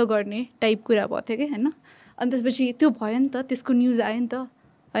बन्द गर्ने टाइप कुरा भएको थियो कि होइन अनि त्यसपछि त्यो भयो नि त त्यसको न्युज आयो नि त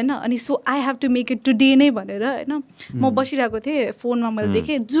होइन अनि so I have to make it today नै भनेर होइन म बसिरहेको थिएँ फोनमा मैले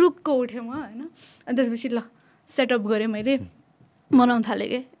देखेँ जुरुक्क उठेँ म होइन अनि त्यसपछि ल सेटअप गरेँ मैले बनाउन थालेँ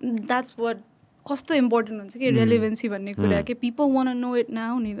कि द्याट्स वाट कस्तो इम्पोर्टेन्ट हुन्छ कि रेलेभेन्सी भन्ने कुरा कि people one no it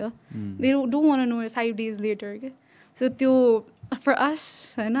now नि त they don't want no it 5 days letter के सो त्यो फर अस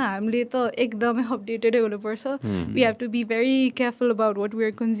होइन हामीले त एकदमै अपडेटेडै हुनुपर्छ we have to be very careful about what we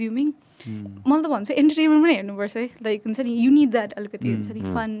are consuming मैले त भन्छु इन्टरटेनमेन्ट पनि हेर्नुपर्छ है लाइक हुन्छ नि यु निड द्याट अलिकति हुन्छ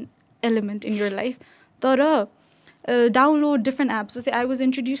नि fun element in your life तर डाउनलोड डिफ्रेन्ट एप्स जस्तै I was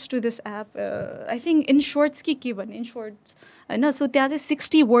introduce to this app I think in sorts के भन्ने इन सोर्ट्स होइन सो त्यहाँ चाहिँ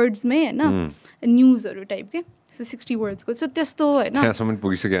 60 वर्ड्समै होइन न्युजहरू टाइप के सो 60 वर्ड्सको सो त्यस्तो होइन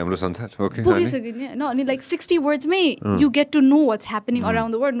पुगिसक्यो हाम्रो संसार पुगिसक्यो नि होइन अनि like 60 वर्ड्समै you get to know what's happening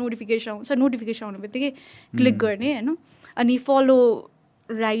around the world notification आउँछ नोटिफिकेसन आउने बित्तिकै क्लिक गर्ने होइन अनि फलो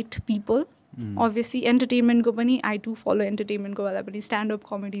राइट पिपल अभियसली एन्टरटेनमेन्टको पनि आई डु फलो एन्टरटेनमेन्टको वाला पनि stand-up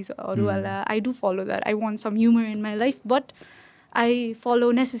कमेडिजहरूवाला I do follow that I want some humour in my life but I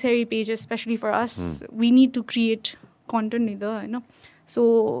follow necessary pages specially for us we need to create content नि त होइन so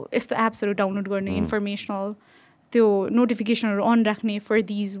यस्तो एप्सहरू download गर्ने informational त्यो नोटिफिकेसनहरू on राख्ने फर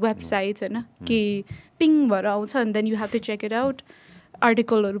दिज वेबसाइट्स होइन कि पिङ भएर आउँछ and then you have to check it out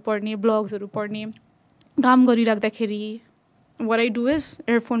आर्टिकलहरू पढ्ने ब्लग्सहरू पढ्ने काम गरिराख्दाखेरि वाट आई डु इज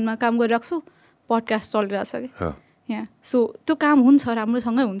एयरफोनमा काम गरिरहेको छु पडकास्ट चलिरहेछ कि यहाँ सो त्यो काम हुन्छ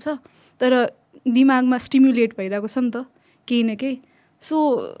राम्रोसँगै हुन्छ तर दिमागमा स्टिमुलेट भइरहेको छ नि त केही न केही so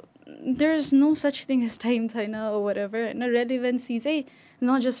there is no such thing as time छैन वाट एभर होइन रेलिभेन्सी चाहिँ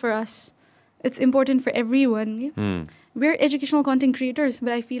not just for us it's important for every one we are educational content creators but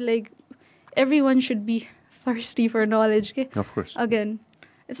I feel like every one should be thirsty for knowledge के again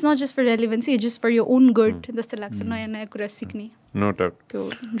it's not just for relevancy it's just for your own good जस्तो लाग्छ नयाँ नयाँ कुरा सिक्ने no doubt त्यो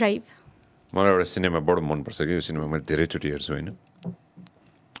drive मलाई एउटा सिनेमा बडो मनपर्छ कि यो सिनेमा मैले धेरैचोटि हेर्छु होइन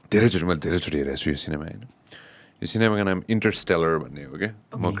धेरैचोटि हेरेको छु यो सिनेमा होइन यो सिनेमाको नाम इन्टरस्टेलर भन्ने हो क्या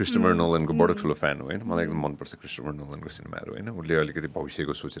म क्रिस्टोफर नोलनको बडो ठुलो फ्यान हो होइन मलाई एकदम मनपर्छ क्रिस्टोफर नोलनको सिनेमाहरू होइन उसले अलिकति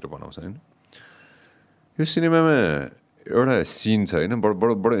भविष्यको सोचेर बनाउँछ होइन यो सिनेमामा एउटा सिन छ होइन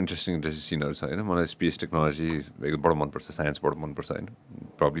बडो इन्ट्रेस्टिङ सिनहरू छ होइन मलाई स्पेस टेक्नोलोजी एकदम बडो मनपर्छ साइन्स बडो मनपर्छ होइन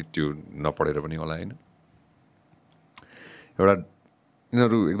प्रब्ली त्यो नपढेर पनि होला होइन एउटा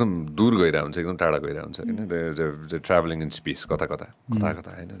यिनीहरू एकदम दूर गइरहेको हुन्छ एकदम टाढा गइरहेको हुन्छ होइन ट्राभलिङ इन स्पेस कता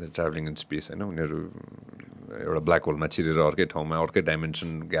होइन ट्राभलिङ इन स्पेस होइन उनीहरू एउटा ब्ल्याक होलमा छिरेर अर्कै ठाउँमा अर्कै डाइमेन्सन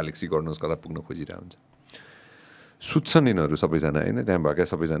ग्यालेक्सी गर्नुहोस् कता पुग्न खोजिरहेको हुन्छ सुत्छन् यिनीहरू सबैजना होइन त्यहाँ भएका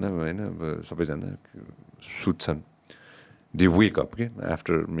सबैजना होइन सबैजना सुत्छन् दे वेक अप के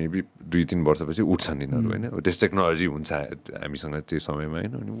आफ्टर मेबी 2-3 वर्षपछि उठ्छन् यिनीहरू होइन त्यस टेक्नोलोजी हुन्छ हामीसँग त्यो समयमा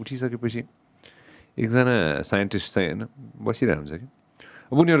होइन अनि उठिसकेपछि एकजना साइन्टिस्ट चाहिँ होइन बसिरहेको हुन्छ कि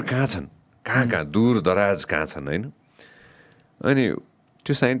अब उनीहरू कहाँ छन् कहाँ दूर दराज कहाँ छन् होइन अनि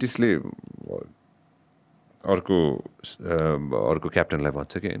त्यो साइन्टिस्टले अर्को क्याप्टनलाई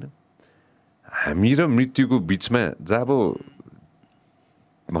भन्छ कि होइन हामी र मृत्युको बिचमा जब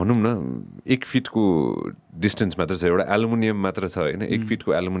भनौँ न 1 फिटको डिस्टेन्स मात्र छ एउटा एल्युमिनियम मात्र छ होइन 1 फिटको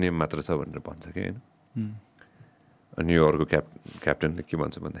एल्युमिनियम मात्र छ भनेर भन्छ कि होइन अनि यो अर्को क्याप्टनले के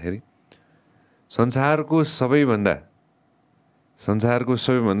भन्छ भन्दाखेरि संसारको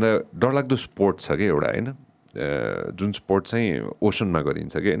सबैभन्दा डरलाग्दो स्पोर्ट छ कि एउटा होइन जुन स्पोर्ट चाहिँ ओसनमा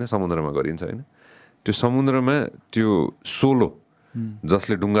गरिन्छ कि होइन समुद्रमा गरिन्छ होइन त्यो समुद्रमा त्यो सोलो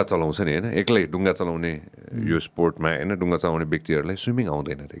जसले डुङ्गा चलाउँछ नि होइन एक्लै डुङ्गा चलाउने यो स्पोर्टमा होइन डुङ्गा चलाउने व्यक्तिहरूलाई स्विमिङ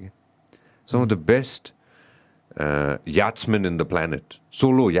आउँदैन अरे कि some of the best याट्समेन in the planet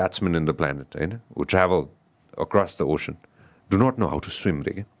solo याट्समेन in the planet होइन हु travel across the ocean do not know how to swim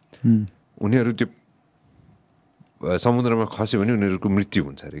रे कि उनीहरू त्यो समुद्रमा खस्यो भने उनीहरूको मृत्यु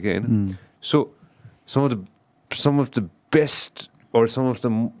हुन्छ अरे कि होइन so some of the best or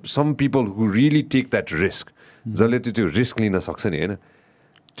some people who really take that risk जसले त्यो रिस्क लिन सक्छ नि होइन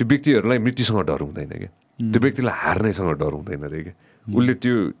त्यो व्यक्तिहरूलाई मृत्युसँग डर हुँदैन क्या त्यो व्यक्तिलाई हार्नेसँग डर हुँदैन अरे क्या उसले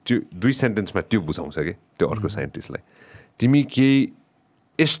त्यो 2 सेन्टेन्समा त्यो बुझाउँछ कि त्यो अर्को साइन्टिस्टलाई तिमी केही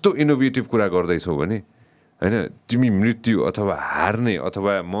यस्तो इनोभेटिभ कुरा गर्दैछौ भने होइन तिमी मृत्यु अथवा हार्ने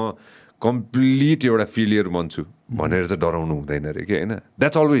अथवा म कम्प्लिट एउटा फेलियर बन्छु भनेर चाहिँ डराउनु हुँदैन अरे कि होइन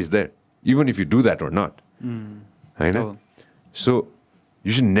that's always that even if you do that or not होइन so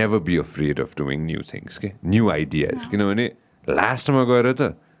you should never be afraid of doing new things के new ideas किनभने लास्टमा गएर त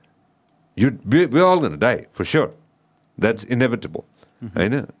we're all gonna die for sure that's inevitable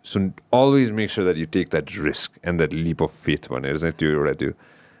होइन so always make sure that you take that risk and that leap of faith भनेर चाहिँ त्यो एउटा त्यो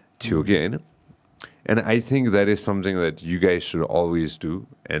थियो कि होइन and I think that is something that you guys should always do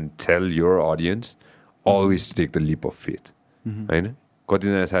and tell your audience always to take the leap of faith होइन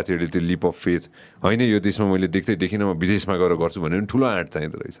कतिजना साथीहरूले त्यो लिप अफ फेथ होइन यो देशमा मैले देखिनँ म विदेशमा गएर गर्छु भने पनि ठुलो आँट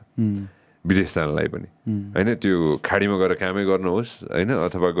चाहिँदो रहेछ विदेश जानलाई पनि होइन त्यो खाडीमा गएर कामै गर्नुहोस् होइन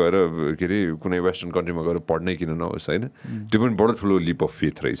अथवा गएर के अरे कुनै वेस्टर्न कन्ट्रीमा गएर पढ्नै किन नहोस् होइन त्यो पनि बडो ठुलो लिप अफ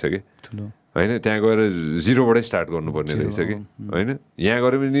फेथ रहेछ कि होइन त्यहाँ गएर जिरोबाटै स्टार्ट गर्नुपर्ने रहेछ कि होइन यहाँ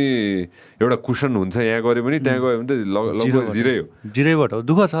गरे पनि एउटा कुसन हुन्छ यहाँ गरे पनि त्यहाँ गयो भने त लगभग जिरोबाट हो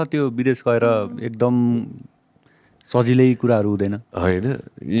दुःख छ त्यो विदेश गएर एकदम सजिलै कुराहरू हुँदैन होइन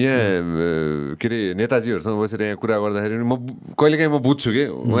यहाँ के अरे नेताजीहरूसँग बसेर यहाँ कुरा गर्दाखेरि म कहिलेकाहीँ म बुझ्छु कि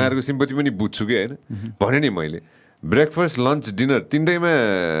उहाँहरूको सिम्पति पनि बुझ्छु कि होइन भने नि मैले ब्रेकफास्ट लन्च डिनर तिनटैमा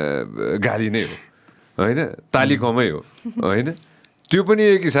गाली नै हो होइन ताली कमै हो होइन त्यो पनि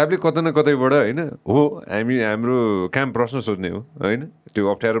एक हिसाबले कता न कतैबाट होइन हो हाम्रो काम प्रश्न सोध्ने हो होइन त्यो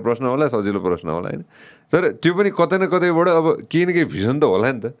अप्ठ्यारो प्रश्न होला सजिलो प्रश्न होला होइन तर त्यो पनि कतै न कतैबाट अब केही न केही भिजन त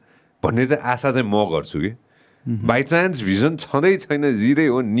होला नि त भन्ने चाहिँ आशा चाहिँ म गर्छु कि बाई चान्स भिजन छँदै छैन जिरै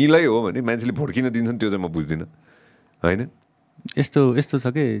हो निलै हो भने मान्छेले भड्किन दिन्छन् त्यो चाहिँ म बुझ्दिनँ होइन यस्तो छ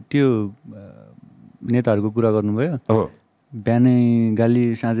कि त्यो नेताहरूको कुरा गर्नुभयो हो बिहानै गाली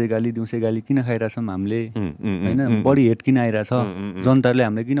साँझै गाली दिउँसै गाली किन खाइरहेछौँ हामीले होइन बढी हेट किन आइरहेछ जनताहरूले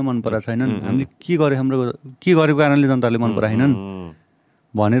हामीलाई किन मन पराएको छैनन् हामीले के गरेको कारणले जनताले मन पराएनन्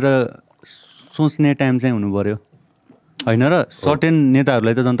भनेर सोच्ने टाइम चाहिँ हुनु पर्यो होइन र सर्टेन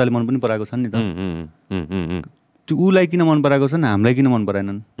नेताहरूलाई त जनताले मन पनि पराएको छन् नि त त्यो उसलाई किन मन पराएको छन् हामीलाई किन मन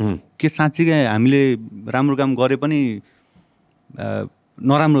पराएनन् के साँच्चीकै हामीले राम्रो काम गरे पनि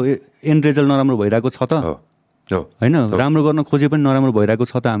नराम्रो एन्ड रिजल्ट नराम्रो भइरहेको छ त होइन राम्रो गर्न खोजे पनि नराम्रो भइरहेको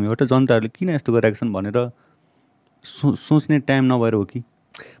छ त हामीबाट जनताहरूले किन यस्तो गरिरहेको छन् भनेर सोच्ने टाइम नभएर हो कि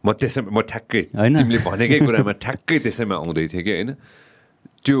म ठ्याक्कै होइन तिमीले भनेकै कुरामा ठ्याक्कै त्यसैमा आउँदै थिएँ कि होइन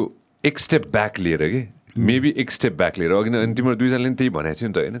त्यो एक स्टेप ब्याक लिएर कि मेबी एक स्टेप ब्याक लिएर अघि अनि तिम्रो दुईजनाले पनि त्यही भनेको थियो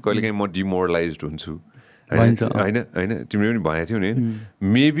नि त होइन कहिलेकाहीँ म डिमोरलाइज हुन्छु होइन तिमीले पनि भनेको थियौ नि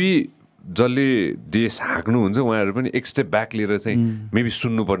मेबी जसले देश हाँक्नुहुन्छ उहाँहरू पनि एक स्टेप ब्याक लिएर चाहिँ मेबी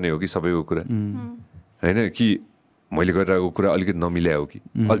सुन्नुपर्ने हो कि सबैको कुरा होइन कि मैले गरिरहेको कुरा अलिकति नमिल्या हो कि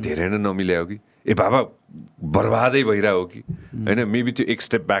अलिक धेरै नै नमिल्या हो कि ए बाबा बर्बादै भइरहेको हो कि होइन मेबी त्यो एक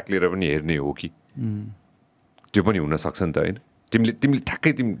स्टेप ब्याक लिएर पनि हेर्ने हो कि त्यो पनि हुनसक्छ नि त होइन तिमीले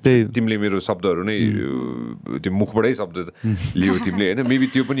ठ्याक्कै तिमीले मेरो शब्दहरू नै त्यो मुखबाटै शब्द लियो तिमीले होइन मेबी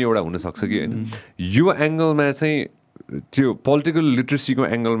त्यो पनि एउटा हुनसक्छ कि होइन यो एङ्गलमा चाहिँ त्यो पोलिटिकल लिट्रेसीको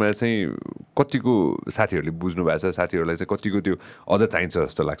एङ्गलमा चाहिँ कतिको साथीहरूले बुझ्नु भएको छ साथीहरूलाई चाहिँ कतिको त्यो अझ चाहिन्छ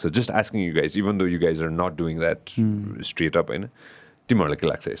जस्तो लाग्छ just asking you guys even though you guys are not doing that straight up होइन तिमीहरूलाई के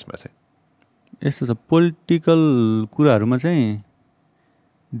लाग्छ यसमा चाहिँ यस्तो छ पोलिटिकल कुराहरूमा चाहिँ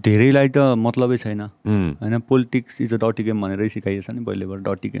धेरैलाई त मतलबै छैन होइन पोलिटिक्स इज अ डटी गेम भनेरै सिकाइएछ नि पहिलेबाट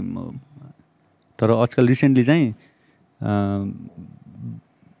डटी गेम हो तर आजकल रिसेन्टली चाहिँ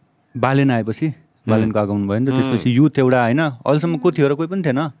बालेन आएपछि बालेनको आगमन भयो नि त त्यसपछि युथ एउटा होइन अहिलेसम्म को थियो र कोही पनि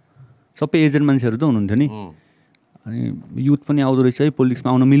थिएन सबै एजेन्ट मान्छेहरू त हुनुहुन्थ्यो नि अनि युथ पनि आउँदो रहेछ है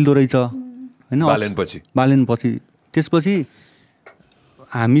पोलिटिक्समा आउन मिल्दो रहेछ होइन बालेनपछि त्यसपछि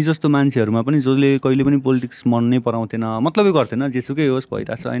हामी जस्तो मान्छेहरूमा पनि जसले कहिले पनि पोलिटिक्स मन नै पराउँथेन मतलबै गर्थेन जेसुकै होस्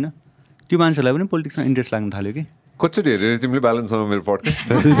भइरहेछ होइन त्यो मान्छेलाई पनि पोलिटिक्समा इन्ट्रेस्ट लाग्न थाल्यो कि कतिचोटि हेरेर तिमीले बालेनसँग मेरो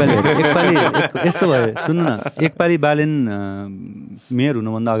पडकास्ट दुईपालि एकपालि यस्तो भयो सुन्नु न एकपालि बालेन मेयर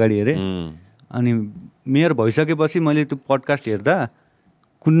हुनुभन्दा अगाडि हेरेँ अनि मेयर भइसकेपछि मैले त्यो पडकास्ट हेर्दा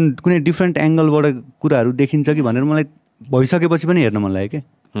कुनै डिफ्रेन्ट एङ्गलबाट कुराहरू देखिन्छ कि भनेर मलाई भइसकेपछि पनि हेर्न मन लाग्यो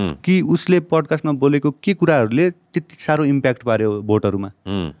कि उसले पडकास्टमा बोलेको के कुराहरूले त्यति साह्रो इम्प्याक्ट पार्यो भोटहरूमा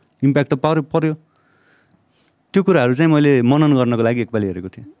इम्प्याक्ट त पर्यो त्यो कुराहरू चाहिँ मैले मनन गर्नको लागि एकपालि हेरेको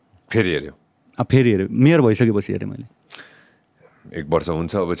थिएँ फेरि हेऱ्यो मेयर भइसकेपछि हेरेँ मैले 1 वर्ष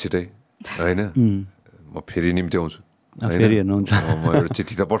हुन्छ अब छिटै होइन म फेरि निम्ति आउँछु फेरि हेर्नुहुन्छ म एउटा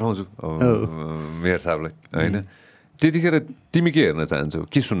चिठी त पठाउँछु मेयर साहबलाई होइन त्यतिखेर तिमी के हेर्न चाहन्छौ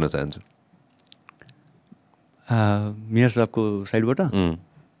के सुन्न चाहन्छौ मेयर साहबको साइडबाट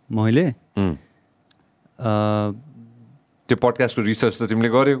मैले त्यो पडकास्टको रिसर्च त तिमीले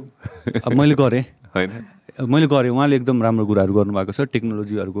गर्यौ मैले गरेँ होइन मैले गरेँ उहाँले एकदम राम्रो कुराहरू गर्नुभएको छ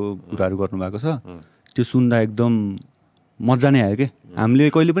टेक्नोलोजीहरूको कुराहरू गर्नुभएको छ त्यो सुन्दा एकदम मजा नै आयो कि हामीले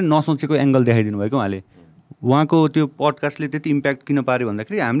कहिले पनि नसोचेको एङ्गल देखाइदिनु भएको उहाँको त्यो पडकास्टले त्यति इम्प्याक्ट किन पार्यो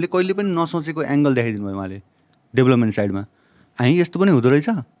भन्दाखेरि हामीले कहिले पनि नसोचेको एङ्गल देखाइदिनु भयो उहाँले डेभलपमेन्ट साइडमा यस्तो पनि हुँदो रहेछ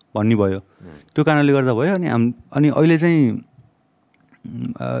भन्ने भयो त्यो कारणले गर्दा भयो अनि अहिले चाहिँ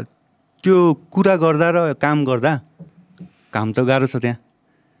त्यो कुरा गर्दा र काम गर्दा काम त गाह्रो छ त्यहाँ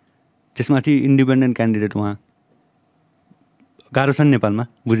त्यसमाथि इन्डिपेन्डेन्ट क्यान्डिडेट उहाँ गाह्रो छ नि नेपालमा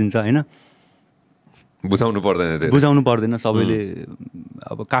बुझिन्छ होइन बुझाउनु पर्दैन सबैले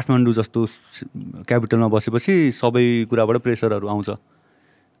अब काठमाडौँ जस्तो क्यापिटलमा बसेपछि सबै कुराबाट प्रेसरहरू आउँछ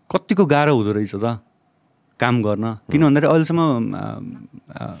कतिको गाह्रो हुँदो रहेछ त काम गर्न किन भन्दाखेरि अहिलेसम्म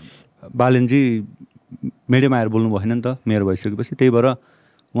बालेनजी मिडियामा आएर बोल्नु भएन नि त मेयर भइसकेपछि त्यही भएर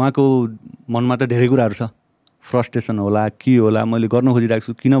उहाँको मनमा त धेरै कुराहरू छ फ्रस्ट्रेसन होला के होला मैले गर्न खोजिरहेको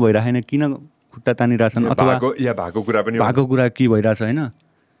छु किन भइरहेन किन खुट्टा तानिरहेछन् अथवा भएको कुरा के भइरहेछ होइन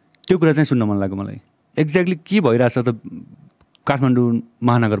त्यो कुरा चाहिँ सुन्न मन लाग्यो मलाई एक्ज्याक्टली के भइरहेछ त काठमाडौँ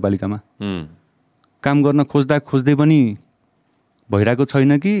महानगरपालिकामा काम गर्न खोज्दै पनि भइरहेको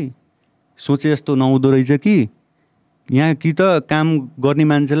छैन कि सोचे जस्तो नहुँदो रहेछ कि यहाँ कि त काम गर्ने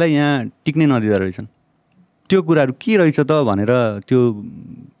मान्छेलाई यहाँ टिक्नै नदिँदो रहेछन् त्यो कुराहरू के रहेछ त भनेर त्यो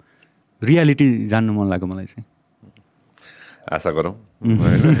रियालिटी जान्नु मन लाग्यो मलाई चाहिँ आशा गरौँ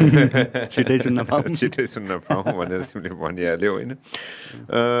छिटै सुन्न पाऊँ भनेर तिमीले भनिहाल्यौ होइन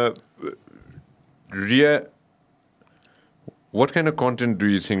Riya what kind of content do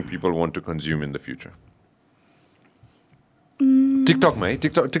you think people want to consume in the future? टिकटकमा है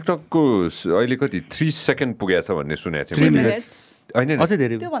टिकटकको अहिले कति 3 सेकेन्ड पुगेको छ भन्ने सुनेको थिएँ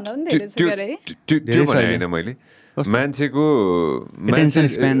त्यो भने होइन मैले मान्छेको अटेन्सन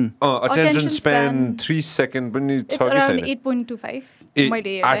स्प्यान 3 सेकेन्ड पनि छ कि छैन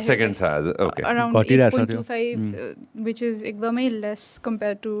 8 सेकेन्ड छ आज ओके which is एकदमै less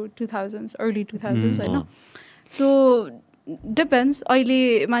compared to 2000s early 2000s होइन so depends अहिले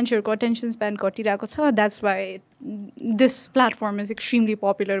मान्छेहरूको attention span घटिरहेको छ that's why this platform is extremely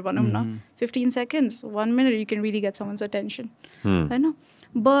popular भनौँ न 15 seconds 1 minute you can really get someone's attention होइन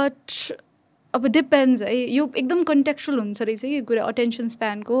but अब डिपेन्ड्स है यो एकदम कन्टेक्चुअल हुन्छ रहेछ कि कुरा अटेन्सन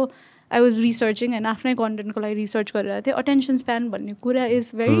स्प्यानको आई वाज रिसर्चिङ होइन आफ्नै कन्टेन्टको लागि रिसर्च गरिरहेको थिएँ अटेन्सन स्प्यान भन्ने कुरा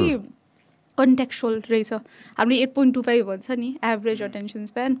इज भेरी कन्टेक्चुअल रहेछ हामीले 8.25 भन्छ नि average attention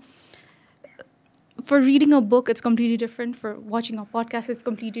span for reading a book it's completely different for watching a podcast it's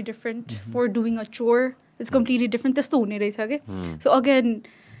completely different for doing a chore it's completely different त्यस्तो हुने रहेछ कि सो अगेन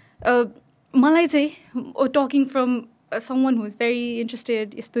मलाई चाहिँ talking from someone who is very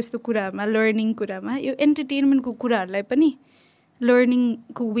interested यस्तो कुरामा learning कुरामा यो एन्टरटेनमेन्टको कुराहरूलाई पनि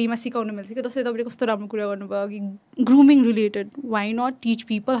लर्निङको वेमा सिकाउनु मिल्छ कि जस्तै तपाईँले कस्तो राम्रो कुरा गर्नुभयो कि grooming related why not teach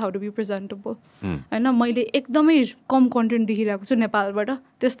people how to be presentable होइन मैले एकदमै कम कन्टेन्ट देखिरहेको छु नेपालबाट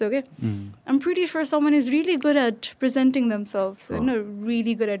त्यस्तो के I'm pretty sure someone is really good at presenting themselves होइन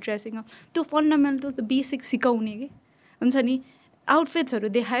really good at dressing up त्यो फन्डामेन्टल द बेसिक सिकाउने कि हुन्छ नि आउटफिट्सहरू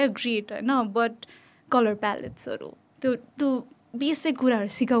देखायो ग्रेट होइन बट कलर प्यालेट्सहरू त्यो बेसिक कुराहरू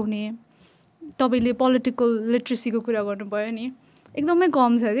सिकाउने तपाईँले पोलिटिकल लिट्रेसीको कुरा गर्नुभयो नि एकदमै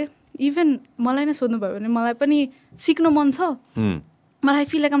कम छ कि इभन मलाई नै सोध्नुभयो भने मलाई पनि सिक्नु मन छ but I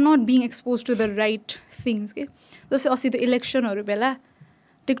feel like I'm not being expose to the right things कि जस्तै अस्ति त्यो इलेक्सनहरू बेला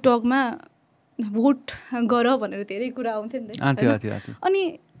टिकटकमा भोट गर भनेर धेरै कुरा आउँथ्यो नि त अनि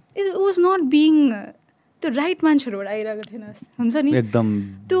इट वाज नट बिङ त्यो राइट मान्छेहरूबाट आइरहेको थिएन हुन्छ नि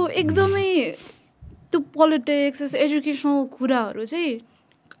त्यो एकदमै त्यो पोलिटिक्स एजुकेसनल कुराहरू चाहिँ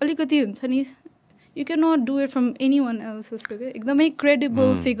अलिकति हुन्छ नि you can not do it from any one else जस्तो क्या एकदमै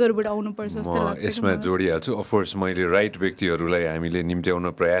क्रेडिबल फिगरबाट आउनुपर्छ जस्तो लाग्छ यसमा जोडिहाल्छु अफकोर्स मैले राइट व्यक्तिहरूलाई हामीले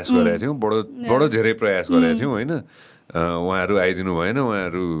निम्त्याउन प्रयास गरेका थियौँ बडो धेरै प्रयास गरेका थियौँ होइन उहाँहरू आइदिनु भएन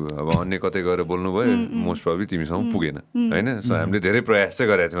उहाँहरू अब अन्य कतै गएर बोल्नुभयो मोस्ट प्रब्ली तिमीसँग पुगेन होइन सो हामीले धेरै प्रयास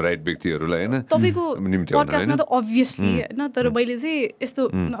चाहिँ गरेका थियौँ राइट व्यक्तिहरूलाई होइन तपाईँको पडकास्टमा त अभियसली होइन तर मैले चाहिँ यस्तो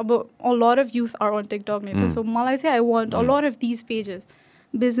अब a lot of youth are on TikTok नि त सो मलाई चाहिँ I want a lot of these pages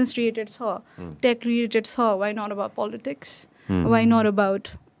business related छ टेक रिलेटेड छ why not about politics why not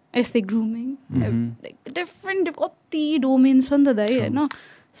about यस्तै ग्रुमिङ डिफ्रेन्ट कति डोमेन छ नि त दाइ होइन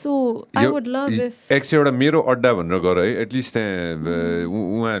so I would love if एक एउटा मेरो अड्डा भनेर गर है एटलिस्ट त्यहाँ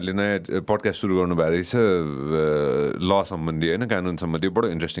उहाँहरूले नयाँ पडकास्ट सुरु गर्नुभएको रहेछ ल सम्बन्धी होइन कानुन सम्बन्धी बडो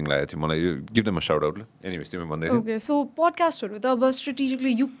इन्ट्रेस्टिङ लागेको थियो मलाई यो give them a shout out ल एनिवेज तिमी भन्दै थियौ ओके सो पडकास्टहरू त अब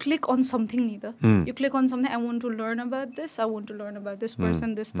strategically you click on something नि त you click on something I want to learn about this I want to learn about this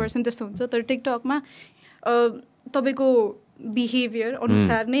person त्यस्तो हुन्छ तर टिकटकमा तपाईँको बिहेभियर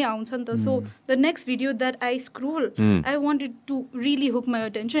अनुसार नै आउँछ नि त so the next video that I scroll I wanted to really hook my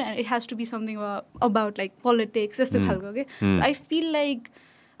attention and it has to be something about like politics यस्तो खालको के I feel like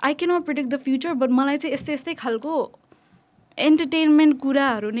I can not predict the future but मलाई चाहिँ यस्तै खालको entertainment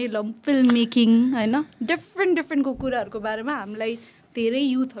कुराहरू नै ल फिल्म मेकिङ होइन डिफ्रेन्टको कुराहरूको बारेमा हामीलाई धेरै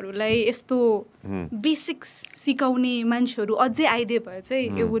युथहरूलाई यस्तो बेसिक्स सिकाउने मान्छेहरू अझै आइदिए भए चाहिँ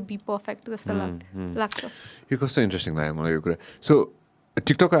इट वुड बी पर्फेक्ट जस्तो लाग्छ यो कस्तो इन्ट्रेस्टिङ लाग्यो मलाई यो कुरा सो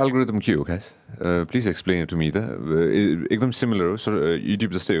टिकटकको एल्गोरिदम के हो खास प्लिज एक्सप्लेन टु मी त एकदम सिमिलर हो सो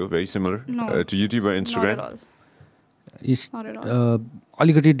युट्युब जस्तै हो भेरी सिमिलर टु युट्युब र इन्स्टाग्राम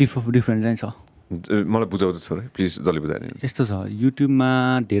अलिकति डिफ्रेन्ट चाहिँ छ मलाई बुझाउँदै छोरा प्लिज जसले बुझाइदिनु यस्तो छ युट्युबमा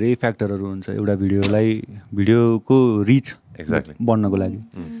धेरै फ्याक्टरहरू हुन्छ एउटा भिडियोको रिच एक्ज्याक्टली बढ्नको लागि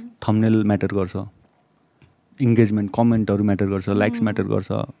थम्बनेल म्याटर गर्छ इङ्गेजमेन्ट कमेन्टहरू म्याटर गर्छ लाइक्स म्याटर गर्छ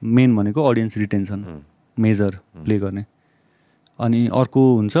मेन भनेको अडियन्स रिटेन्सन मेजर प्ले गर्ने अनि अर्को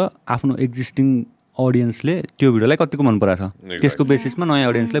हुन्छ आफ्नो एक्जिस्टिङ अडियन्सले त्यो भिडियोलाई कतिको मन पराएको छ त्यसको बेसिसमा नयाँ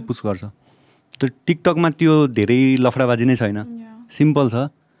अडियन्सलाई पुस गर्छ त्यो टिकटकमा त्यो धेरै लफडाबाजी नै छैन सिम्पल छ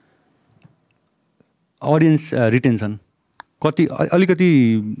अडियन्स रिटेन्सन अलिकति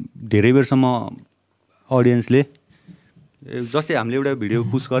धेरै बेरसम्म अडियन्सले जस्तै हामीले एउटा भिडियो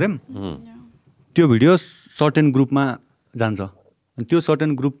पुस गऱ्यौँ त्यो भिडियो सर्टेन ग्रुपमा जान्छ अनि त्यो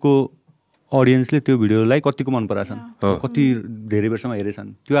सर्टेन ग्रुपको अडियन्सले त्यो भिडियोलाई कतिको मन पराछन् कति धेरै बेरसम्म हेरेछन्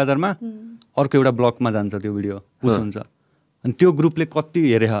त्यो आधारमा अर्को एउटा ब्लगमा जान्छ त्यो भिडियो पुस हुन्छ अनि त्यो ग्रुपले कति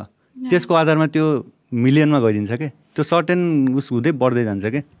हेरेछ त्यसको आधारमा त्यो मिलियनमा गइदिन्छ क्या त्यो सर्टेन उस हुँदै बढ्दै जान्छ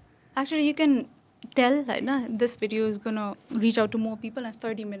क्या एक्चुअली यु क्यान टेल होइन this video is gonna rich out to more people and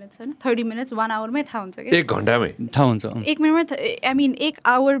 30 minutes होइन 30 मिनट्स 1 आवरमै थाहा हुन्छ क्या 1 घन्टामै थाहा हुन्छ 1 मिनटमा आई मिन 1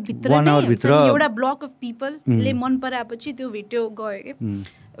 आवर भित्र एउटा ब्लक अफ पिपलले मन पराएपछि त्यो भिडियो गयो क्या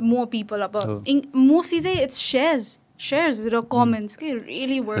मोर पिपल अब मोस्टली चाहिँ इट्स सेयर्स र कमेन्ट्स के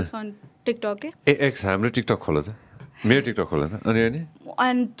रियली वर्क्स अन टिकटक के एक्स हाम्रो टिकटक खोला त मेरो टिकटक खोला त अनि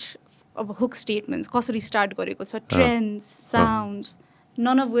एन्ड अब हुक स्टेटमेन्ट्स कसरी स्टार्ट गरेको छ trends sounds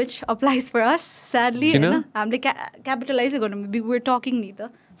none of which applies for us sadly होइन हामीले क्यापिटलाइजै गर्नु we're talking नि त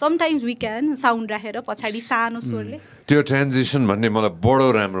sometimes we can साउन्ड राखेर पछाडि सानो स्वरले त्यो ट्रान्जिसन भन्ने मलाई बडो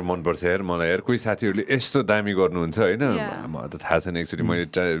राम्रो मनपर्छ यार मलाई यार कोही साथीहरूले यस्तो दामी गर्नुहुन्छ होइन मलाई त थाहा छैन एक्चुअली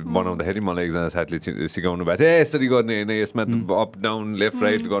मैले बनाउँदाखेरि मलाई एकजना साथीले सिकाउनु भएको थियो यसरी गर्ने होइन यसमा अप डाउन लेफ्ट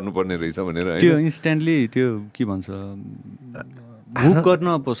राइट गर्नुपर्ने रहेछ भनेर त्यो इन्स्ट्यान्टली त्यो के भन्छ हुक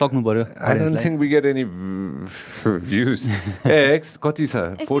गर्न सक्नु पर्यो I don't think we get any views X कति छ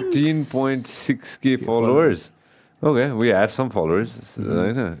 14.6k followers okay we have some followers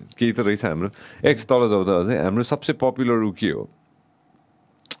हैन केही त रहेछ हाम्रो X तल जाउँदा अझै हाम्रो सबसे पपुलर उ के हो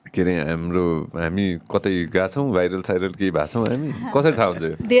के रे हामी कतै गएको छौँ भाइरल साइरल केही भएको छौँ हामी कसरी थाहा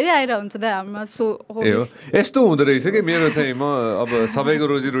हुन्छ धेरै आएर हुन्छ त हामीमा सो यस्तो हुँदो रहेछ कि मेरो चाहिँ म अब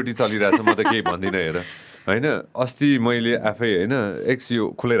सबैको रोजीरोटी चलिरहेछ म त केही भन्दिनँ हेर होइन अस्ति मैले आफै होइन एक्स यो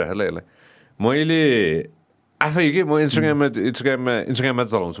खुलै राखेर ल यसलाई मैले आफै के म इन्स्टाग्राममा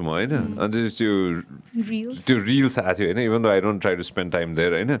चलाउँछु म होइन अनि त्यो रिल्स आएको थियो होइन even though I don't try to spend time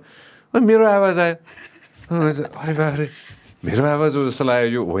there होइन मेरो आवाज आयो अरे बाबरे मेरो आवाज हो जस्तो लाग्यो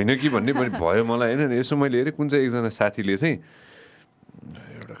यो होइन कि भन्ने पनि भयो मलाई होइन यसो मैले हेरेँ कुन चाहिँ एकजना साथीले चाहिँ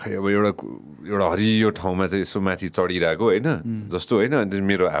खै अब एउटा हरियो ठाउँमा चाहिँ यसो माथि चढिरहेको होइन जस्तो होइन अनि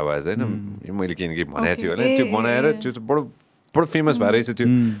मेरो आवाज होइन मैले केही न केही भनेको थियो होला त्यो बनाएर त्यो चाहिँ बडो फेमस भएर रहेछ त्यो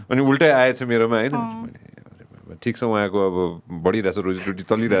अनि उल्टै आएछ मेरोमा होइन ठिक छ उहाँको अब बढिरहेछ रोजीरोटी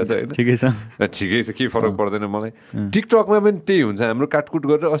चलिरहेछ होइन ठिकै छ ठिकै छ केही फरक पर्दैन मलाई टिकटकमा पनि त्यही हुन्छ हाम्रो काटकुट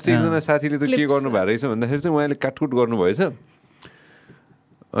गरेर अस्ति एकजना साथीले त के गर्नुभएको रहेछ भन्दाखेरि चाहिँ उहाँले काटकुट गर्नुभएछ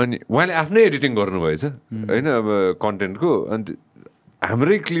अनि उहाँले आफ्नै एडिटिङ गर्नुभएछ होइन अब कन्टेन्टको अनि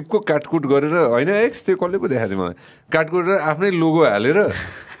हाम्रै क्लिपको काटकुट गरेर होइन एक्स त्यो कसले पो देखाएको थियो मलाई काटकुट गरेर आफ्नै लोगो हालेर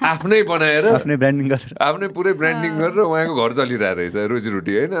आफ्नै बनाएर आफ्नै ब्रान्डिङ गरेर आफ्नै पुरै ब्रान्डिङ गरेर उहाँको घर चलिरहेको रहेछ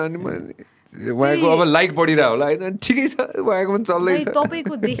रोजीरोटी होइन अनि उहाँको अब लाइक बढिरहेको होला होइन ठिकै छ उहाँको पनि चल्दैछ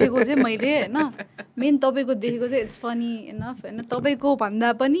तपाईँको देखेको चाहिँ मैले होइन मेन तपाईँको देखेको चाहिँ इट्स फनी इनफ होइन तपाईँको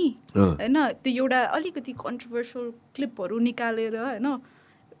भन्दा पनि होइन त्यो एउटा अलिकति कन्ट्रोभर्सियल क्लिपहरू निकालेर होइन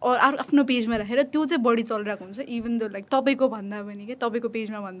आफ्नो पेजमा राखेर त्यो चाहिँ बढी चलिरहेको हुन्छ इभन द लाइक तपाईँको भन्दा पनि के तपाईँको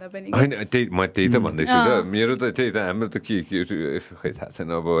पेजमा भन्दा पनि होइन त्यही म त्यही त भन्दैछु त मेरो त त्यही त हाम्रो त के खै थाहा छैन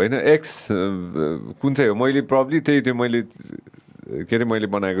अब होइन एक्स कुन चाहिँ हो मैले प्रब्लली त्यही त्यो मैले के अरे मैले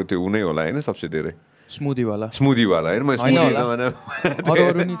बनाएको त्यो उनै होला होइन सबसे धेरै स्मुदीवाला होइन म स्मुदी जमाना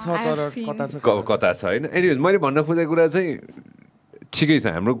कता छ होइन एनिवेज मैले भन्न खोजेको कुरा चाहिँ ठिकै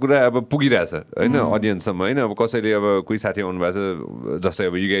छ हाम्रो कुरा अब पुगिरहेछ होइन अडियन्ससम्म होइन अब कसैले अब कोही साथी आउनु भएको छ जस्तै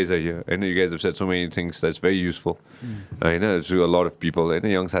अब यु गाइज होइन you guys said so many things that's very useful होइन to a lot of people होइन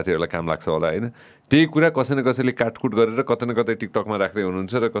यङ साथीहरूलाई काम लाग्छ होला होइन त्यही कुरा कसै न कसैले काटकुट गरेर कतै न कतै टिकटकमा राख्दै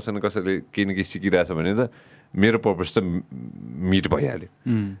हुनुहुन्छ र कसै न कसैले केही न केही सिकिरहेछ भने त मेरो पर्पज त मिट भइहाल्यो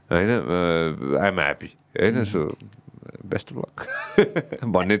होइन आइ एम ह्याप्पी होइन सो बेस्ट अफ लक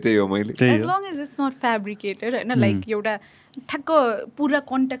भन्ने त्यही हो मैले as long as it's not fabricated होइन लाइक एउटा ठ्याक्क पुरा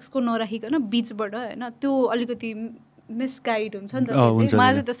कन्टेक्स्टको नराखिकन बिचबाट होइन त्यो अलिकति मिसगाइड हुन्छ नि त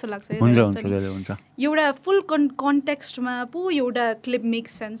मलाई चाहिँ त्यस्तो लाग्छ एउटा फुल कन्टेक्स्टमा पो एउटा क्लिप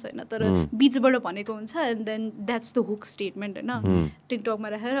मेक्स सेन्स होइन तर बिचबाट भनेको हुन्छ and then that's the hook statement होइन टिकटकमा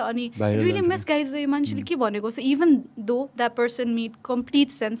राखेर अनि रियली मिसगाइड चाहिँ मान्छेले के भनेको छ even though that person made complete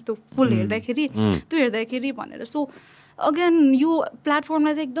sense त्यो फुल हेर्दाखेरि त्यो हेर्दाखेरि भनेर सो अगेन यो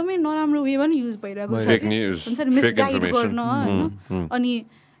प्लेटफर्मलाई चाहिँ एकदमै नराम्रो वेमा नि युज भइरहेको छ हुन्छ नि मिसगाइड गर्न होइन अनि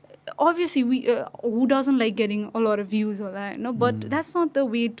obviously who doesn't like getting a lot of views होला होइन but that's not the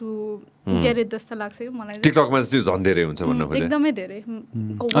way to get it जस्तो लाग्छ कि मलाई टिकटकमा चाहिँ झन् धेरै हुन्छ भन्नु खोजे एकदमै धेरै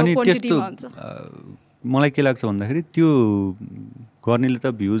अनि त्यस्तो मलाई के लाग्छ भन्दाखेरि त्यो गर्नेले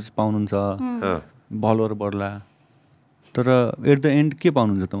त भ्युज पाउनुहुन्छ फलोवर बढ्ला तर एट द एन्ड के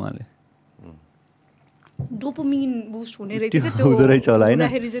पाउनुहुन्छ त उहाँले डोपामिन बुस्ट हुने रहेछ के त्यो हुँदो रहेछ होला होइन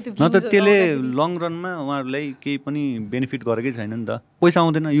न त त्यसले लङ रनमा उहाँहरूलाई केही पनि बेनिफिट गरेकै छैन नि त पैसा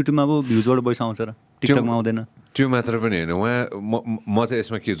आउँदैन युट्युबमा अब भ्युजबाट पैसा आउँछ र टिकटकमा आउँदैन त्यो मात्र पनि होइन उहाँ म चाहिँ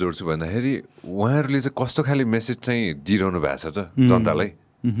यसमा के जोड्छु भन्दाखेरि उहाँहरूले चाहिँ कस्तो खाले मेसेज चाहिँ दिइरहनु भएको छ त जनतालाई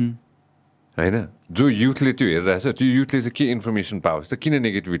होइन जो युथले त्यो हेरिरहेछ त्यो युथले चाहिँ के इन्फर्मेसन पाओस् त किन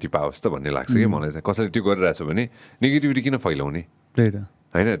नेगेटिभिटी पाओस् त भन्ने लाग्छ कि मलाई चाहिँ कसैले त्यो गरिरहेछ भने नेगेटिभिटी किन फैलाउने त्यही त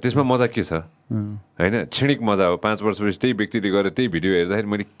होइन त्यसमा मजा के छ होइन क्षणिक मजा हो 5 वर्षपछि त्यही व्यक्तिले गरेर त्यही भिडियो हेर्दाखेरि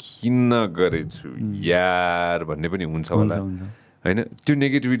मैले किन गरेछु यार भन्ने पनि हुन्छ होला होइन त्यो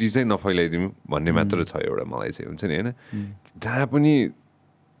नेगेटिभिटी चाहिँ नफैलाइदिउँ भन्ने मात्र छ एउटा मलाई चाहिँ हुन्छ नि होइन जहाँ पनि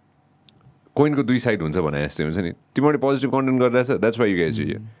कोइनको दुई साइड हुन्छ भने जस्तै हुन्छ नि तिमीले पोजिटिभ कन्टेन्ट गरिरहेछ that's why you guys you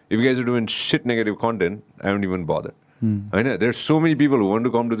if you guys do doing shit negative content I don't even bother होइन there are so many people who want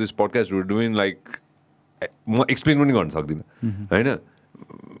to come to this podcast who doing like म explain पनि गर्न सक्दिनँ होइन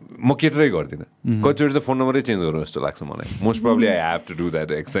म केटरै गर्दिनँ कतिचोटि त फोन नम्बरै चेन्ज गर्नु जस्तो लाग्छ मलाई most probably I have to do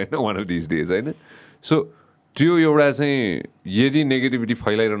that X होइन वान अफ दिस डेज होइन सो त्यो एउटा चाहिँ यदि नेगेटिभिटी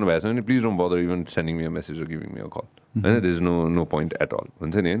फैलाइरहनु भएको छ भने please don't bother even sending me a message giving me a call होइन there is no point at all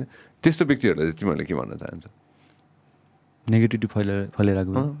हुन्छ नि होइन त्यस्तो व्यक्तिहरूलाई चाहिँ तिमीहरूले के भन्न चाहन्छ नेगेटिभिटी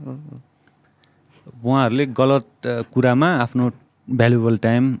फैलाइरहेको उहाँहरूले गलत कुरामा आफ्नो भ्यालुएबल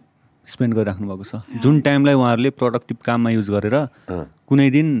टाइम स्पेन्ड गरिराख्नु भएको छ जुन टाइमलाई उहाँहरूले प्रोडक्टिभ काममा युज गरेर कुनै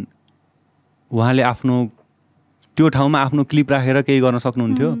दिन उहाँले आफ्नो त्यो ठाउँमा आफ्नो क्लिप राखेर केही गर्न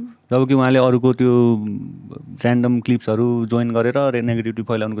सक्नुहुन्थ्यो जबकि उहाँले अरूको त्यो ऱ्यान्डम क्लिप्सहरू जोइन गरेर नेगेटिभिटी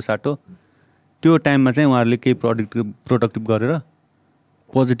फैलाउनुको साटो त्यो टाइममा चाहिँ उहाँहरूले केही प्रोडक्टिभ गरेर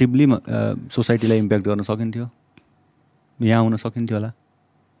पोजिटिभली सोसाइटीलाई इम्प्याक्ट गर्न सकिन्थ्यो यहाँ आउन सकिन्थ्यो होला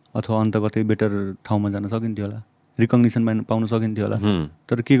अथवा अन्त कतै बेटर ठाउँमा जान सकिन्थ्यो होला रिकग्निसन पाउन सकिन्थ्यो होला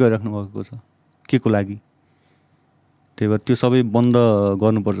तर के गरिराख्नु भएको छ के को लागि त्यही भएर त्यो सबै बन्द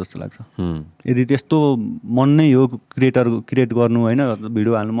गर्नुपर्छ जस्तो लाग्छ यदि त्यस्तो मन नै हो क्रिएट गर्नु होइन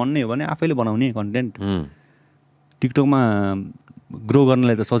भिडियो हाल्नु मन नै हो भने आफैले बनाउने कन्टेन्ट टिकटकमा ग्रो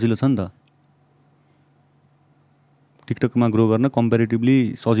गर्नलाई त सजिलो छ नि त टिकटकमा ग्रो गर्न कम्पेरिटिभली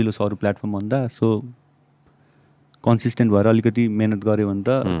सजिलो छ अरू प्लेटफर्मभन्दा सो कन्सिस्टेन्ट भएर अलिकति मेहनत गऱ्यो भने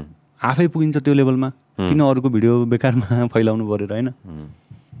त आफै पुगिन्छ त्यो लेभलमा किन अरूको भिडियो बेकारमा फैलाउनु पऱ्यो र होइन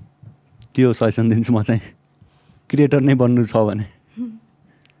त्यो सजेसन दिन्छु म चाहिँ क्रिएटर नै बन्नु छ भने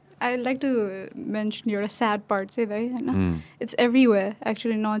I like to mention your sad part चाहिँ है हैन it's everywhere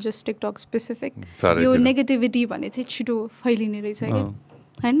actually not just TikTok specific यो नेगेटिभिटी भने चाहिँ छिटो फैलिने रहेछ के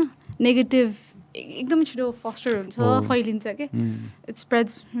हैन नेगेटिभ एकदम छिटो फस्टर हुन्छ फैलिन्छ के it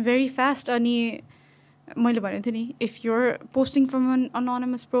spreads very fast अनि मैले भनेको थिएँ नि if you're posting from an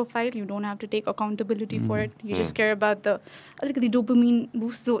anonymous profile you don't have to take accountability for it you just care about the अलिकति dopamine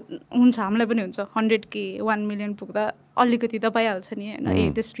boost जो हुन्छ हामीलाई पनि हुन्छ 100K 1 million पुग्दा अलिकति त पाइहाल्छ नि हैन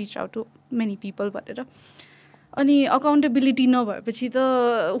ए this reach out to many people भनेर अनि accountability नभएपछि त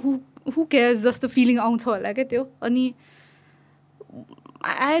who cares जस्तो फिलिङ आउँछ होला क्या त्यो अनि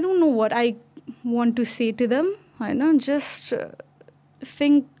I don't know what I want to say to them हैन just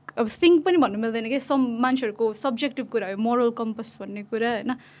think अब थिङ्क पनि भन्नु मिल्दैन कि सम मान्छेहरूको सब्जेक्टिभ कुरा हो मोरल कम्पस भन्ने कुरा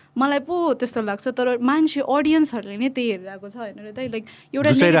होइन मलाई पो त्यस्तो लाग्छ तर मान्छे अडियन्सहरूले नै त्यही हेरिरहेको छ होइन त लाइक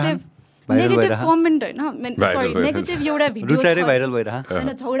एउटा नेगेटिभ कमेन्ट होइन सरी नेगेटिभ एउटा भिडियो होइन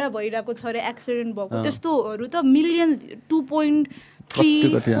झगडा भइरहेको छ अरे एक्सिडेन्ट भएको त्यस्तोहरू त मिलियन्स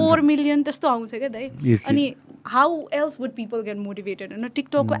 2.34 मिलियन त्यस्तो आउँछ क्या दाइ अनि how else would people get motivated होइन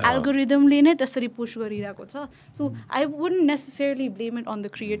टिकटकको एल्गोरिदमले नै त्यसरी पुस गरिरहेको छ so I wouldn't necessarily blame it on the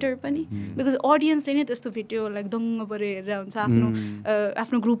creator पनि बिकज अडियन्सले नै त्यस्तो भिडियो लाइक दङ्ग परेर हेरेर हुन्छ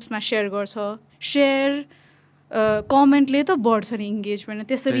आफ्नो ग्रुप्समा सेयर गर्छ सेयर कमेन्टले त बढ्छ नि इङ्गेजमेन्ट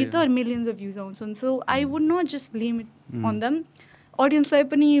त्यसरी त मिलियन्स अफ भ्युज आउँछन् so I would not just blame it on them अडियन्सलाई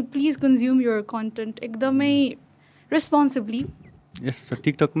पनि प्लिज कन्ज्युम युर कन्टेन्ट एकदमै रेस्पोन्सिबली यस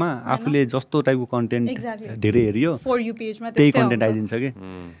टिकटकमा आफूले जस्तो टाइपको कन्टेन्ट धेरै हेरियो त्यही कन्टेन्ट आइदिन्छ कि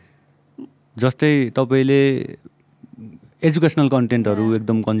जस्तै तपाईँले एजुकेसनल कन्टेन्टहरू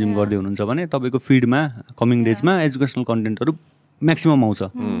एकदम कन्ज्युम गर्दै हुनुहुन्छ भने तपाईँको फिडमा कमिङ डेजमा एजुकेसनल कन्टेन्टहरू म्याक्सिमम आउँछ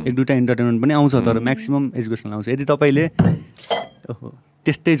एक दुईवटा इन्टरटेनमेन्ट पनि आउँछ तर म्याक्सिमम एजुकेसनल आउँछ यदि तपाईँले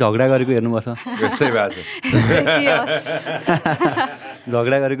त्यस्तै झगडा गरेको हेर्नुपर्छ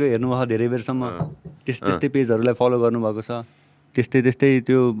झगडा गरेको हेर्नुभयो धेरै बेरसम्म त्यस्तै पेजहरूलाई फलो गर्नुभएको छ त्यस्तै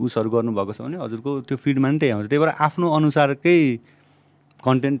त्यो उसहरू गर्नुभएको छ भने हजुरको त्यो फिडमा नि त्यही आउँछ त्यही भएर आफ्नो अनुसारकै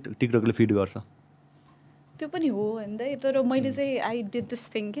कन्टेन्ट टिकटकले फिड गर्छ त्यो पनि हो होइन तर मैले चाहिँ आई डिड दिस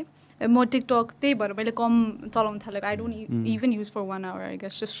थिङ के म टिकटक त्यही भएर मैले कम चलाउन थालेको I don't even use for 1 hour I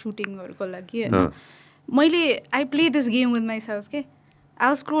guess just सुटिङहरूको लागि होइन मैले I play this game with my self के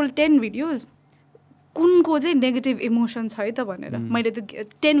आई स्क्रोल 10 भिडियोज कुनको चाहिँ नेगेटिभ इमोसन छ है त भनेर मैले त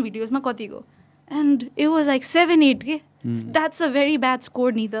 10 भिडियोजमा कतिको एन्ड इट वाज लाइक 7-8 के that's a very bad score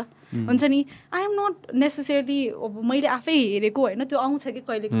नि त हुन्छ नि आई एम नट नेसेसरली अब मैले आफै हेरेको होइन त्यो आउँछ कि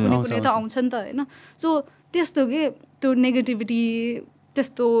कहिले कुनै त आउँछ नि त होइन सो त्यस्तो के त्यो नेगेटिभिटी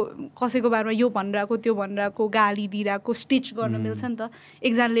त्यस्तो कसैको बारेमा यो भनिरहेको त्यो भनिरहेको गाली दिइरहेको स्टिच गर्न मिल्छ नि त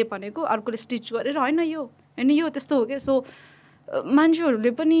एकजनाले भनेको अर्कोले स्टिच गरेर होइन यो त्यस्तो हो क्या सो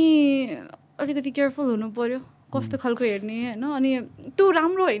मान्छेहरूले पनि अलिकति केयरफुल हुनु पऱ्यो कस्तो खालको हेर्ने होइन अनि त्यो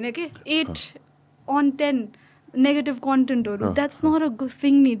राम्रो होइन कि 8/10 negative कन्टेन्टहरू that's not a good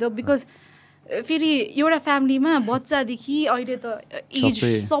thing नि त बिकज फेरि एउटा फ्यामिलीमा बच्चादेखि अहिले त एज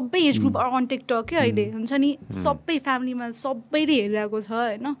सबै एज ग्रुप अन टिकटक क्या अहिले हुन्छ नि सबै फ्यामिलीमा सबैले हेरिरहेको छ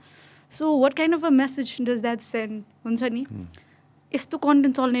होइन so what kind of a message does that send हुन्छ नि यस्तो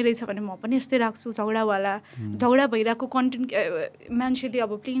कन्टेन्ट चल्ने रहेछ भने म पनि यस्तै राख्छु झगडा भइरहेको कन्टेन्ट मान्छेले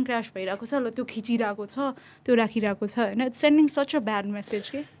अब प्लेन क्रास भइरहेको छ ल त्यो खिचिरहेको छ त्यो राखिरहेको छ होइन it's sending such a bad message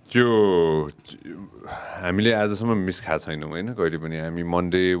के त्यो हामीले आजसम्म मिस खाएको छैनौँ होइन कहिले पनि हामी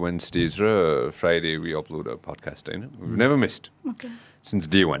मन्डे वेन्सडेज र Friday we upload a podcast होइन नेभर मिस्ड सिन्स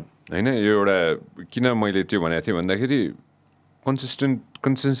डे 1 होइन यो एउटा किन मैले त्यो भनेको थिएँ भन्दाखेरि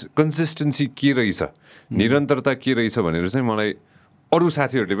कन्सिस्टेन्सी के रहेछ निरन्तरता के रहेछ भनेर चाहिँ मलाई अरू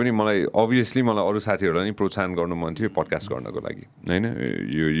साथीहरूले पनि मलाई अभियसली मलाई अरू साथीहरूलाई नि प्रोत्साहन गर्नु मन थियो पडकास्ट गर्नको लागि होइन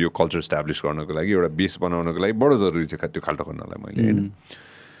यो कल्चर इस्टाब्लिस गर्नको लागि एउटा बेस बनाउनको लागि बडो जरुरी थियो त्यो खाल्टो खन्नलाई मैले होइन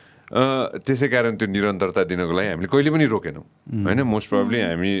त्यसै कारण त्यो निरन्तरता दिनको लागि हामीले कहिले पनि रोकेनौँ होइन मोस्ट प्रब्ली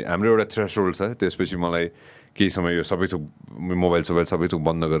हाम्रो एउटा थ्रेसहोल्ड छ त्यसपछि मलाई केही समय यो सबै थोक मोबाइल सबै थोक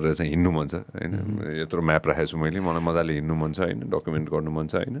बन्द गरेर चाहिँ हिँड्नु मन छ होइन यत्रो म्याप राखेको छु मैले मलाई मजाले हिँड्नु मन छ होइन डकुमेन्ट गर्नु मन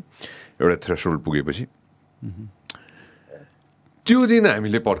छ होइन एउटा थ्रेसहोल्ड पुगेपछि त्यो दिन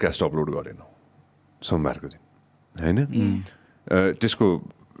हामीले पडकास्ट अपलोड गरेनौँ सोमबारको दिन होइन त्यसको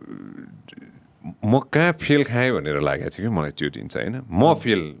म कहाँ फेल खाएँ भनेर लागेको थियो कि मलाई त्यो दिन चाहिँ होइन म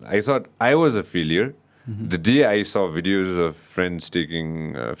fail I thought I was a failure the day I saw videos of friends taking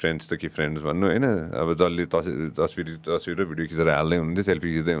friends त कि फ्रेन्ड्स भन्नु होइन अब जसले तस्बिर र भिडियो खिचेर हाल्दै हुनुहुन्थ्यो सेल्फी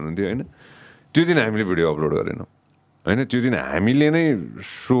खिच्दै हुनुहुन्थ्यो होइन त्यो दिन हामीले भिडियो अपलोड गरेनौँ होइन त्यो दिन हामीले नै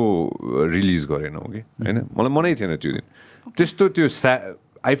सो रिलिज गरेनौँ कि होइन मलाई मनै थिएन त्यो दिन त्यस्तो त्यो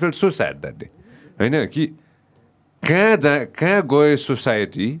I felt so sad that day होइन कि कहाँ गयो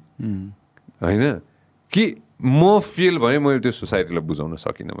सोसाइटी होइन कि म फिल भएँ मैले त्यो सोसाइटीलाई बुझाउन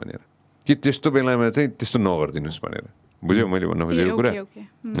सकिनँ भनेर कि त्यस्तो बेलामा चाहिँ त्यस्तो नगरिदिनुहोस् भनेर बुझ्यौ मैले भन्न खोजेको कुरा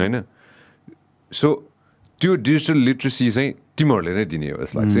होइन सो त्यो डिजिटल लिट्रेसी चाहिँ तिमीहरूले नै दिने हो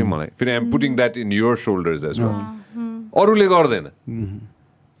जस्तो लाग्छ है मलाई फेरि I'm putting that in your shoulders as well अरूले गर्दैन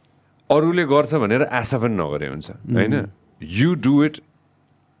अरूले गर्छ भनेर आशा पनि नगरे हुन्छ होइन you do it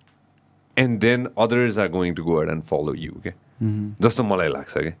and then others are going to go ahead and follow you के जस्तो मलाई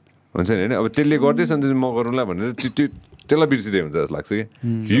लाग्छ कि हुन्छ नि होइन अब त्यसले गर्दैछ भने चाहिँ म गरौँला भनेर त्यसलाई बिर्सिँदै हुन्छ जस्तो लाग्छ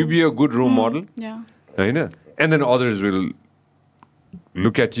कि you be a good role model होइन and then others will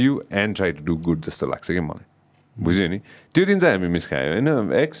look at you and try to do good जस्तो लाग्छ कि मलाई बुझ्यो नि त्यो दिन चाहिँ हामी मिस खायो होइन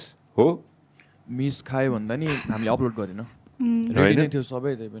एक्स हो मिस खायो भन्दा नि हामीले अपलोड गरेन रेडी नै थियो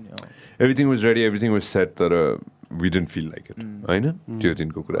सबै त्यही पनि everything was ready everything was set तर we didn't feel like it होइन त्यो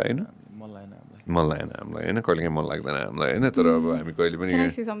दिनको कुरा होइन मन लागेन हामीलाई होइन कहिलेकाहीँ मन लाग्दैन हामीलाई होइन तर अब हामी कहिले पनि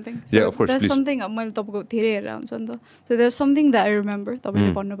मैले तपाईँको धेरै हेरेर हुन्छ नि त so there something that I remember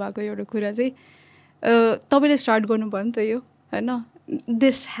तपाईँले भन्नुभएको एउटा कुरा चाहिँ तपाईँले स्टार्ट गर्नुभयो नि त यो होइन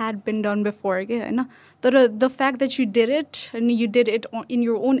this had been done before के होइन तर the fact that you did it and you did it in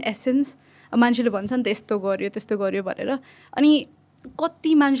your own essence मान्छेले भन्छ नि त यस्तो गर्यो त्यस्तो गर्यो भनेर अनि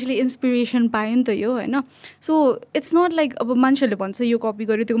कति मान्छेले इन्सपिरेसन पायो नि त यो होइन सो इट्स नट लाइक अब मान्छेहरूले भन्छ यो कपी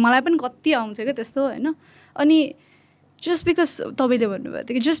गर्यो त्यो मलाई पनि कति आउँछ क्या त्यस्तो होइन अनि जस्ट बिकज तपाईँले भन्नुभएको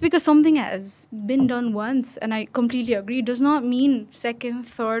थियो कि just because something has been done once and I completely agree does not mean second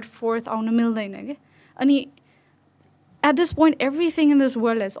third fourth आउनु मिल्दैन क्या अनि at this point everything in this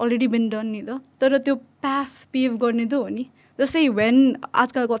world has already been done नि त तर त्यो पाथ पेभ गर्ने त हो नि जस्तै वेन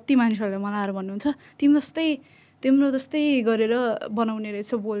आजकल कति मान्छेहरूले मलाई आएर भन्नुहुन्छ तिम्रो जस्तै गरेर बनाउने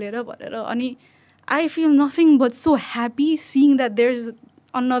रहेछ बोलेर भनेर अनि I feel nothing but so happy seeing that there is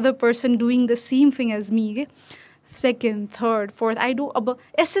another person doing the same thing as me के second third fourth I do अब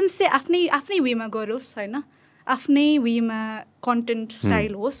एसेन्स चाहिँ आफ्नै वेमा गरोस् होइन आफ्नै वेमा कन्टेन्ट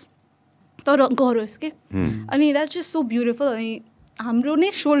स्टाइल होस् तर गरोस् के अनि द्याट्स जस्ट सो ब्युटिफुल अनि हाम्रो नै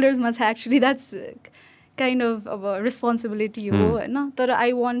सोल्डर्समा छ एक्चुली द्याट्स काइन्ड अफ अब रेस्पोन्सिबिलिटी हो होइन तर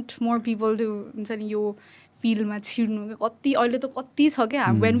I want more people to हुन्छ नि यो फिल्डमा छिर्नु कति अहिले त कति छ क्या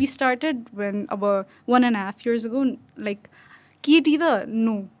वेन वी स्टार्टेड वेन अब 1.5 years ago लाइक केटी त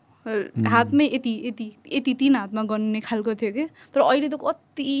नो हातमै यति 3 हातमा गर्ने खालको थियो कि तर अहिले त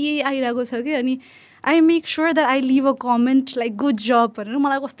कति आइरहेको छ कि अनि I make sure that I leave a comment like good job भनेर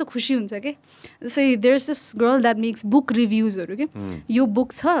मलाई कस्तो खुसी हुन्छ कि जस्तै there is this girl that makes book रिभ्युजहरू कि यो बुक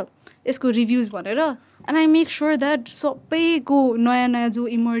छ यसको रिभ्युज भनेर and I make sure that सबैको नयाँ जो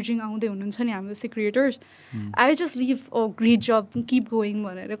इमर्जिङ आउँदै हुनुहुन्छ नि हाम्रो जस्तै creators I just leave a great job keep going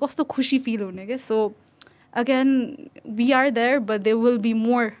भनेर कस्तो खुसी फिल हुने क्या so again we are there but they will be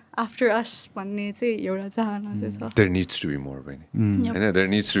more after us भन्ने चाहिँ एउटा चाहना चाहिँ छ there needs to be more होइन there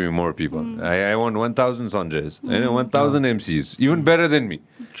needs to be more people I want 1000 सन्जयस होइन 1000 MCs even better than me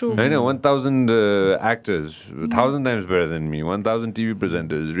होइन 1000 actors 1000 times better than me 1000 TV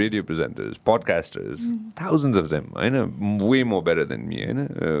presenters radio presenters podcasters thousands of them होइन way more better than me होइन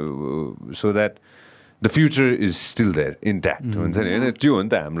so that the future is still there intact हुन्छ नि होइन त्यो हो नि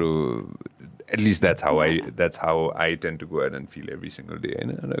त हाम्रो at least that's how I tend to go ahead and feel every single day होइन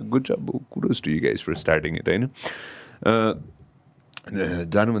good job kudos to you guys for starting it होइन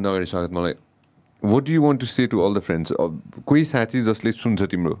जानुभन्दा अगाडि स्वागत मलाई what do you want to say to all the friends कोही साथी जसले सुन्छ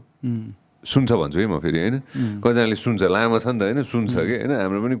तिम्रो सुन्छ भन्छु है म फेरि होइन कतिजनाले सुन्छ लामो छ नि त होइन सुन्छ कि होइन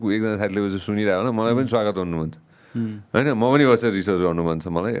हाम्रो पनि एकजना साथीले सुनिरहेको होला मलाई पनि स्वागत गर्नु मन छ होइन म पनि बसेर रिसर्च गर्नु मन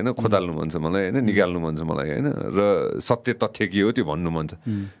छ मलाई होइन खोताल्नु मन छ मलाई होइन निकाल्नु मन छ मलाई होइन र सत्य तथ्य के हो त्यो भन्नु मन छ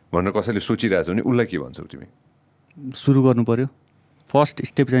भनेर कसैले सोचिरहेको छ भने उसलाई के भन्छौ तिमी सुरु गर्नु पऱ्यो फर्स्ट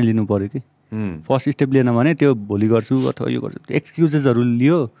स्टेप चाहिँ लिनु पऱ्यो कि फर्स्ट स्टेप लिएन भने त्यो भोलि गर्छु अथवा यो गर्छु एक्सक्युजेसहरू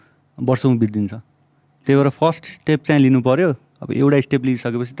लियो वर्षौँ बित्दिन्छ त्यही भएर फर्स्ट स्टेप चाहिँ लिनु पऱ्यो अब एउटा स्टेप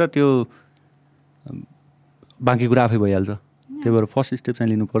लिइसकेपछि त त्यो बाँकी कुरा आफै भइहाल्छ त्यही भएर फर्स्ट स्टेप चाहिँ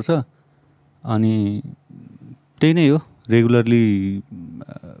लिनुपर्छ अनि त्यही नै हो रेगुलरली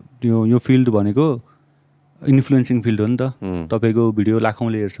यो फिल्ड भनेको इन्फ्लुएन्सिङ फिल्ड हो नि त तपाईँको भिडियो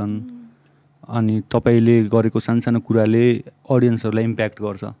लाखौँले हेर्छन् अनि तपाईँले गरेको सानो कुराले अडियन्सहरूलाई इम्प्याक्ट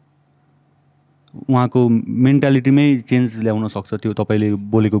गर्छ उहाँको मेन्टालिटीमै चेन्ज ल्याउन सक्छ त्यो तपाईँले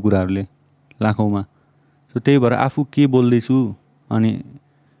बोलेको कुराहरूले लाखौँमा सो त्यही भएर आफू के बोल्दैछु अनि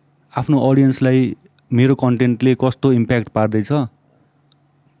आफ्नो अडियन्सलाई मेरो कन्टेन्टले कस्तो इम्प्याक्ट पार्दैछ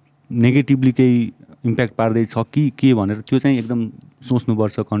नेगेटिभली केही इम्प्याक्ट पार्दैछ कि के भनेर त्यो चाहिँ एकदम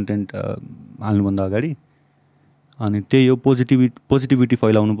सोच्नुपर्छ कन्टेन्ट हाल्नुभन्दा अगाडि अनि त्यही हो पोजिटिभिटी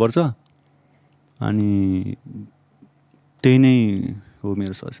फैलाउनुपर्छ अनि त्यही नै हो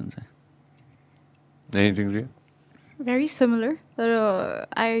मेरो सजेसन चाहिँ Anything, Ria? Very similar.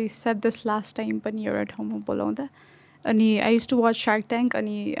 I said this last time पनि एउटा ठाउँमा बोलाउँदा अनि I used to watch Shark Tank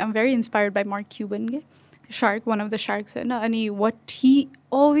अनि I'm very inspired by Mark Cuban Shark, one of the sharks होइन अनि what he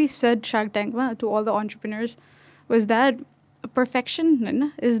always said Shark Tankमा to all the entrepreneurs was that perfection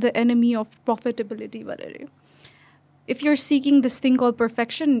होइन is the enemy of profitability भनेर. If you're seeking this thing called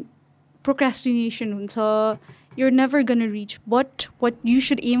perfection, procrastination हुन्छ, you're never going to reach. But what you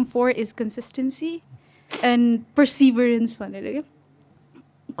should aim for is consistency and perseverance भनेर के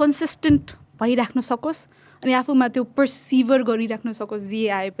consistent भइराख्न सकोस् अनि आफूमा त्यो पर्सिभर गरिराख्न सकोस् जे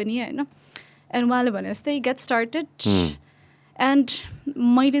आए पनि होइन. एन्ड उहाँले भने जस्तै गेट स्टार्टेड एन्ड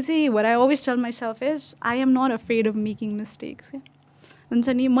मैले चाहिँ what I always tell myself is I am not afraid of making mistakes. हुन्छ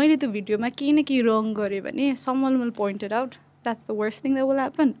नि मैले त्यो भिडियोमा केही न केही रङ गरेँ भने someone will point it out. That's the worst thing that will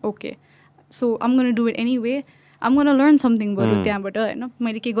happen. Okay, so I'm going to do it anyway. I'm going to learn something बरु त्यहाँबाट होइन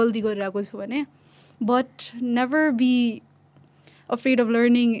मैले केही गल्ती गरिरहेको छु भने. But never be afraid of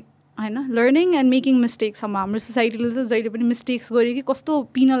learning होइन learning and making mistakes. हाम्रो सोसाइटीले त जहिले पनि मिस्टेक्स गऱ्यो कि कस्तो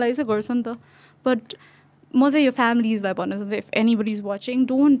पिनलाइज चाहिँ गर्छ नि त. बट म चाहिँ यो फ्यामिलीजलाई भन्नु चाहन्छु if anybody is watching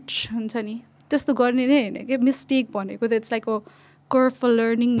don't हुन्छ नि त्यस्तो गर्ने नै होइन कि मिस्टेक भनेको त it's like a curve for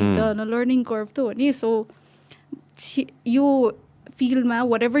learning नि त लर्निङ कर्भ त हो नि. सो यो फिल्डमा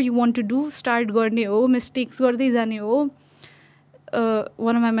whatever you want to do start गर्ने हो मिस्टेक्स गर्दै जाने हो.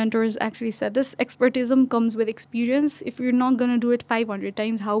 One of my mentors actually said this, expertism comes with experience. If you're not going to do it 500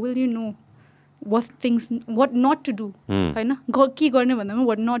 times, how will you know what not to do? होइन के गर्ने भन्दामा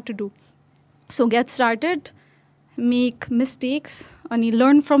what not to do. So get started, make mistakes अनि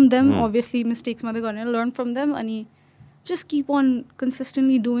learn from them. Obviously mistakes मात्रै गर्ने learn from them अनि just keep on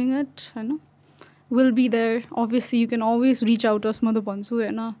consistently doing it होइन. We'll be there. Obviously you can always reach out to us म त भन्छु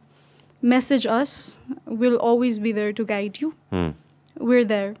होइन. Message us. We'll always be there to guide you. We're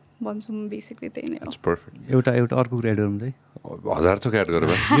there. भन्छु म basically त्यही नै हो. That's perfect. एउटा अर्को कुरा एड गरौँ चाहिँ 1000 थोक एड गरौँ.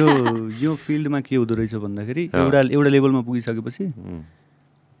 यो फिल्डमा के हुँदो रहेछ भन्दाखेरि एउटा लेभलमा पुगिसकेपछि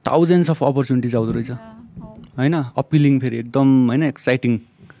थाउजन्ड्स अफ अपर्च्युनिटिज आउँदो रहेछ होइन. अपिलिङ फेरि एकदम होइन एक्साइटिङ.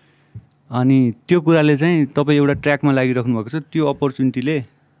 अनि त्यो कुराले चाहिँ तपाईँ एउटा ट्र्याकमा लागिराख्नु भएको छ. त्यो अपर्च्युनिटीले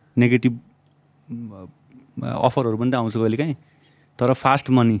नेगेटिभ अफरहरू पनि त आउँछ कहिले काहीँ तर फास्ट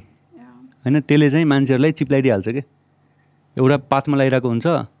मनी होइन त्यसले चाहिँ मान्छेहरूलाई चिप्लाइदिइहाल्छ कि. एउटा पाथमा लगाइरहेको हुन्छ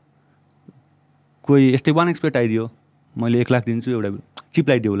कोही यस्तै 1 एक्सपेक्ट आइदियो मैले 1 लाख दिन्छु एउटा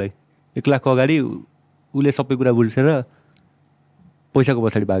चिप्लाइदियो उसलाई 1 लाखको अगाडि उसले सबै कुरा बुझेर पैसाको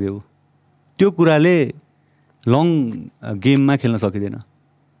पछाडि भाग्यो. त्यो कुराले लङ गेममा खेल्न सकिँदैन.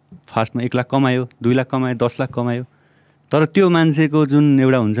 फास्टमा 1 लाख कमायो 2 लाख कमायो 10 लाख कमायो तर त्यो मान्छेको जुन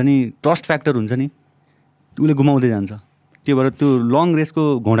एउटा हुन्छ नि ट्रस्ट फ्याक्टर हुन्छ नि उसले गुमाउँदै जान्छ. त्यही भएर त्यो लङ रेसको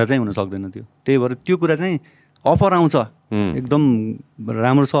घोडा चाहिँ हुन सक्दैन त्यो. त्यही भएर त्यो कुरा चाहिँ अफर आउँछ एकदम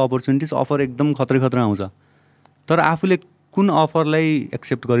राम्रो छ अपर्च्युनिटिज अफर एकदम खतरा आउँछ तर आफूले कुन अफरलाई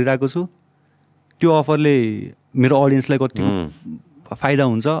एक्सेप्ट गरिरहेको छु त्यो अफरले मेरो अडियन्सलाई कति फाइदा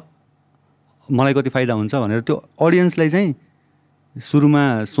हुन्छ मलाई कति फाइदा हुन्छ भनेर त्यो अडियन्सलाई चाहिँ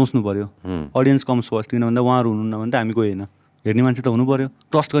सुरुमा सोच्नु पऱ्यो. अडियन्स कम्स फर्स्ट किन भन्दा उहाँहरू हुनुहुन्न भने त हामी कोही होइन. हेर्ने मान्छे त हुनु पऱ्यो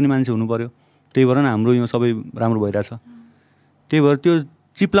ट्रस्ट गर्ने मान्छे हुनु पऱ्यो. त्यही भएर हाम्रो यो सबै राम्रो भइरहेछ. त्यही भएर त्यो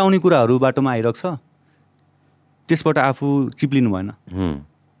चिप्लाउने कुराहरू बाटोमा आइरहेको छ त्यसबाट आफू चिप्लिनु भएन.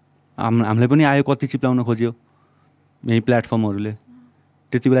 हामीलाई पनि आयो कति चिप्लाउन खोज्यो यही प्लेटफर्महरूले.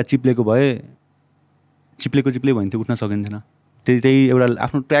 त्यति बेला चिप्लेको चिप्ले भन्थ्यो उठ्न सकिन्थेन. त्यही एउटा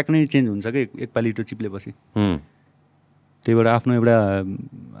आफ्नो ट्र्याक नै चेन्ज हुन्छ कि एकपालि त्यो चिप्लेपछि. त्यही भएर आफ्नो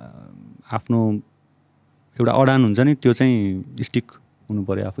एउटा अडान हुन्छ नि त्यो चाहिँ स्टिक हुनु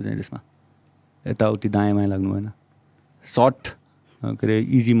पऱ्यो आफू चाहिँ त्यसमा. यताउति दायाँ बायाँ लाग्नु भएन. सर्ट के अरे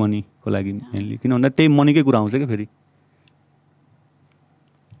इजी मनीको लागि मेनली किन भन्दा त्यही मनीकै कुरा आउँछ क्या फेरि.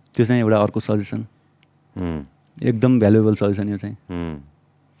 त्यो चाहिँ एउटा अर्को सजेसन एकदम भ्यालुएबल सजेसन यो चाहिँ.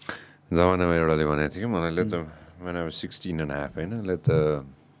 जमानामा एउटाले भनेको थियो कि मलाई let when I was 16.5 होइन let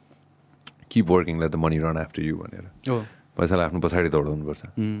keep working let the money run after you भनेर. पैसालाई आफ्नो पछाडि दौडाउनुपर्छ.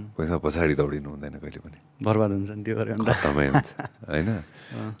 पैसा पछाडि दौडिनु हुँदैन कहिले पनि बर्बाद हुन्छ नि त्यो गरेर खत्तमै हुन्छ होइन.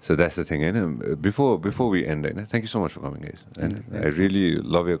 So that's the thing होइन. Before we end होइन thank you so much for coming guys. I really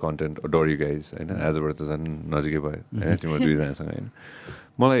love your content, adore you guys होइन. आजबाट त झन् नजिकै भयो होइन तिम्रो दुईजनासँग होइन.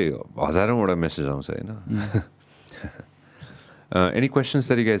 मलाई हजारौँवटा मेसेज आउँछ होइन. Any questions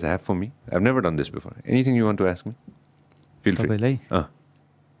that you guys have for me? I've never done this before. Anything you want to ask me? Feel free.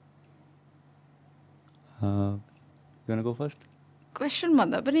 You want to go first? Question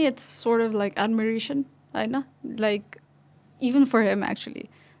भन्दा पनि it's sort of like admiration होइन like even for him actually.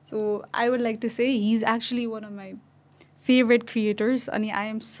 So I would like to say he's actually one of my favorite creators अनि I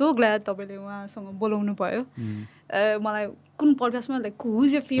am so glad तपाईँले उहाँसँग बोलाउनु भयो. मलाई कुन पडकास्टमा like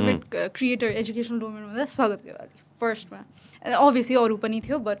who's your favorite creator educational domain भन्दा स्वागत गर्यो. फर्स्टमा अभियसली अरू पनि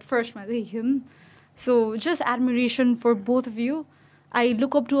थियो बट फर्स्टमा चाहिँ him so just admiration for both of you I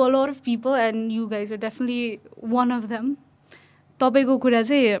look up to a lot of people and you guys are definitely one of them तपाईँको कुरा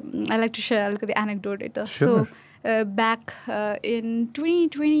चाहिँ आई लाइक टु सेयर अलिकति एनेक्डोट त so back in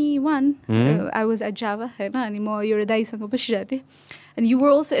 2021 I was at Java होइन अनि म एउटा दाइसँग बसिरहेको थिएँ and you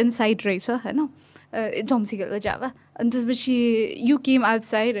were also inside रहेछ होइन जम्सिकलको जावा अनि त्यसपछि यु केम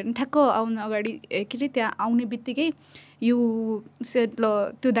आउटसाइड होइन ठ्याक्क आउनु अगाडि के अरे त्यहाँ आउने बित्तिकै यु सेट ल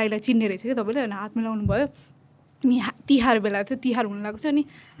त्यो दाइलाई चिन्ने रहेछ क्या तपाईँले अनि हात मिलाउनु भयो अनि तिहार बेला थियो तिहार हुनु लागेको थियो अनि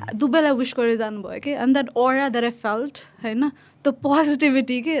दुबईलाई विस गरेर जानुभयो कि and that aura that I felt होइन त्यो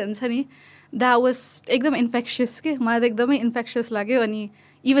पोजिटिभिटी के हुन्छ नि द्याट वाज एकदम इन्फेक्सियस के मलाई त एकदमै इन्फेक्सियस लाग्यो अनि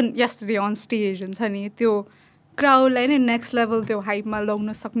इभन यस्टरडे अन स्टेज हुन्छ नि त्यो क्राउडलाई नै नेक्स्ट लेभल त्यो हाइपमा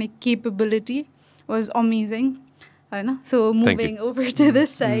ल्याउन सक्ने केपेबिलिटी वाज अमेजिङ होइन so moving over to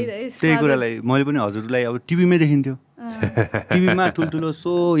this side है त्यही कुरालाई मैले पनि हजुरलाई अब टिभीमै देखिन्थ्यो टिभीमा ठुल्ठुलो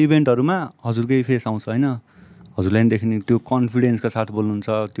सो इभेन्टहरूमा हजुरकै फेस आउँछ होइन हजुरलाई पनि देखिने त्यो कन्फिडेन्सका साथ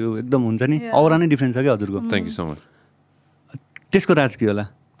बोल्नुहुन्छ त्यो एकदम हुन्छ नि औरा नै डिफ्रेन्स छ क्या हजुरको थ्याङ्क यू सो मच त्यसको राज के होला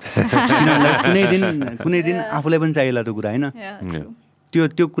कुनै दिन आफूलाई पनि चाहिएला त्यो कुरा होइन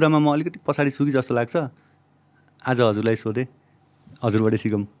त्यो कुरामा म अलिकति पछाडि छु कि जस्तो लाग्छ आज हजुरलाई सोधेँ हजुरबाटै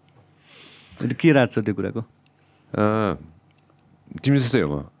सिकौँ के राज छ त्यो कुराको तिमी जस्तै हो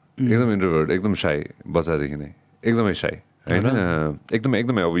म एकदम इन्ट्रोभर्ट एकदम साई बच्चादेखि नै एकदमै साई होइन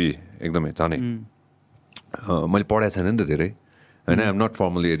एकदमै अबि एकदमै झनै मैले पढाएको छैन नि त धेरै होइन आइएम नट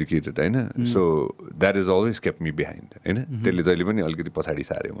फर्मली एडुकेटेड होइन so that is always Cape me behind होइन त्यसले जहिले पनि अलिकति पछाडि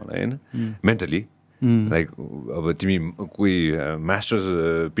सार्यो मलाई होइन मेन्टली लाइक अब तिमी कोही मास्टर्स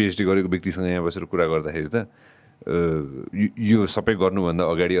पिएचडी गरेको व्यक्तिसँग यहाँ बसेर कुरा गर्दाखेरि त यो सबै गर्नुभन्दा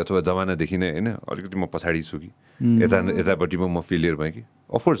अगाडि अथवा जमानादेखि नै होइन अलिकति म पछाडि छु कि यतापट्टि म फेलियर भएँ कि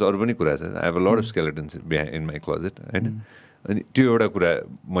अफकोर्स अरू पनि कुरा छ I have a lot of skeletons behind in my closet होइन अनि त्यो एउटा कुरा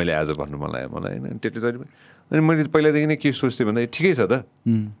मैले आज भन्नु मन लाग्यो मलाई होइन त्यसले जहिले पनि अनि मैले पहिलादेखि नै के सोच्थेँ भन्दा ठिकै छ त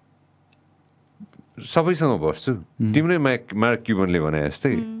सबैसँग बस्छु तिम्रै मार्क क्युबनले भने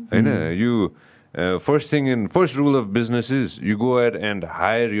जस्तै होइन you first rule of business is you go ahead and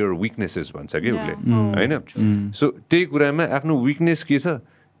hire your weaknesses भन्छ कि उसले होइन सो त्यही कुरामा आफ्नो विकनेस के छ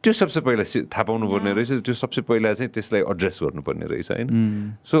त्यो सबसे पहिला थाहा पाउनु पर्ने रहेछ त्यो सबसे पहिला चाहिँ त्यसलाई एड्रेस गर्नुपर्ने रहेछ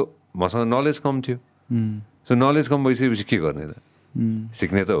होइन सो मसँग नलेज कम थियो सो नलेज कम भइसकेपछि के गर्ने त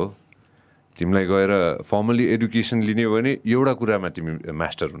सिक्ने त हो तिमीलाई गएर फर्मली एडुकेसन लिने हो भने एउटा कुरामा तिमी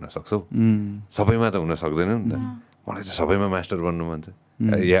मास्टर हुन सक्छौ सबैमा त हुन सक्दैन नि त मलाई चाहिँ सबैमा मास्टर बन्नु मन छ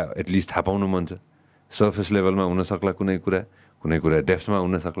या एटलिस्ट थाहा पाउनु मन छ सर्फेस लेभलमा हुन सक्ला कुनै कुरा डेप्थमा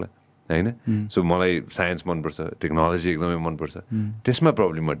हुन सक्ला होइन सो मलाई साइन्स मनपर्छ टेक्नोलोजी एकदमै मनपर्छ त्यसमा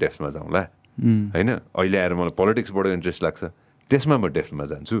प्रब्लम म डेप्थमा जाउँला होइन अहिले आएर मलाई पोलिटिक्स बडो इन्ट्रेस्ट लाग्छ त्यसमा म डेप्थमा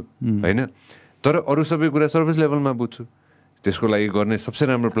जान्छु होइन तर अरू सबै कुरा सर्फेस लेभलमा बुझ्छु त्यसको लागि गर्ने सबसे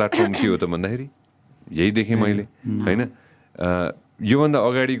राम्रो प्लेटफर्म के हो त भन्दाखेरि यही देखेँ मैले होइन योभन्दा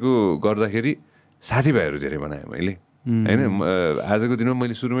अगाडिको गर्दाखेरि साथीभाइहरू धेरै बनाएँ मैले होइन आजको दिनमा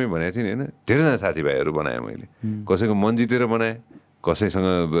मैले सुरुमै भनेको थिएँ होइन धेरैजना साथीभाइहरू बनाएँ मैले कसैको मन जितेर बनाएँ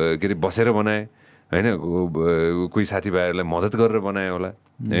कसैसँग के अरे बसेर बनाएँ होइन कोही साथीभाइहरूलाई मद्दत गरेर बनाएँ होला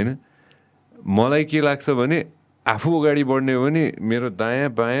होइन मलाई के लाग्छ भने आफू अगाडि बढ्ने हो भने मेरो दायाँ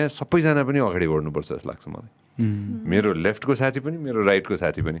बायाँ सबैजना पनि अगाडि बढ्नुपर्छ जस्तो लाग्छ मलाई मेरो लेफ्टको साथी पनि मेरो राइटको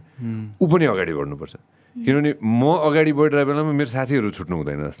साथी पनि ऊ पनि अगाडि बढ्नुपर्छ किनभने म अगाडि बढिरहेको बेलामा मेरो साथीहरू छुट्नु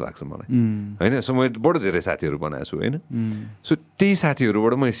हुँदैन जस्तो लाग्छ मलाई होइन सो मैले बडो धेरै साथीहरू बनाएको छु होइन सो त्यही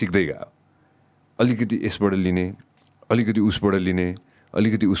साथीहरूबाट मैले सिक्दै गएँ अलिकति यसबाट लिने अलिकति उसबाट लिने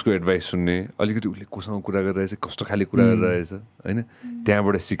अलिकति उसको एडभाइस सुन्ने अलिकति उसले कोसँग कुरा गरिरहेछ कस्तो खाले कुरा गरिरहेछ होइन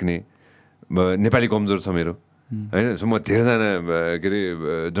त्यहाँबाट सिक्ने नेपाली कमजोर छ मेरो होइन सो म धेरैजना के अरे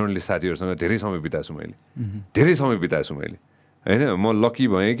जर्नलिस्ट साथीहरूसँग धेरै समय बिताएको छु मैले होइन म लकी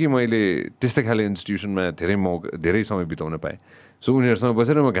भएँ कि मैले त्यस्तै खाले इन्स्टिट्युसनमा धेरै समय बिताउन पाएँ सो उनीहरूसँग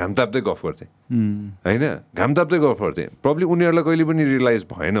बसेर म घाम ताप्दै गफ गर्थेँ होइन घाम ताप्दै गफ गर्थेँ प्रब्लम उनीहरूलाई कहिले पनि रियलाइज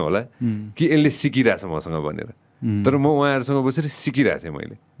भएन होला कि यसले सिकिरहेछ मसँग भनेर तर म उहाँहरूसँग बसेर सिकिरहेको थिएँ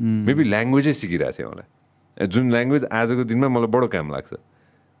मैले मेबी ल्याङ्ग्वेजै सिकिरहेको थिएँ होला जुन ल्याङ्ग्वेज आजको दिनमा मलाई बडो काम लाग्छ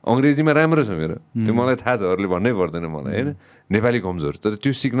अङ्ग्रेजीमा राम्रो छ मेरो त्यो मलाई थाहा छ अरूले भन्नै पर्दैन मलाई होइन नेपाली कमजोर तर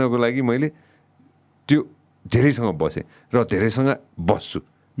त्यो सिक्नको लागि मैले त्यो धेरैसँग बसेँ र धेरैसँग बस्छु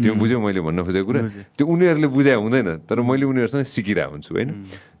त्यो बुझ्यौ मैले भन्न खोजेको कुरा त्यो उनीहरूले बुझाए हुँदैन तर मैले उनीहरूसँग सिकिरहेको हुन्छु होइन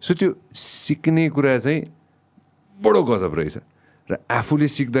सो त्यो सिक्ने कुरा चाहिँ बडो गजब रहेछ र आफूले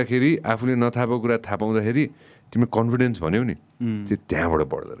सिक्दाखेरि आफूले नथाहा भएको कुरा थाहा पाउँदाखेरि तिमी कन्फिडेन्स भन्यौ नि चाहिँ त्यहाँबाट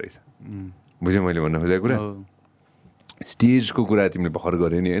बढ्दो रहेछ बुझ्यौ मैले भन्न खोजेको कुरा स्टेजको कुरा तिमीले भर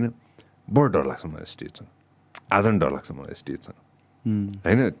गऱ्यो नि होइन बडो डर लाग्छ मलाई स्टेजसँग आज पनि डर लाग्छ मलाई स्टेजसँग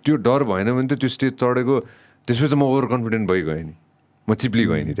होइन त्यो डर भएन भने त त्यो स्टेज चढेको त्यसपछि म ओभर कन्फिडेन्ट भइगएँ नि म चिप्ली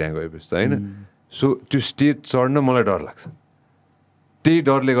गएँ नि त्यहाँ गएपछि त होइन सो त्यो स्टेज चढ्न मलाई डर लाग्छ त्यही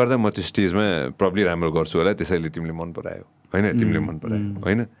डरले गर्दा म त्यो स्टेजमा प्रब्ली राम्रो गर्छु होला त्यसैले तिमीले मन परायो होइन तिमीले मन परायो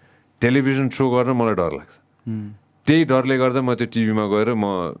होइन टेलिभिजन सो गर्न मलाई डर लाग्छ त्यही डरले गर्दा म त्यो टिभीमा गएर म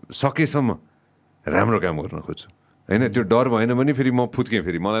सकेसम्म राम्रो काम गर्न खोज्छु होइन त्यो डर भएन भने फेरि म फुत्केँ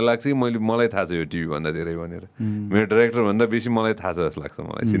फेरि मलाई लाग्छ कि मलाई थाहा छ यो टिभीभन्दा धेरै भनेर मेरो डाइरेक्टरभन्दा बेसी मलाई थाहा छ जस्तो लाग्छ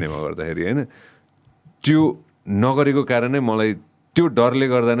मलाई सिनेमा गर्दाखेरि होइन त्यो नगरेको कारण नै मलाई त्यो डरले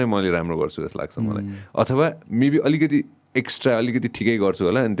गर्दा नै मैले राम्रो गर्छु जस्तो लाग्छ मलाई अथवा मेबी अलिकति एक्स्ट्रा अलिकति ठिकै गर्छु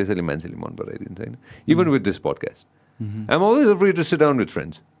होला अनि त्यसैले मान्छेले मन पराइदिन्छ होइन even with this podcast I am always afraid to sit down with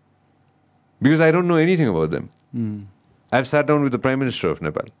friends because I don't know anything about them I have sat down with the prime minister of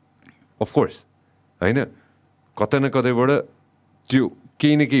Nepal of course होइन कतै न कतैबाट त्यो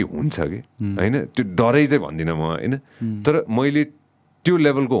केही न केही हुन्छ कि होइन त्यो डरै चाहिँ भन्दिनँ म होइन तर मैले त्यो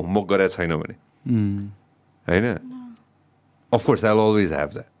लेभलको होमवर्क गरेको छैन भने होइन of course I will always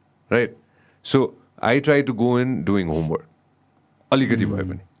have that right so I try to go in doing homework अलिकति भए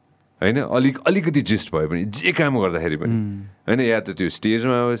पनि होइन अलिकति जिस्ट भए पनि जे काम गर्दाखेरि पनि होइन या त त्यो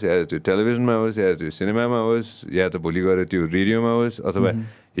स्टेजमा होस् या त्यो टेलिभिजनमा होस् या त्यो सिनेमामा होस् या त भोलि गएर त्यो रेडियोमा होस् अथवा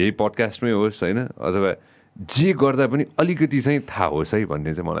यही पडकास्टमै होस् होइन अथवा जे गर्दा पनि अलिकति चाहिँ थाहा होस् है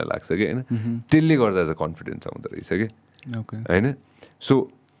भन्ने चाहिँ मलाई लाग्छ कि होइन त्यसले गर्दा चाहिँ कन्फिडेन्स आउँदो रहेछ कि होइन so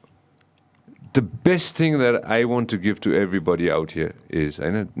the best thing that I want to give to everybody out here is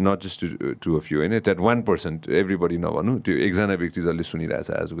होइन not just two of you होइन द्याट 1% एभ्रीबडी नभनौँ त्यो एकजना व्यक्ति जसले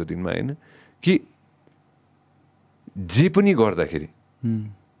सुनिरहेछ आजको दिनमा होइन कि जे पनि गर्दाखेरि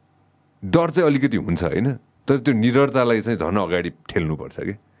डर चाहिँ अलिकति हुन्छ होइन तर त्यो निडरतालाई चाहिँ झन् अगाडि ठेल्नुपर्छ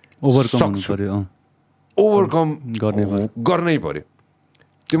कि ओभरकम गर्नै पर्यो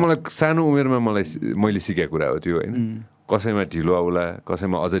त्यो मलाई सानो उमेरमा मैले सिकेको कुरा हो त्यो होइन कसैमा ढिलो आउला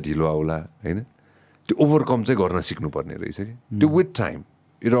कसैमा अझ ढिलो आउला होइन त्यो ओभरकम चाहिँ गर्न सिक्नुपर्ने रहेछ कि त्यो with time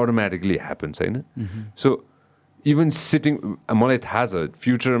it automatically happens होइन सो इभन सिटिङ मलाई थाहा छ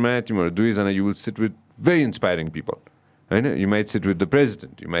फ्युचरमा तिमीहरू दुवैजना you will sit with very inspiring people होइन you might sit with the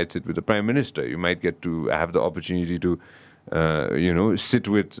president you might sit with the prime minister you might get to have the opportunity to you know sit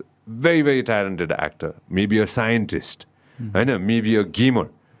with very very talented actor maybe a scientist होइन maybe a gamer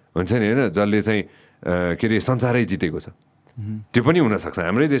हुन्छ नि होइन जसले चाहिँ के अरे संसारै जितेको छ त्यो पनि हुनसक्छ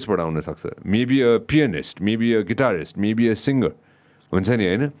हाम्रै देशबाट आउनसक्छ maybe a pianist maybe a guitarist maybe a singer हुन्छ नि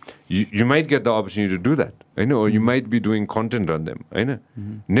होइन you might get the opportunity to do that होइन or you might be doing content on them होइन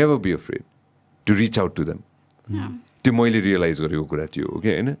never be afraid to reach out to them त्यो मैले realise गरेको कुरा त्यो हो कि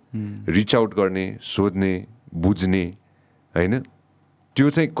होइन रिच आउट गर्ने सोध्ने बुझ्ने होइन त्यो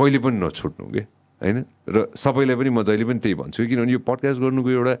चाहिँ कहिले पनि नछुट्नु कि होइन र सबैलाई पनि म जहिले पनि त्यही भन्छु किनभने यो पडकास्ट गर्नुको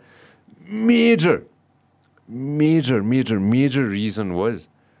एउटा major major major major reason was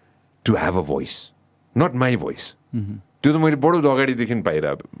to have a voice not my voice त्यो त मैले बडो अगाडिदेखि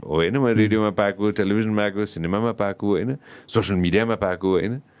पाइरहेको हो होइन मैले रेडियोमा पाएको टेलिभिजनमा पाएको सिनेमामा पाएको होइन सोसियल मिडियामा पाएको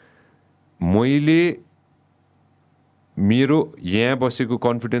होइन मैले मेरो यहाँ बसेको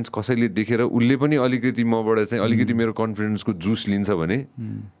कन्फिडेन्स कसैले देखेर उसले पनि अलिकति मबाट चाहिँ अलिकति मेरो कन्फिडेन्सको जुस लिन्छ भने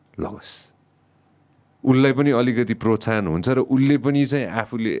लगोस् उसलाई पनि अलिकति प्रोत्साहन हुन्छ र उसले पनि चाहिँ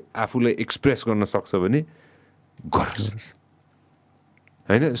आफूलाई एक्सप्रेस गर्न सक्छ भने गरोस्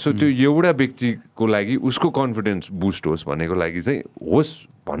होइन सो त्यो एउटा व्यक्तिको लागि उसको कन्फिडेन्स बुस्ट होस् भनेको लागि चाहिँ होस्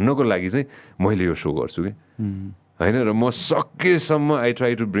भन्नको लागि चाहिँ मैले यो सो गर्छु कि होइन र म सकेसम्म I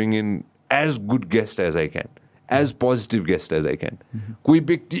try to bring in as good guest as I can as positive guest as I can कोही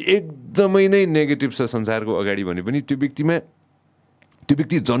व्यक्ति एकदमै नै नेगेटिभ छ संसारको अगाडि भने पनि त्यो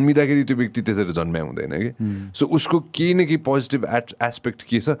व्यक्ति जन्मिँदाखेरि त्यो व्यक्ति त्यसरी जन्म्या हुँदैन कि सो उसको केही न केही पोजिटिभ एस्पेक्ट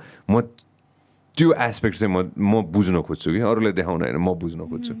के छ म त्यो एस्पेक्ट चाहिँ म बुझ्न खोज्छु कि अरूलाई देखाउन होइन म बुझ्न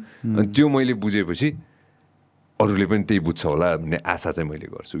खोज्छु अनि त्यो मैले बुझेपछि अरूले पनि त्यही बुझ्छ होला भन्ने आशा चाहिँ मैले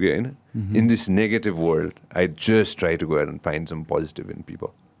गर्छु कि होइन in this negative world I just try to go and find some positive in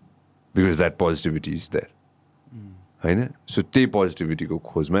people because that positivity is there होइन सो त्यही पोजिटिभिटीको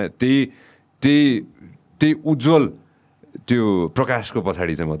खोजमा त्यही उज्जवल त्यो प्रकाशको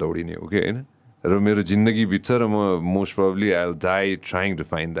पछाडि चाहिँ म दौडिने हो कि होइन र मेरो जिन्दगी बित्छ र म most probably I will die trying to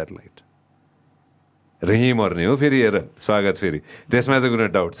find that light र यहीँ मर्ने हो फेरि हेर स्वागत फेरि त्यसमा चाहिँ कुनै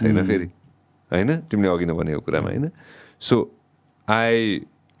डाउट छैन फेरि होइन तिमीले अघि नभनेको कुरामा होइन so I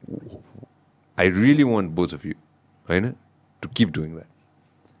really want both of you होइन to keep doing that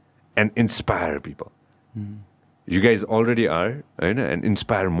and inspire people you guys already are होइन and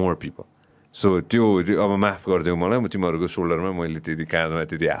inspire more people so त्यो अब माफ गरिदेऊ मलाई म तिमीहरूको सोल्डरमा मैले त्यति काँधमा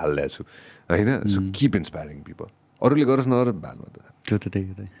त्यति हालिदिएको छु होइन सो किप इन्सपायरिङ पिपल अरूले गरोस् नगरोस् बालमा त त्यो त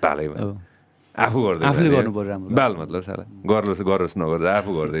त्यही बालैमा आफू गर्दै आफूले जाने। गर्नु पर्यो राम्रो। बाल मतलब साला गरोस् नगरोस्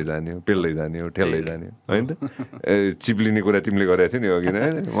आफू गर्दै जाने हो, पेल्दै जाने हो, ठेल्दै जाने हो होइन त। चिप्लिने कुरा तिमीले गरेको थियौ नि अघि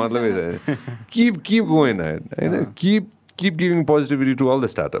होइन, मतलबै किप गोइङ होइन, keep giving positivity to all the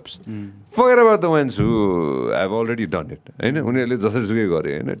startups. Forget about the ones who have already done it. उनीहरूले जसरी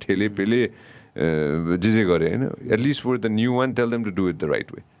गरे होइन, ठेले पेले जे गरे होइन, at least for the new one, tell them to do it the right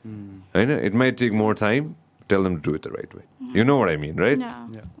way. होइन, it might take more time, tell them to do it the right way. You know what I mean, right?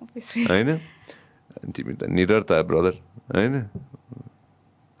 Yeah, obviously. होइन, तिमी त निडरता brother होइन,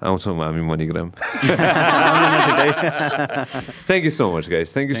 आउँछौँ हामी Manigram. Thank you so much,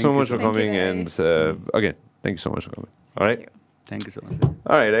 guys. Thank you so much for coming, and again, thank you so much for coming. All right. Thank you so much.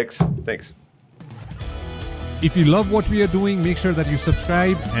 All right, X. Thanks. If you love what we are doing, make sure that you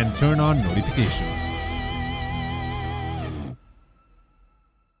subscribe and turn on notification.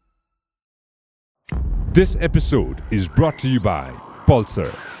 This episode is brought to you by Pulsar.